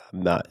 but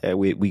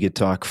we could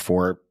talk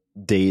for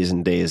days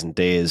and days and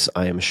days,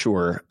 I am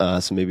sure.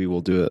 So maybe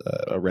we'll do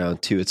a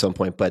round two at some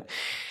point. But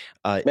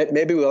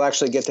maybe we'll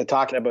actually get to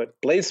talking about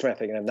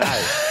bladesmithing and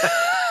knives.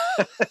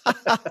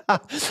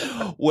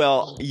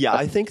 Well, yeah,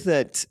 I think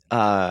that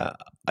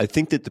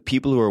the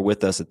people who are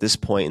with us at this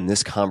point in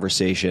this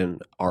conversation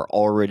are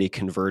already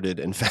converted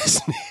and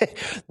fascinated.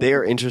 They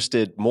are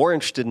more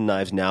interested in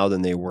knives now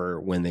than they were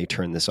when they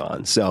turned this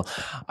on. So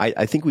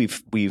I think we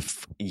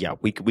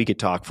could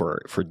talk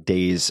for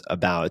days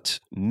about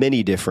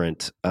many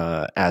different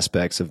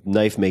aspects of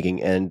knife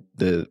making and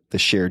the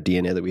shared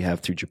DNA that we have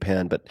through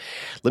Japan. But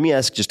let me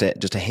ask just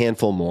a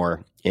handful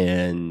more.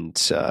 And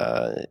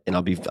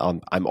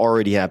I'm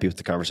already happy with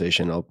the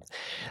conversation.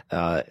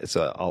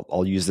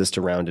 I'll use this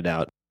to round it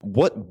out.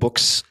 What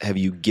books have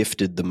you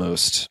gifted the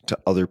most to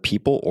other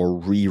people or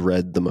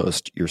reread the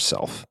most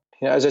yourself?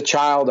 As a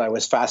child, I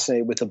was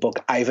fascinated with the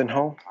book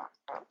Ivanhoe,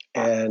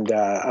 and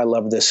I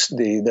love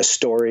the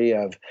story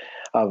of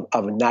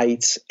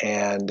knights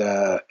and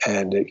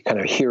kind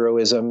of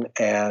heroism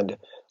and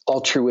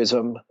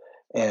altruism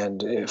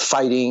and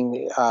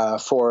fighting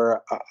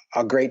for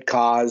a great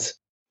cause.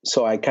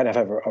 So I kind of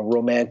have a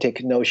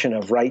romantic notion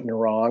of right and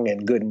wrong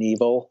and good and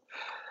evil.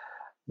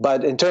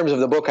 But in terms of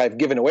the book I've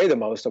given away the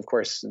most, of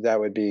course, that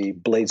would be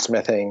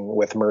Bladesmithing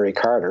with Murray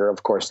Carter,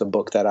 of course, the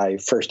book that I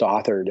first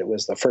authored. It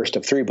was the first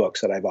of 3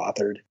 books that I've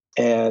authored.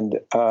 And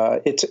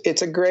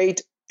it's a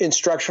great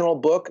instructional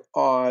book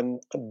on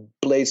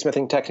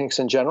bladesmithing techniques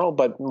in general,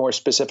 but more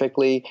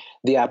specifically,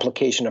 the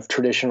application of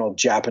traditional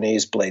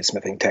Japanese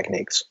bladesmithing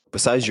techniques.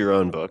 Besides your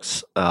own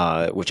books,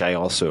 which I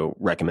also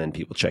recommend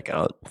people check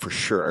out for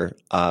sure,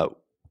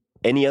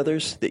 any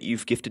others that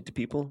you've gifted to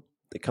people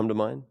that come to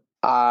mind?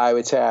 I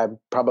would say I'm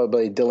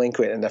probably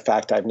delinquent in the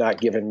fact I've not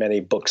given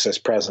many books as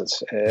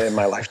presents in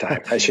my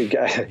lifetime. I should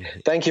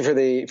thank you for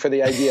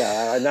the idea.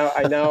 I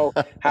now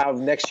have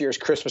next year's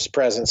Christmas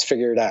presents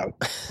figured out.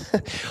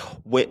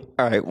 Wait,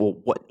 all right.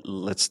 Well,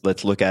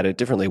 let's look at it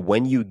differently.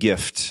 When you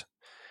gift,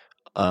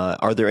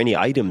 Are there any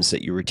items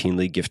that you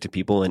routinely gift to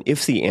people? And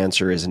if the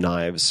answer is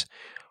knives,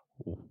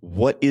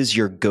 what is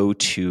your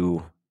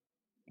go-to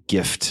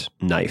gift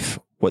knife?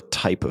 What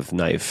type of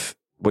knife?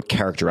 What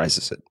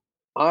characterizes it?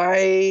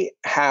 I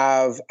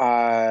have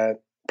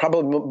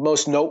probably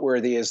most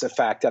noteworthy is the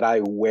fact that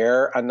I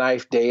wear a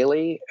knife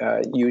daily,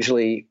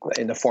 usually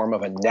in the form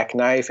of a neck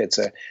knife. It's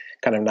a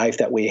kind of knife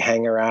that we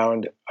hang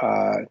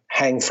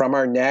from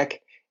our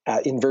neck,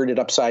 inverted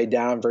upside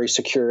down very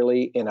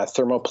securely in a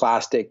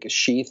thermoplastic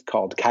sheath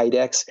called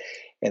Kydex.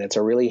 And it's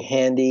a really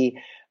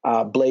handy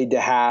blade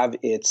to have.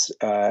 It's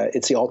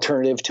the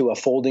alternative to a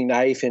folding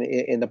knife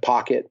in the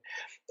pocket.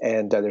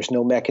 And there's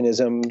no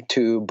mechanism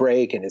to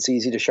break, and it's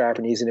easy to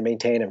sharpen, easy to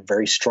maintain, and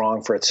very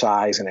strong for its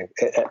size and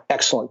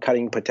excellent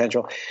cutting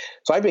potential.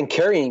 So I've been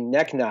carrying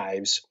neck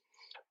knives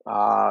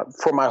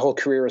for my whole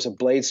career as a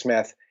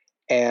bladesmith,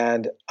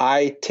 and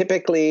I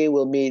typically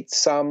will meet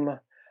some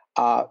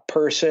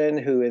person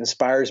who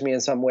inspires me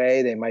in some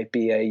way. They might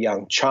be a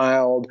young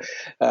child,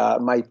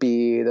 might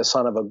be the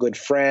son of a good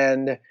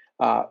friend.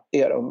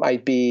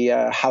 Might be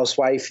a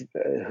housewife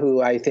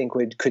who I think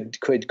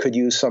could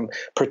use some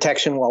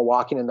protection while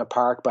walking in the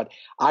park. But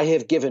I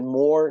have given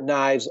more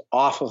knives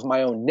off of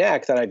my own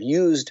neck that I've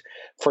used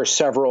for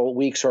several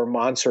weeks or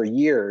months or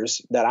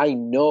years that I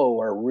know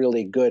are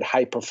really good,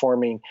 high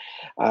performing,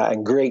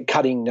 and great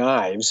cutting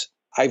knives.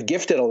 I've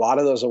gifted a lot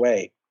of those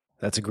away.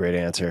 That's a great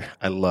answer.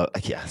 I love,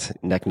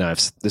 neck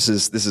knives. This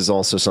is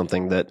also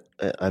something that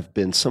I've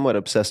been somewhat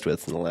obsessed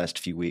with in the last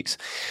few weeks.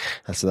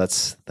 So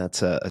that's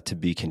to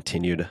be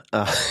continued.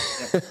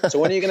 So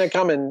when are you going to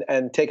come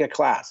and take a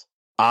class?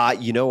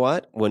 You know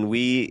what? When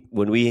we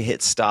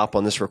hit stop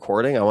on this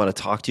recording, I want to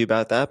talk to you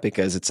about that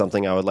because it's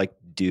something I would like to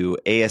do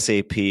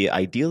ASAP,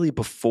 ideally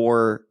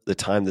before the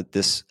time that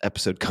this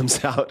episode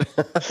comes out,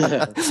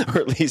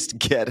 or at least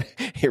get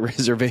a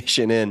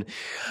reservation in.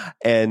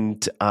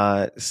 And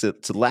so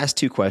the last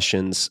two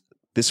questions.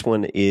 This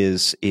one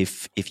is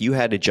if you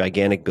had a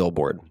gigantic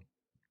billboard,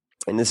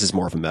 and this is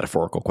more of a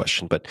metaphorical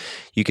question, but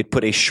you could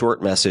put a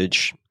short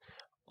message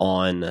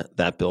on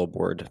that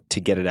billboard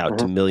to get it out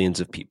to millions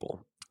of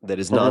people that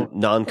is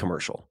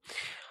non-commercial.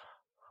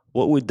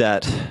 What would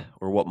that,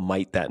 or what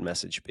might that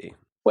message be?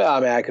 Well,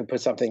 I mean, I could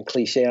put something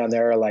cliche on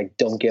there like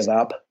 "Don't give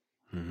up."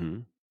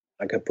 Mm-hmm.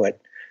 I could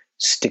put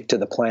 "Stick to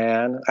the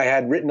plan." I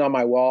had written on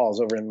my walls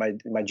over in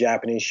my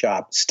Japanese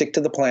shop, "Stick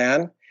to the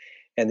plan,"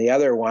 and the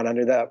other one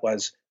under that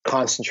was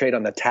 "Concentrate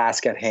on the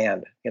task at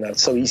hand."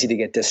 It's so easy to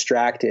get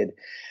distracted,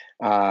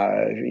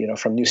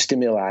 from new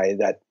stimuli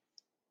that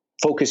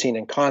focusing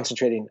and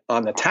concentrating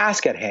on the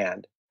task at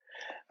hand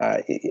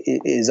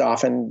is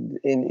often,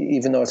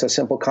 even though it's a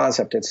simple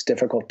concept, it's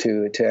difficult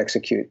to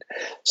execute.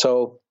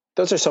 So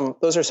those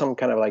are some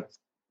kind of like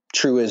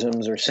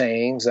truisms or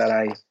sayings that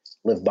I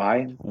live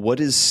by. What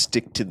does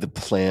stick to the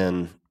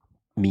plan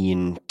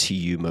mean to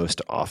you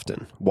most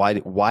often?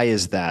 Why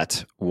is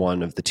that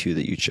one of the two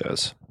that you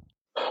chose?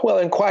 Well,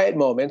 in quiet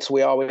moments,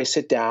 we always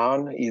sit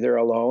down, either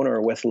alone or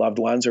with loved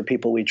ones or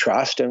people we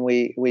trust, and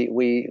we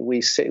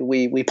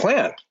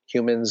plan.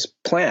 Humans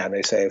plan.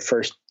 They say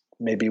first,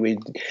 maybe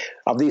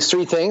of these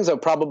three things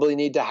that probably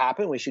need to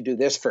happen, we should do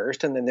this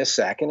first, and then this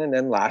second, and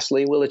then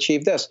lastly, we'll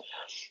achieve this.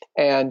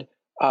 And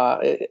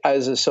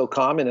as is so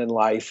common in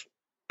life,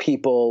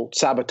 people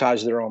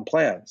sabotage their own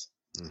plans.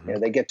 Mm-hmm.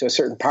 They get to a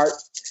certain part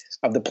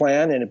of the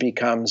plan, and it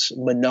becomes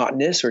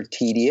monotonous or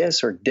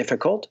tedious or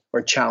difficult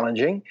or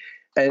challenging.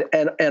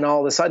 And all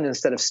of a sudden,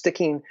 instead of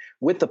sticking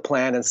with the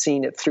plan and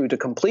seeing it through to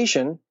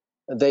completion,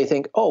 they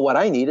think, "Oh, what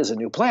I need is a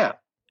new plan."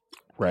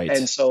 Right.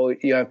 And so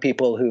you have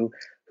people who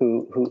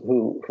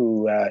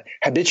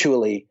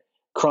habitually,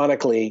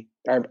 chronically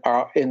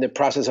are in the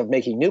process of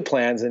making new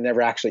plans and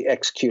never actually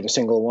execute a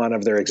single one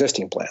of their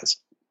existing plans.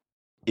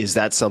 Is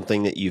that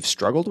something that you've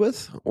struggled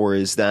with, or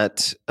is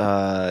that?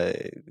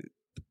 It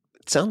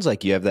sounds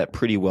like you have that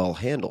pretty well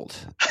handled.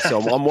 So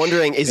I'm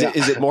wondering, is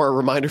it more a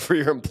reminder for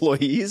your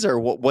employees, or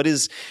what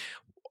is?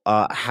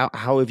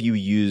 How have you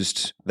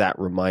used that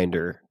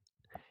reminder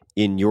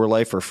in your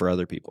life or for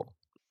other people?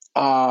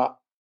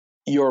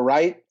 You're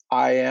right.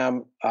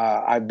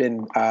 I've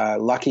been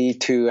lucky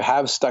to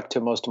have stuck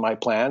to most of my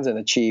plans and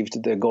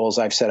achieved the goals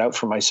I've set out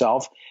for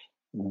myself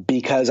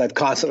because I've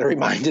constantly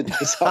reminded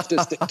myself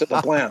to stick to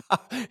the plan.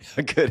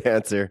 A good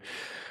answer.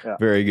 Yeah.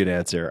 Very good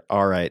answer.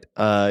 All right.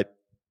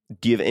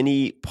 Do you have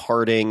any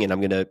parting, and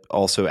I'm going to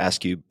also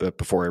ask you,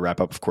 before I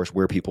wrap up, of course,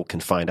 where people can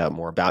find out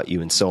more about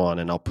you and so on,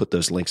 and I'll put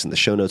those links in the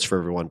show notes for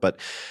everyone, but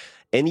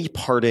any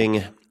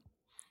parting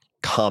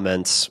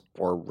comments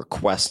or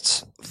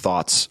requests,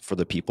 thoughts for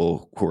the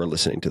people who are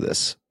listening to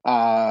this?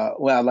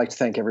 Well, I'd like to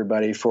thank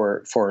everybody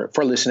for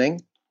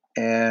listening.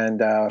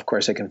 And of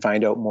course, I can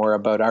find out more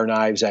about our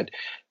knives at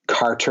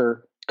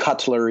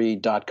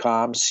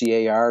CarterCutlery.com,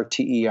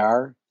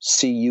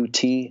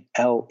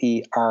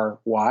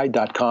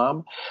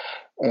 CarterCutlery.com.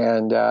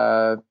 And,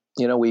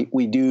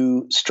 we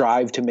do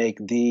strive to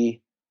make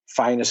the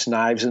finest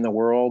knives in the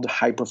world,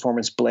 high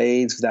performance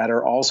blades that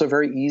are also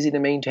very easy to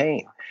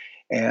maintain.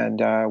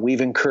 And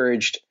we've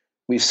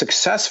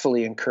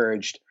successfully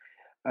encouraged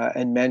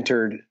and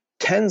mentored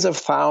tens of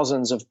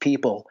thousands of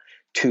people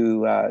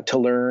to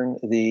learn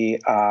the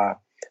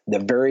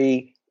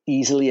very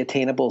easily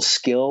attainable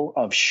skill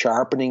of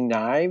sharpening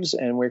knives,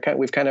 and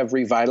we've kind of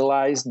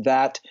revitalized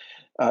that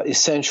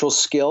essential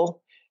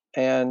skill,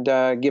 and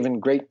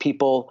given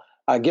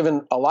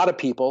a lot of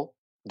people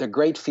the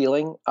great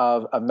feeling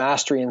of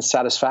mastery and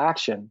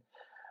satisfaction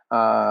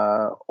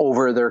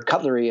over their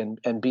cutlery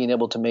and being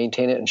able to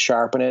maintain it and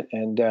sharpen it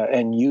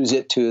and use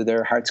it to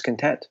their heart's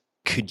content.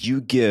 Could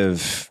you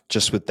give,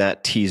 just with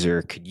that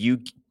teaser, could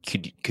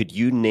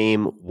you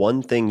name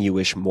one thing you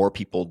wish more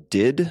people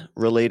did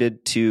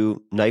related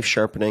to knife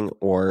sharpening,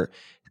 or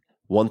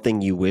one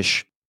thing you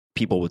wish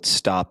people would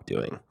stop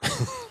doing?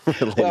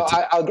 Well,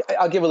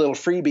 I'll give a little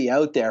freebie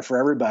out there for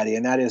everybody,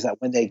 and that is that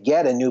when they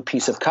get a new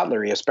piece of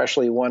cutlery,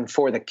 especially one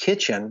for the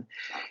kitchen,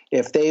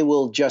 if they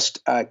will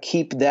just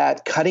keep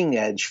that cutting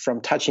edge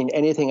from touching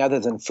anything other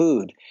than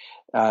food,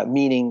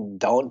 meaning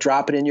don't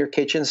drop it in your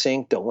kitchen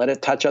sink, don't let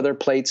it touch other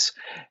plates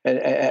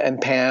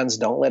and pans,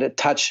 don't let it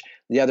touch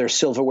the other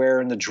silverware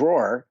in the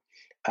drawer,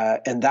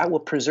 and that will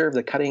preserve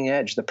the cutting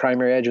edge, the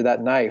primary edge of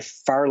that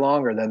knife, far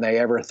longer than they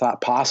ever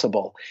thought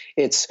possible.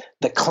 It's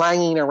the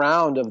clanging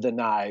around of the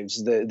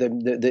knives,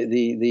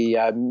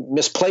 the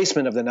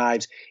misplacement of the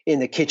knives in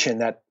the kitchen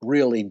that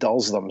really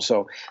dulls them.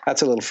 So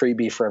that's a little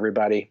freebie for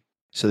everybody.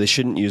 So they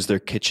shouldn't use their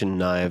kitchen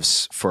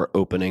knives for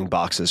opening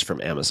boxes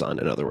from Amazon,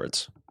 in other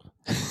words.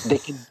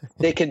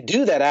 They can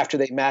do that after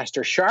they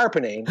master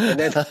sharpening, and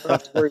then they don't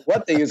have to worry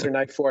what they use their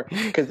knife for,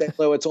 because they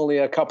know it's only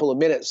a couple of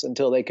minutes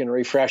until they can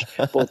refresh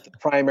both the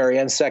primary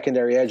and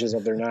secondary edges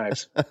of their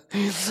knives.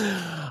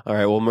 All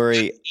right, well,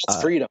 Murray,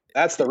 that's freedom.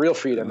 That's the real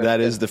freedom.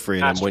 That is the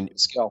freedom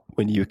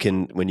when you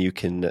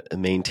can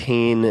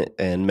maintain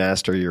and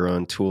master your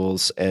own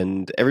tools.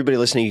 And everybody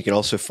listening, you can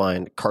also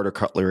find Carter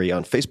Cutlery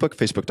on Facebook,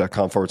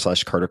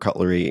 facebook.com/Carter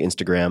Cutlery,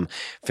 Instagram,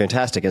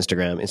 fantastic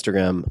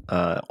Instagram,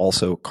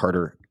 also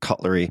Carter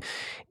Cutlery.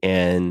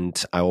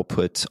 And I will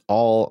put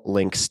all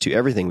links to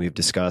everything we've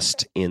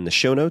discussed in the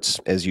show notes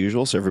as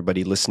usual. So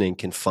everybody listening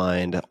can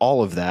find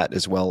all of that,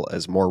 as well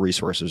as more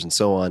resources and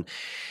so on,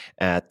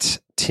 at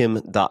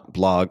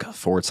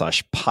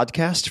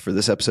tim.blog/podcast for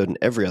this episode and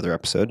every other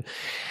episode.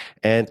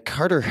 And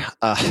Carter,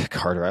 I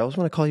always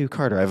want to call you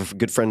Carter. I have a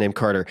good friend named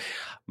Carter.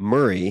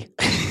 Murray,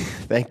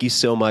 thank you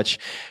so much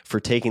for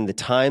taking the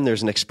time.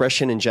 There's an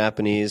expression in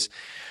Japanese,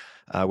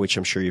 which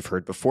I'm sure you've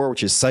heard before,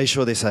 which is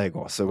saisho de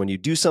saigo. So when you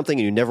do something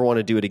and you never want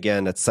to do it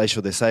again, that's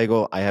saisho de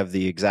saigo. I have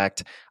the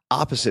exact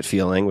opposite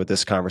feeling with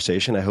this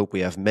conversation. I hope we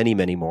have many,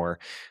 many more.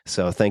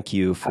 So thank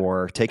you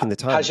for taking the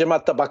time.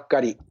 Hajimatta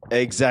bakkari.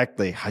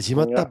 Exactly.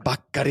 Hajimatta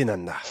bakkari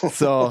nanda.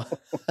 So,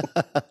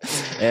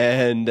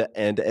 and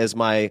as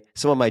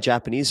some of my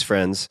Japanese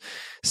friends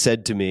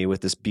said to me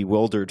with this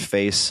bewildered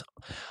face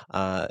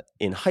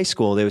in high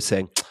school, they would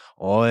say,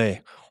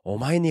 "Oi,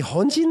 omae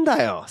Nihonjin da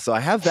yo." So I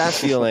have that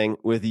feeling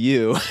with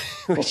you,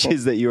 which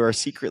is that you are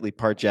secretly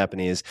part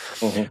Japanese,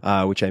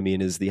 which I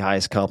mean is the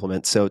highest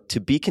compliment. So to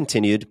be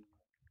continued.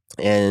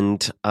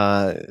 And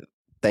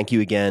thank you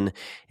again.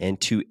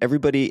 And to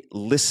everybody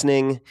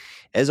listening,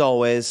 as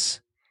always,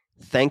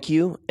 thank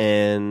you,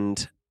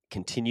 and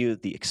continue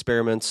the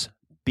experiments.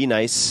 Be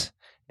nice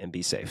and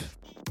be safe.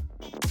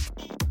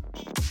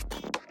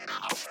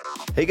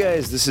 Hey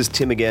guys, this is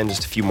Tim again.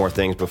 Just a few more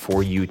things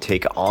before you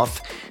take off.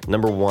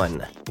 Number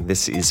one,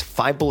 this is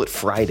 5 Bullet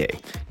Friday.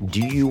 Do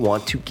you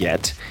want to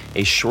get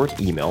a short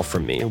email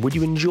from me? Would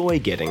you enjoy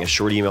getting a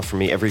short email from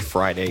me every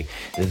Friday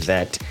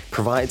that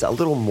provides a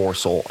little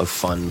morsel of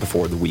fun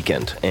before the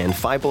weekend? And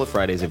 5 Bullet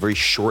Friday is a very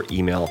short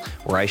email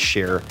where I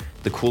share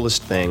the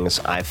coolest things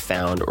I've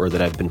found or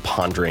that I've been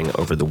pondering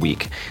over the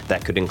week.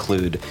 That could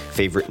include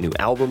favorite new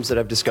albums that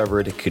I've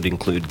discovered. It could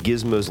include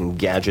gizmos and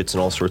gadgets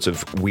and all sorts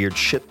of weird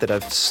shit that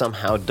I've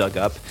somehow dug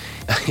up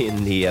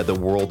in the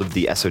world of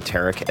the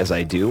esoteric as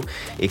I do.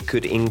 It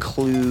could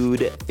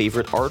include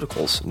favorite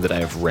articles that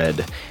I've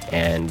read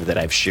and that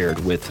I've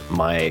shared with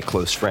my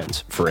close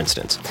friends, for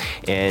instance.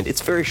 And it's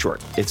very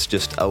short. It's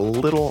just a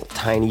little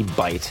tiny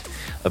bite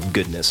of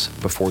goodness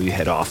before you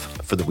head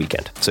off for the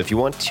weekend. So if you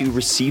want to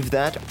receive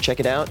that,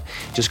 check it out.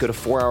 Just go to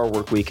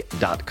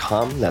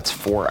 4hourworkweek.com. That's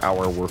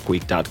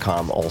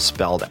 4hourworkweek.com, all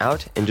spelled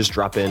out, and just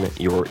drop in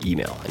your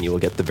email and you will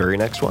get the very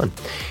next one.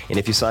 And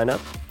if you sign up,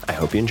 I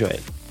hope you enjoy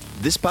it.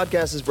 This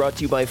podcast is brought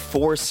to you by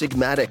Four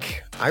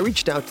Sigmatic. I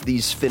reached out to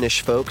these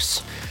Finnish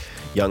folks,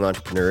 young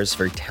entrepreneurs,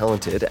 very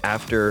talented,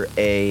 after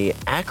a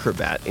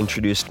acrobat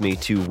introduced me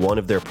to one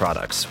of their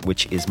products,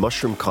 which is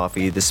mushroom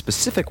coffee. The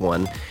specific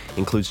one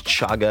includes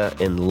chaga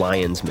and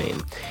lion's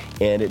mane,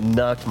 and it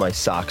knocked my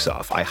socks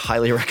off. I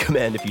highly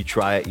recommend, if you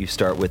try it, you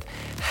start with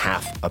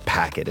half a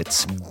packet.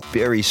 It's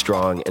very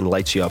strong and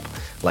lights you up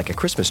like a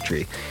Christmas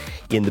tree.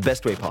 in the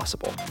best way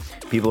possible.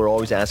 People are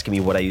always asking me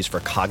what I use for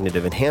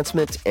cognitive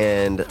enhancement,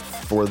 and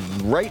for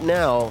right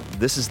now,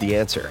 this is the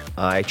answer.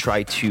 I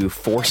try to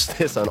force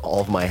this on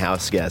all of my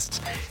house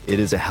guests. It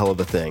is a hell of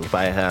a thing. If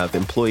I have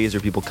employees or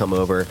people come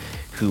over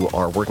who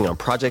are working on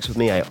projects with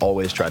me, I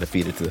always try to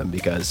feed it to them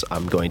because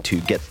I'm going to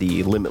get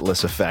the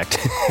limitless effect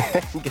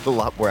and get a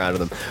lot more out of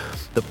them.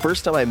 The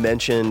first time I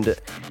mentioned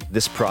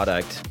this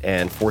product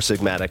and Four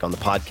Sigmatic on the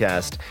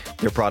podcast,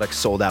 their product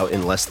sold out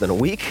in less than a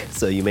week,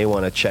 so you may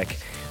want to check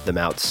them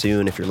out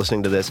soon if you're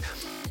listening to this.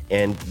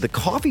 And the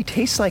coffee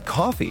tastes like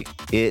coffee.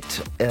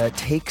 It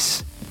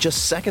takes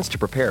just seconds to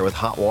prepare with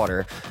hot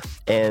water,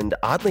 and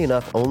oddly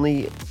enough,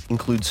 only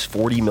includes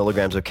 40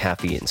 milligrams of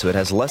caffeine, so it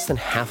has less than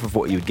half of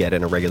what you would get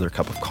in a regular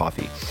cup of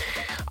coffee.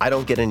 I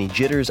don't get any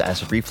jitters,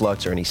 acid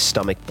reflux, or any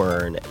stomach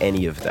burn,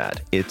 any of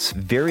that. It's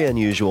very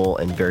unusual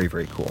and very,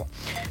 very cool.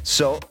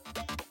 So,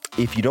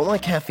 if you don't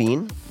like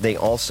caffeine, they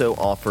also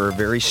offer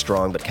very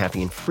strong but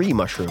caffeine-free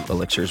mushroom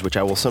elixirs, which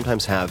I will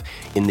sometimes have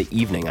in the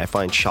evening. I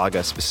find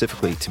chaga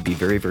specifically to be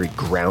very, very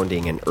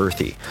grounding and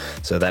earthy.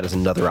 So that is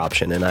another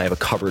option. And I have a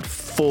cupboard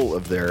full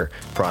of their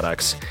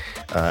products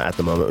at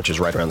the moment, which is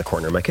right around the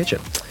corner of my kitchen.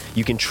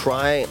 You can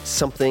try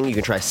something. You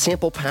can try a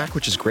sample pack,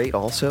 which is great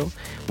also,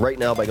 right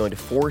now by going to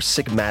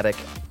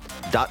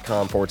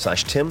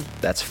foursigmatic.com/Tim.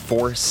 That's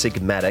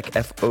foursigmatic,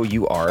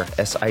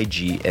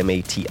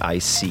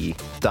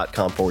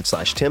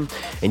 foursigmatic.com/Tim,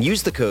 and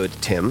use the code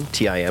TIM,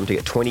 TIM, to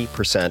get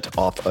 20%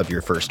 off of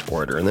your first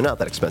order. And they're not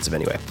that expensive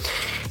anyway.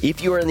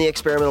 If you are in the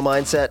experimental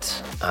mindset,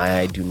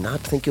 I do not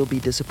think you'll be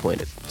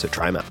disappointed. So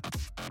try them out.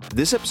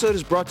 This episode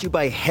is brought to you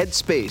by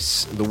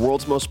Headspace, the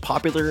world's most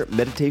popular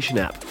meditation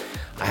app.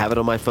 I have it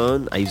on my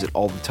phone. I use it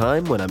all the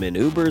time when I'm in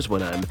Ubers,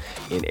 when I'm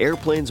in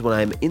airplanes, when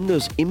I'm in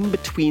those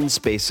in-between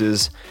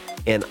spaces,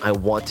 and I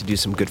want to do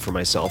some good for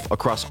myself.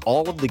 Across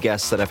all of the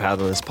guests that I've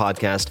had on this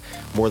podcast,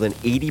 more than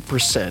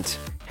 80%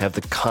 have the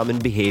common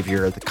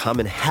behavior, the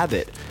common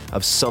habit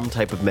of some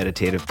type of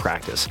meditative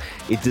practice.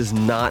 It does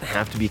not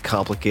have to be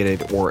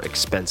complicated or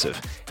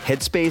expensive.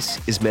 Headspace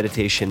is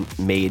meditation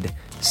made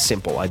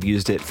simple. I've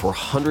used it for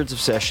hundreds of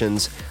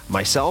sessions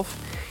myself.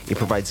 It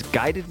provides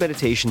guided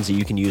meditations that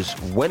you can use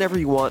whenever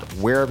you want,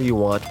 wherever you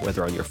want,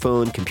 whether on your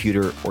phone,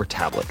 computer, or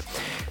tablet.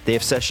 They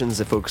have sessions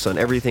that focus on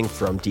everything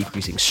from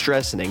decreasing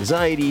stress and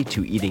anxiety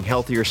to eating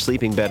healthier,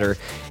 sleeping better,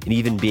 and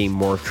even being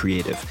more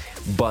creative.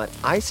 But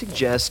I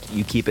suggest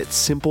you keep it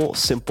simple,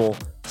 simple,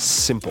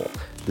 simple.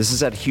 This has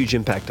had a huge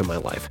impact on my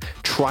life.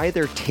 Try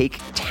their Take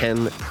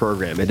 10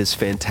 program. It is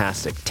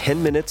fantastic.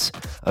 10 minutes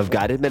of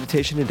guided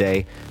meditation a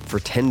day for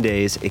 10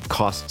 days. It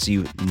costs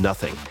you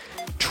nothing.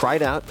 Try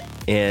it out,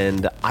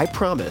 and I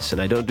promise,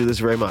 and I don't do this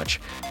very much,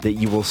 that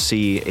you will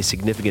see a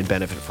significant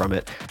benefit from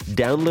it.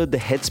 Download the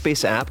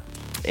Headspace app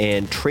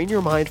and train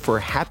your mind for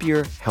a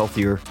happier,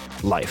 healthier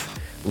life.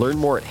 Learn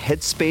more at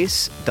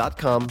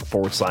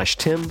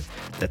headspace.com/Tim.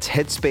 That's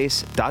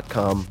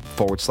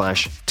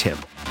headspace.com/Tim.